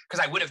week,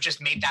 because I would have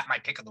just made that my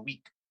pick of the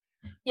week.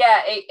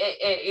 Yeah,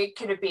 it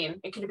could have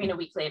been a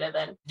week later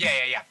then.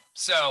 Yeah.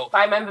 So but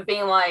I remember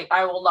being like,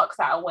 I will lock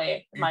that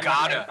away. You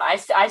gotta.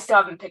 I still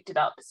haven't picked it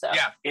up. So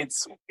yeah,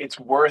 It's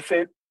worth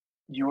it.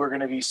 You were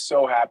going to be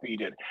so happy you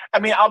did.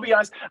 I mean, I'll be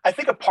honest. I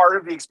think a part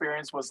of the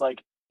experience was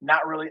like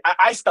not really.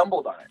 I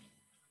stumbled on it.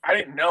 I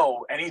didn't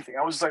know anything.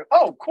 I was just like,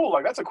 oh, cool.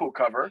 Like, that's a cool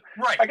cover.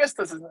 Right. I guess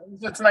it's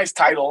a nice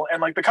title.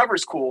 And like the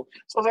cover's cool.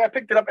 So I was like, I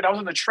picked it up and I was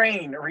on the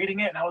train reading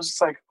it. And I was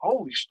just like,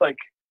 holy like,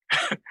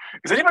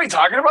 is anybody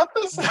talking about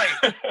this?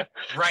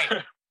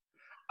 Right.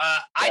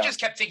 I just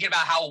kept thinking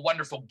about how a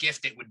wonderful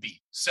gift it would be.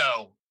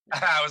 So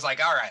I was like,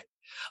 all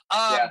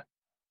right.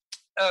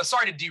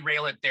 Sorry to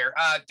derail it there.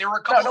 There were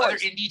a couple other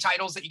indie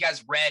titles that you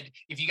guys read.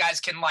 If you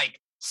guys can like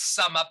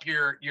sum up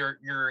your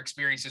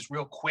experiences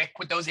real quick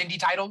with those indie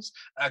titles,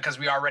 because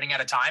we are running out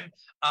of time.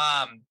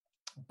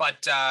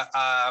 But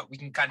we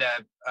can kind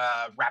of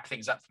wrap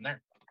things up from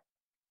there.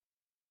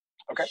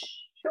 Okay.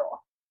 Sure.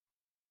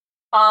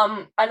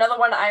 Another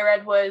one I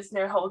read was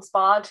No Holds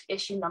Barred,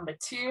 issue number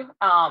 2.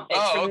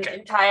 It's written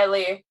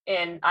entirely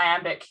in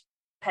iambic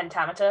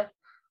pentameter.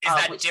 Is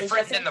that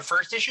different than the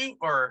first issue,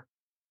 or?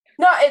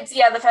 No,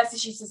 the first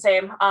issue's the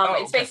same.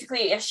 It's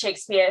basically if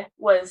Shakespeare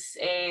was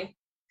a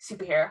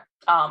superhero.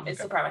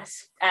 It's the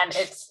premise, and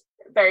it's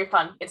very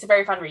fun. It's a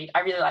very fun read.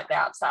 I really like the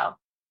art style.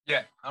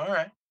 Yeah. All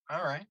right.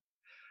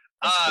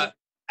 Cool.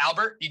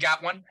 Albert, you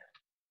got one?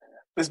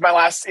 This is my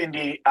last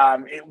indie.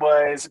 It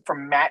was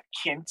from Matt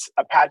Kint,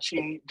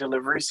 Apache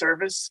Delivery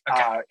Service.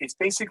 Okay. It's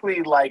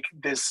basically like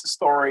this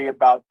story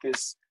about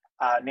this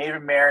Native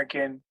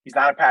American. He's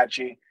not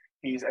Apache.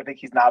 I think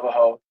he's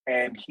Navajo,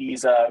 and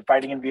he's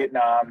fighting in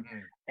Vietnam,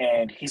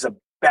 and he's a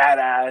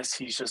badass.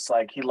 He's just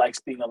like, he likes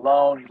being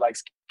alone. He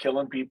likes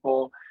killing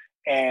people,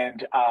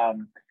 and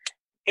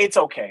it's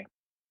okay.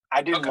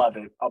 I didn't love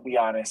it. I'll be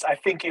honest. I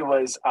think it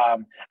was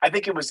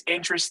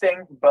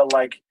interesting, but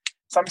like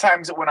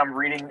sometimes when I'm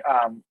reading,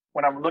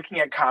 when I'm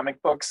looking at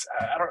comic books,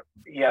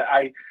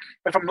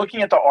 if I'm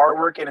looking at the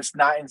artwork and it's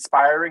not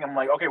inspiring, I'm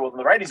like, okay, well,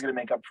 the writing's going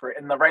to make up for it.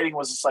 And the writing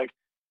was just like,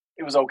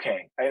 it was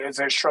okay. I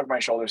shrugged my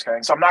shoulders kind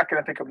of. So I'm not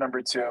going to pick up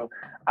number 2.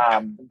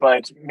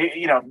 But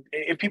you know,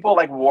 if people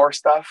like war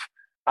stuff,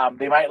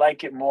 they might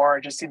like it more.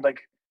 It just seemed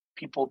like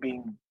people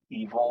being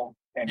evil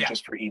and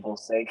just for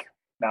evil's sake.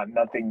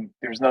 Nothing.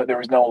 There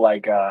was no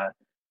like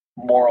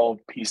moral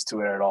piece to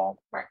it at all.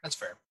 Right. That's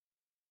fair.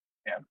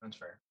 Yeah, that's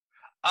fair.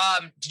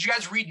 Did you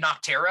guys read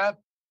Noctera?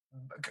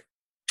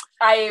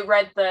 I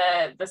read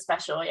the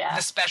special, yeah.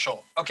 The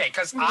special, okay,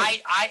 because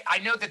I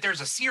know that there's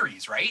a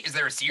series, right? Is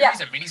there a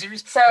series, a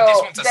miniseries? So but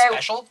this one's a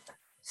special?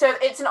 So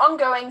it's an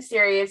ongoing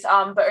series,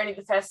 but only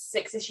the first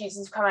 6 issues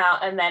have come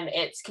out, and then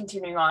it's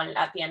continuing on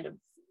at the end of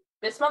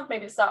this month,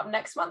 maybe the start of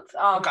next month,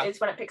 is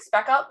when it picks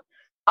back up.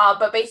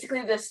 But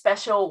basically the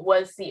special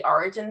was the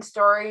origin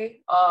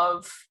story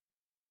of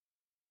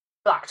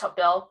Blacktop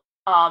Bill,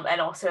 and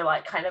also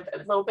like kind of a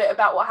little bit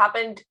about what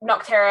happened.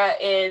 Noctera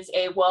is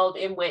a world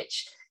in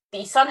which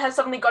the sun has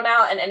suddenly gone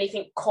out and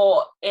anything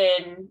caught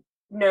in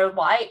no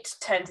light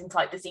turns into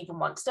like this evil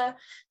monster.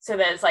 So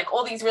there's like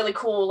all these really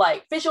cool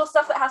like visual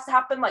stuff that has to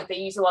happen. Like they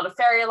use a lot of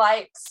fairy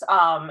lights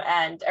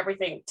and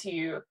everything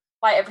to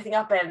light everything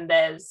up. And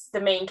there's the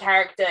main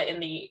character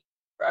in the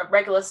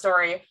regular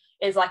story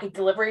is like a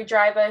delivery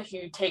driver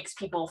who takes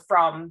people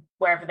from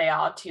wherever they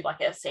are to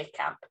like a safe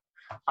camp.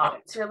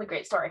 It's a really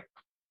great story.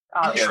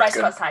 It's by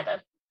Scott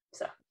Snyder.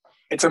 So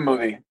it's a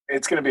movie.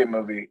 It's going to be a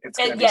movie. It's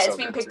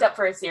being picked up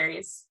for a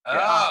series.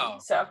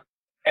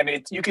 And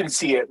you can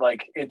see it.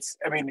 Like it's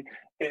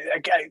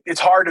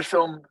hard to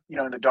film, you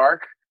know, in the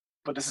dark,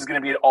 but this is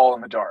going to be all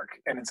in the dark,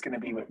 and it's going to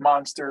be with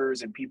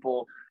monsters and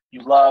people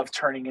you love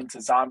turning into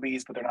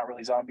zombies, but they're not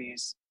really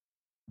zombies.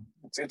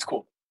 It's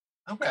cool.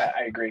 Okay,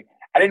 I agree.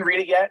 I didn't read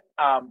it yet.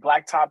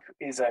 Blacktop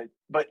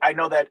but I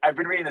know that I've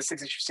been reading the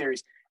 6-issue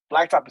series.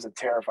 Blacktop is a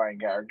terrifying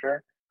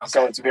character. Okay.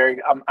 So it's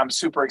I'm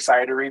super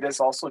excited to read this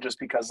also, just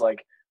because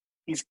like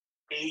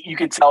you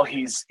could tell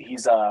he's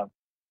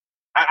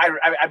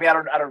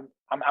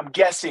I'm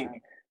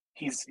guessing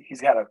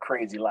he's had a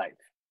crazy life.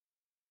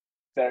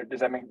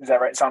 Does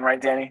that right? Sound right,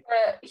 Danny?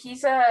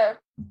 He's an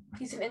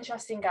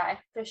interesting guy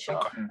for sure.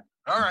 Okay.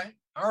 All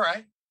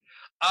right.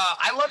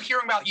 I love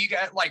hearing about you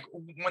guys, like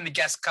when the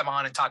guests come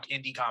on and talk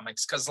indie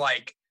comics, because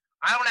like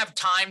I don't have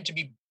time to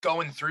be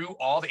going through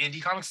all the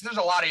indie comics. There's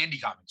a lot of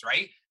indie comics,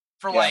 right?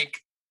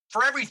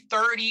 For every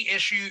 30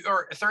 issue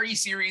or 30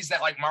 series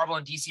that like Marvel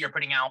and DC are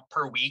putting out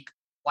per week,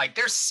 like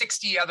there's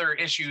 60 other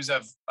issues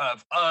of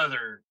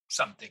other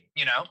something,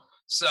 you know?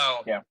 So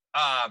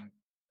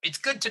it's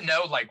good to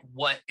know like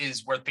what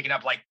is worth picking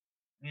up, like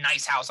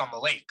Nice House on the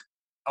Lake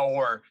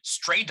or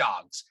Stray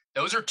Dogs.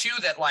 Those are 2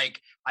 that like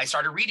I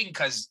started reading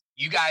because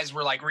you guys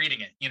were like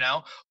reading it, you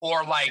know?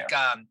 Or like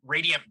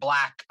Radiant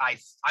Black,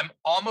 I'm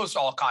almost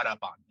all caught up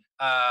on.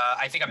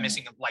 I think I'm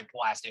missing like the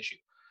last issue.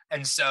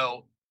 And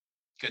so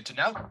good to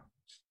know.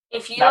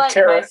 If you Not like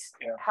Terra, most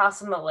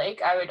House on the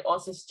Lake, I would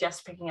also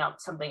suggest picking up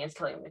Something is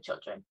Killing the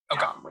Children,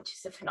 which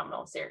is a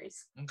phenomenal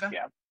series. Okay.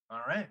 Yeah.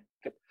 All right.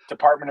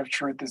 Department of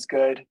Truth is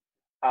good.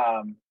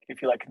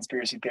 If you like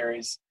conspiracy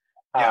theories.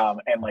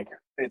 And like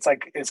it's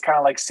kind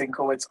of like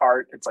Sienkiewicz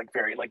art. It's like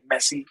very like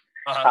messy.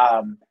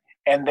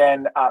 And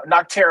then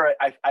Noctera,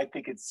 I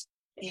think it's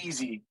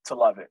easy to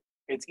love it.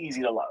 It's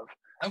easy to love.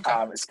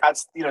 Okay. It's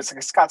like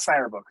a Scott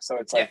Snyder book, so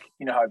it's like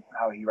you know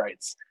how he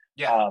writes.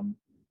 Yeah.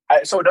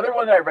 So another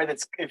one that I read,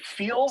 it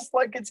feels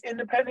like it's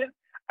independent.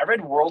 I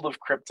read World of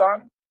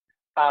Krypton.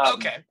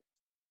 Okay.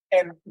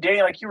 And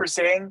Danny, like you were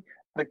saying,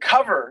 the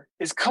cover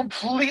is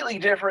completely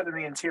different than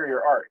the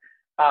interior art.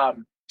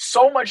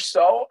 So much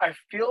so, I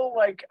feel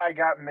like I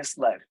got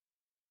misled.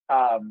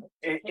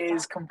 It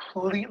is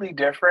completely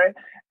different.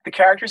 The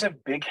characters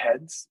have big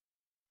heads.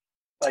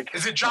 Like,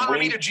 is it John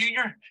Romita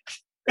Jr.?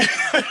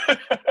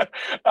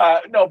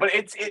 No, but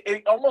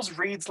it almost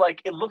reads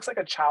like it looks like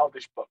a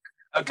childish book.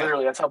 Like,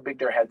 literally, that's how big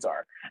their heads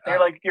are.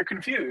 And you're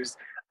confused.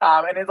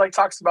 And it like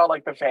talks about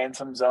like the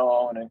Phantom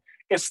Zone, and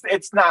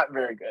it's not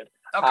very good.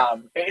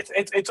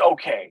 It's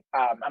okay.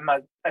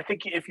 I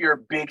think if you're a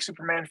big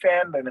Superman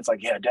fan, then it's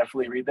like, yeah,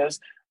 definitely read this.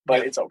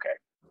 But it's okay.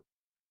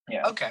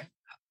 Yeah. Okay.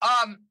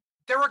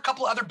 There were a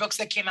couple other books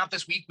that came out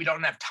this week we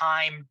don't have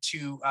time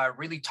to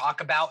really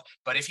talk about,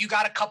 but if you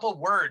got a couple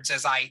words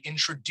as I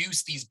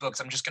introduce these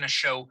books, I'm just going to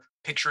show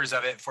pictures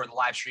of it for the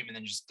live stream and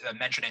then just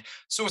mention it.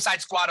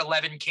 Suicide Squad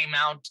 11 came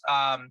out.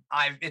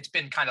 It's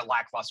been kind of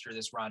lackluster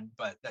this run,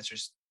 but that's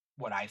just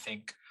what I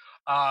think.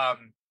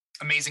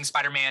 Amazing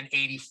Spider-Man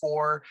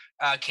 84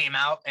 came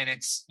out, and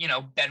it's,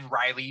 Ben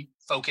Reilly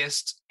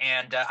focused,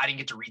 and I didn't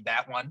get to read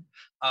that one.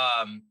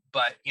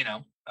 But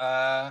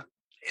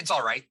it's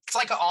all right. It's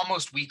like an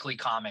almost weekly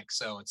comic,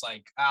 so it's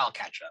like I'll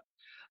catch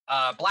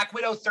up. Black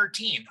Widow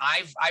 13.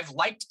 I've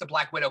liked the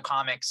Black Widow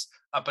comics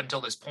up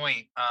until this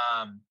point.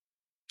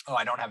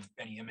 I don't have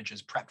any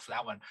images prepped for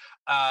that one.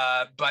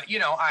 But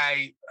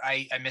I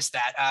missed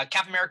that.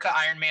 Captain America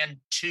Iron Man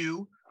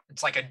 2.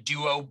 It's like a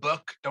duo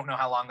book. Don't know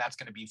how long that's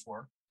going to be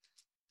for.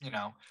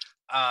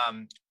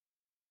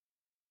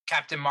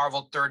 Captain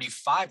Marvel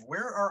 35.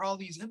 Where are all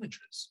these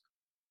images?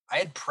 I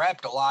had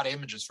prepped a lot of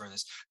images for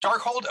this.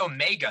 Darkhold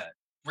Omega.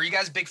 Were you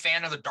guys a big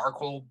fan of the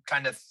Darkhold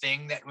kind of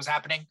thing that was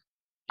happening?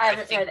 I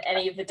haven't read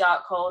any of the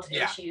Darkhold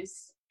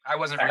issues. I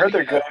wasn't. I heard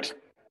they're good,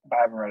 but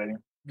I haven't read any.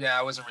 Yeah,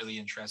 I wasn't really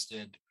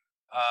interested.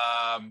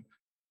 I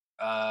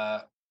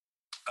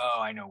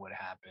know what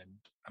happened.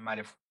 I might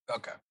have.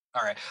 Okay.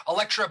 All right.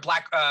 Elektra,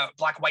 Black,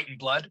 White, and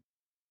Blood.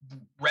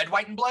 Red,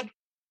 White, and Blood.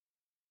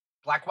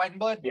 Black, White, and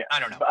Blood. Yeah. I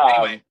don't know.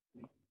 Anyway.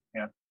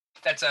 Yeah.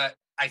 That's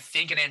I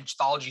think an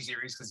anthology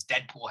series because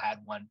Deadpool had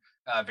one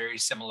very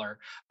similar.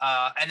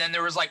 And then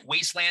there was like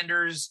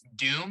Wastelanders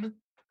Doom,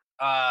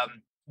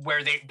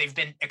 where they've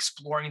been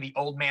exploring the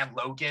Old Man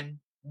Logan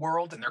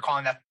world, and they're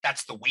calling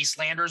that's the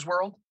Wastelanders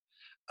world.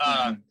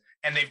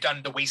 And they've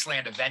done the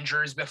Wasteland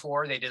Avengers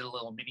before. They did a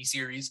little mini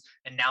series,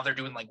 and now they're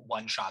doing like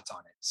one shots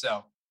on it.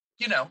 So,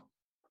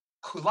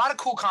 a lot of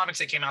cool comics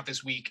that came out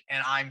this week,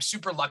 and I'm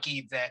super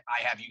lucky that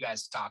I have you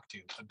guys to talk to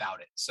about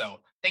it.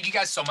 So thank you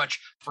guys so much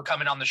for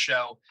coming on the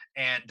show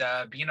and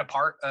being a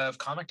part of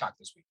Comic Talk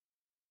this week.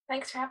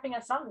 Thanks for having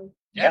us on.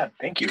 Yeah,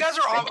 thank you. You guys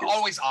are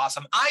always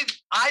awesome.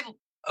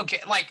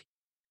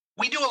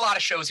 We do a lot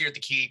of shows here at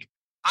the Keeg.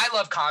 I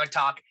love Comic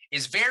Talk.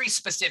 Is very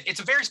specific. It's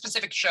a very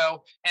specific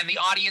show, and the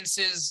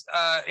audiences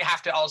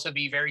have to also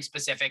be very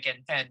specific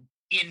and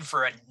in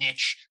for a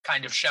niche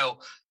kind of show.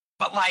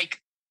 But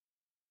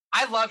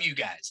I love you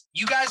guys.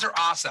 You guys are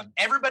awesome.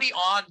 Everybody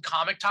on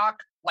Comic Talk,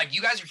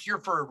 you guys are here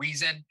for a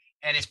reason,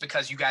 and it's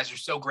because you guys are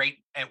so great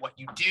at what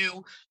you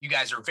do. You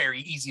guys are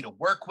very easy to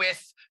work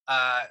with.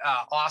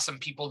 Awesome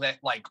people that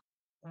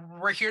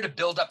we're here to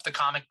build up the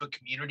comic book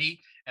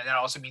community, and that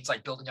also means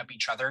building up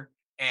each other.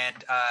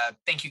 And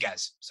thank you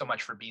guys so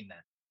much for being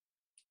that.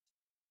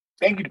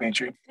 Thank you,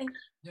 Dimithri.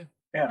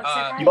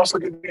 Yeah. You also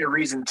give me a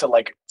reason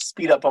to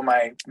speed up on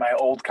my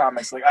old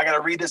comics. I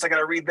gotta read this.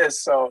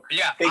 So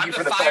thank you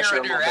for the fire pressure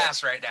under your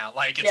ass right now.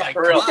 It's come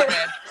real. on,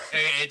 man.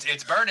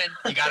 It's burning.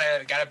 You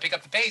gotta pick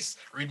up the pace.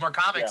 Read more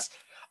comics.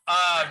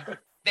 Yeah.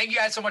 Thank you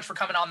guys so much for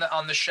coming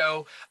on the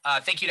show.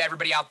 Thank you to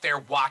everybody out there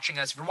watching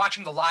us. If you're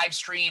watching the live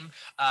stream,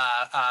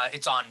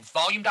 it's on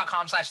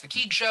volume.com/The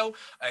Keeg Show.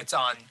 It's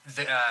on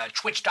the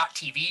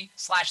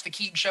twitch.tv/The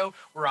Keeg Show.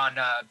 We're on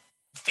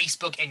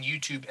Facebook and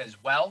YouTube as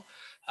well.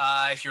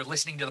 If you're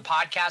listening to the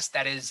podcast,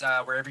 that is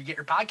wherever you get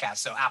your podcasts.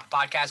 So Apple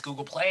Podcasts,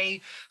 Google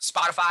Play,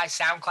 Spotify,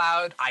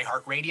 SoundCloud,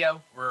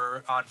 iHeartRadio.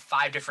 We're on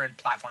 5 different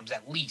platforms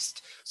at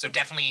least. So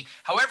definitely,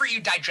 however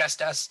you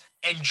digest us,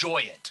 enjoy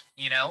it.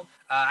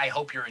 I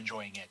hope you're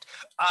enjoying it.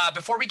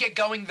 Before we get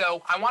going,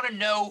 though, I want to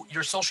know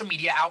your social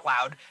media out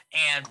loud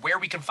and where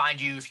we can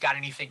find you. If you got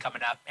anything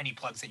coming up, any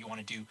plugs that you want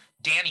to do.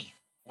 Danny,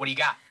 what do you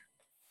got?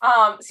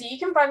 So you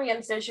can find me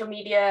on social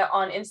media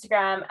on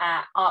Instagram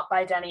at Art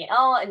by Danny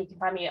L, and you can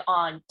find me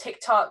on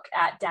TikTok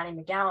at Danni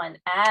McGowan.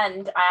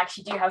 And I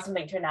actually do have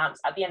something to announce.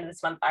 At the end of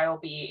this month, I will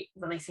be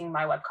releasing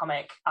my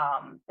webcomic,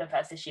 the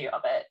first issue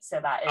of it. So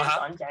that is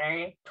on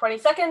January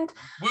 22nd.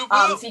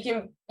 So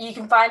you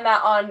can find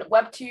that on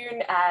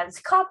Webtoon as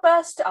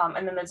Cloudburst.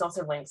 And then there's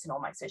also links in all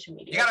my social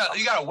media.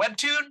 You got a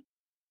Webtoon?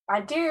 I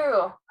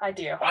do.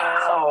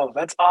 Wow,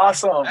 that's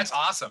awesome. That's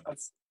awesome.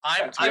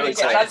 I'm really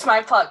excited. That's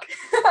my plug.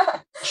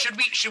 Should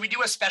we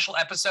do a special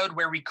episode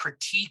where we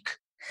critique?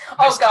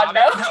 Oh God,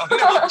 no! I'm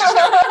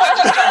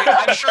just joking.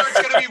 I'm sure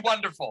it's gonna be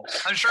wonderful.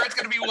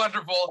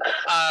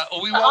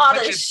 We won't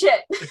put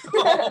shit.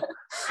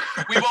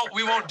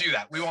 we won't do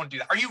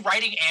that. Are you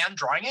writing and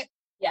drawing it?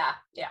 Yeah.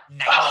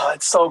 Nice. Oh,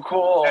 that's so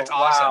cool. That's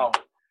awesome.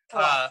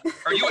 Wow.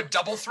 Are you a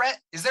double threat?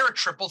 Is there a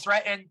triple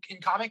threat in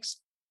comics?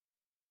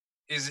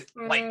 Is it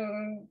like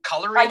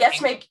coloring? I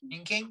guess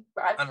inking?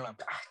 I don't know.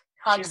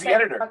 She's the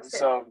editor,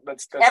 so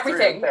that's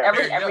everything.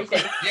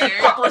 Everything.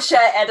 Yeah. Publisher,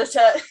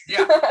 editor.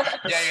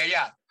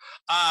 Yeah.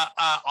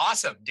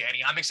 Awesome,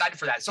 Danny. I'm excited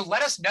for that. So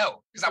let us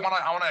know, because I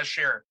want to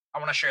share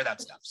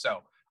that stuff.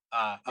 So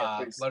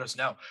let us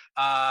know.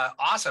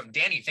 Awesome,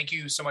 Danny. Thank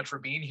you so much for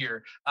being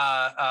here.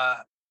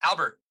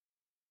 Albert,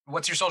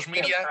 what's your social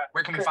media?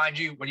 Where can we find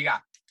you? What do you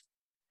got?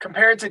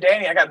 Compared to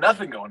Danny, I got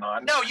nothing going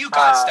on. No, you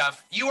got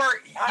stuff. You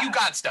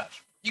got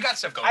stuff. You got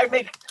stuff going.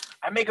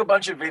 I make a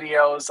bunch of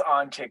videos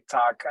on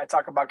TikTok. I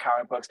talk about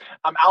comic books.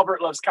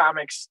 Albert Loves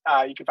Comics.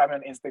 You can find me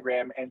on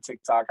Instagram and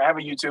TikTok. I have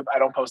a YouTube. I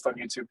don't post on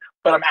YouTube,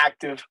 but I'm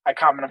active. I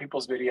comment on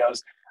people's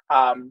videos.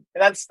 And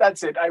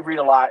that's it. I read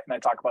a lot and I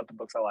talk about the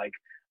books I like.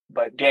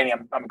 But Danny,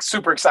 I'm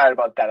super excited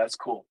about that. That's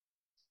cool.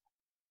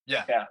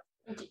 Yeah.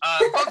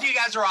 Both of you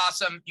guys are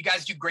awesome. You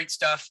guys do great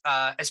stuff,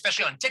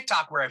 especially on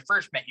TikTok, where I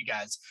first met you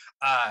guys.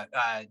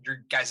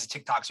 Your guys'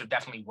 TikToks are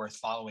definitely worth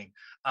following.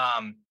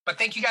 But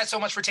thank you guys so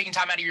much for taking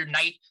time out of your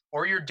night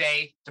or your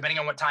day, depending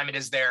on what time it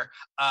is there.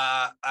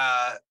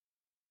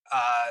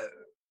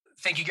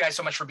 Thank you guys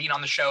so much for being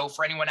on the show.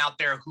 For anyone out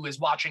there who is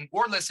watching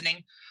or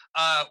listening,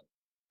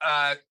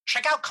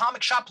 check out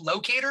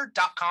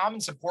comicshoplocator.com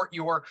and support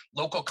your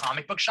local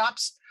comic book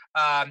shops.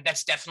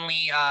 That's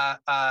definitely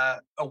a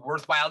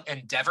worthwhile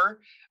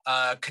endeavor.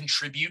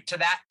 Contribute to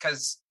that,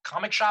 because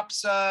comic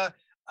shops,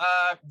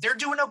 they're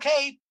doing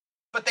okay,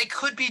 but they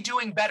could be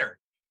doing better.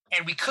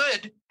 And we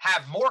could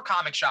have more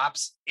comic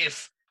shops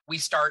if we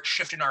start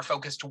shifting our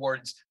focus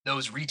towards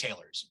those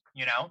retailers,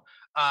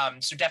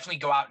 So definitely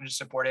go out and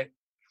support it.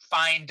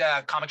 Find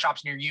comic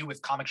shops near you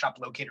with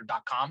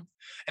comicshoplocator.com.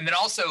 And then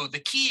also the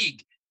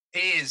Keeg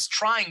is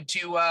trying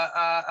to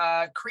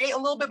create a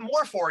little bit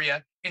more for you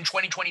in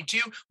 2022.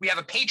 We have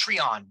a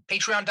Patreon,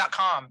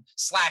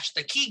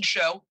 patreon.com/The Keeg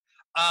Show.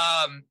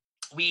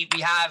 We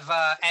have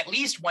at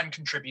least one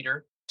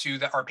contributor to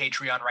our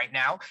Patreon right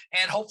now,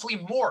 and hopefully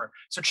more.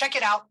 So check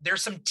it out.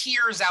 There's some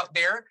tiers out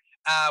there.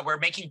 We're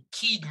making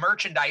Keeg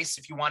merchandise.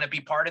 If you want to be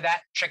part of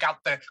that, check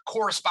out the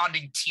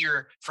corresponding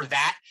tier for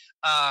that.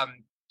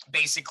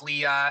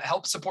 Basically,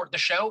 help support the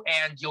show,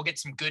 and you'll get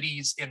some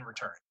goodies in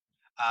return.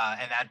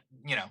 And that,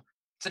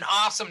 it's an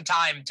awesome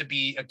time to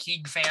be a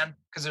Keeg fan,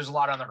 because there's a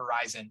lot on the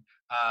horizon.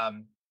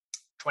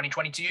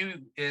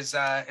 2022 is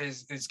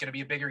going to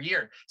be a bigger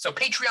year. So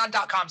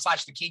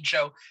patreon.com/The Keeg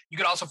Show. You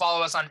can also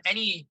follow us on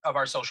any of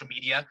our social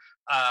media,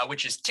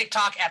 which is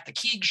TikTok @The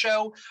Keeg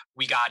Show.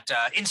 We got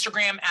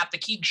Instagram @The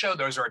Keeg Show.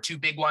 Those are our two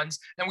big ones.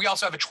 And we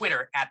also have a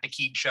Twitter @The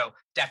Keeg Show.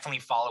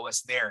 Definitely follow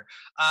us there.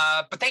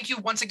 But thank you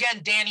once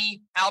again,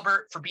 Danny,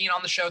 Albert, for being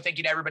on the show. Thank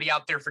you to everybody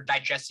out there for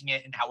digesting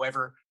it in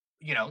however,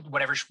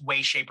 whatever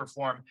way, shape, or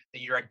form that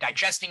you're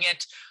digesting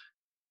it.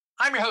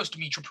 I'm your host,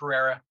 Dimithri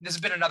Perera. This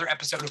has been another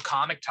episode of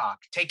Comic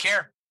Talk. Take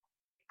care.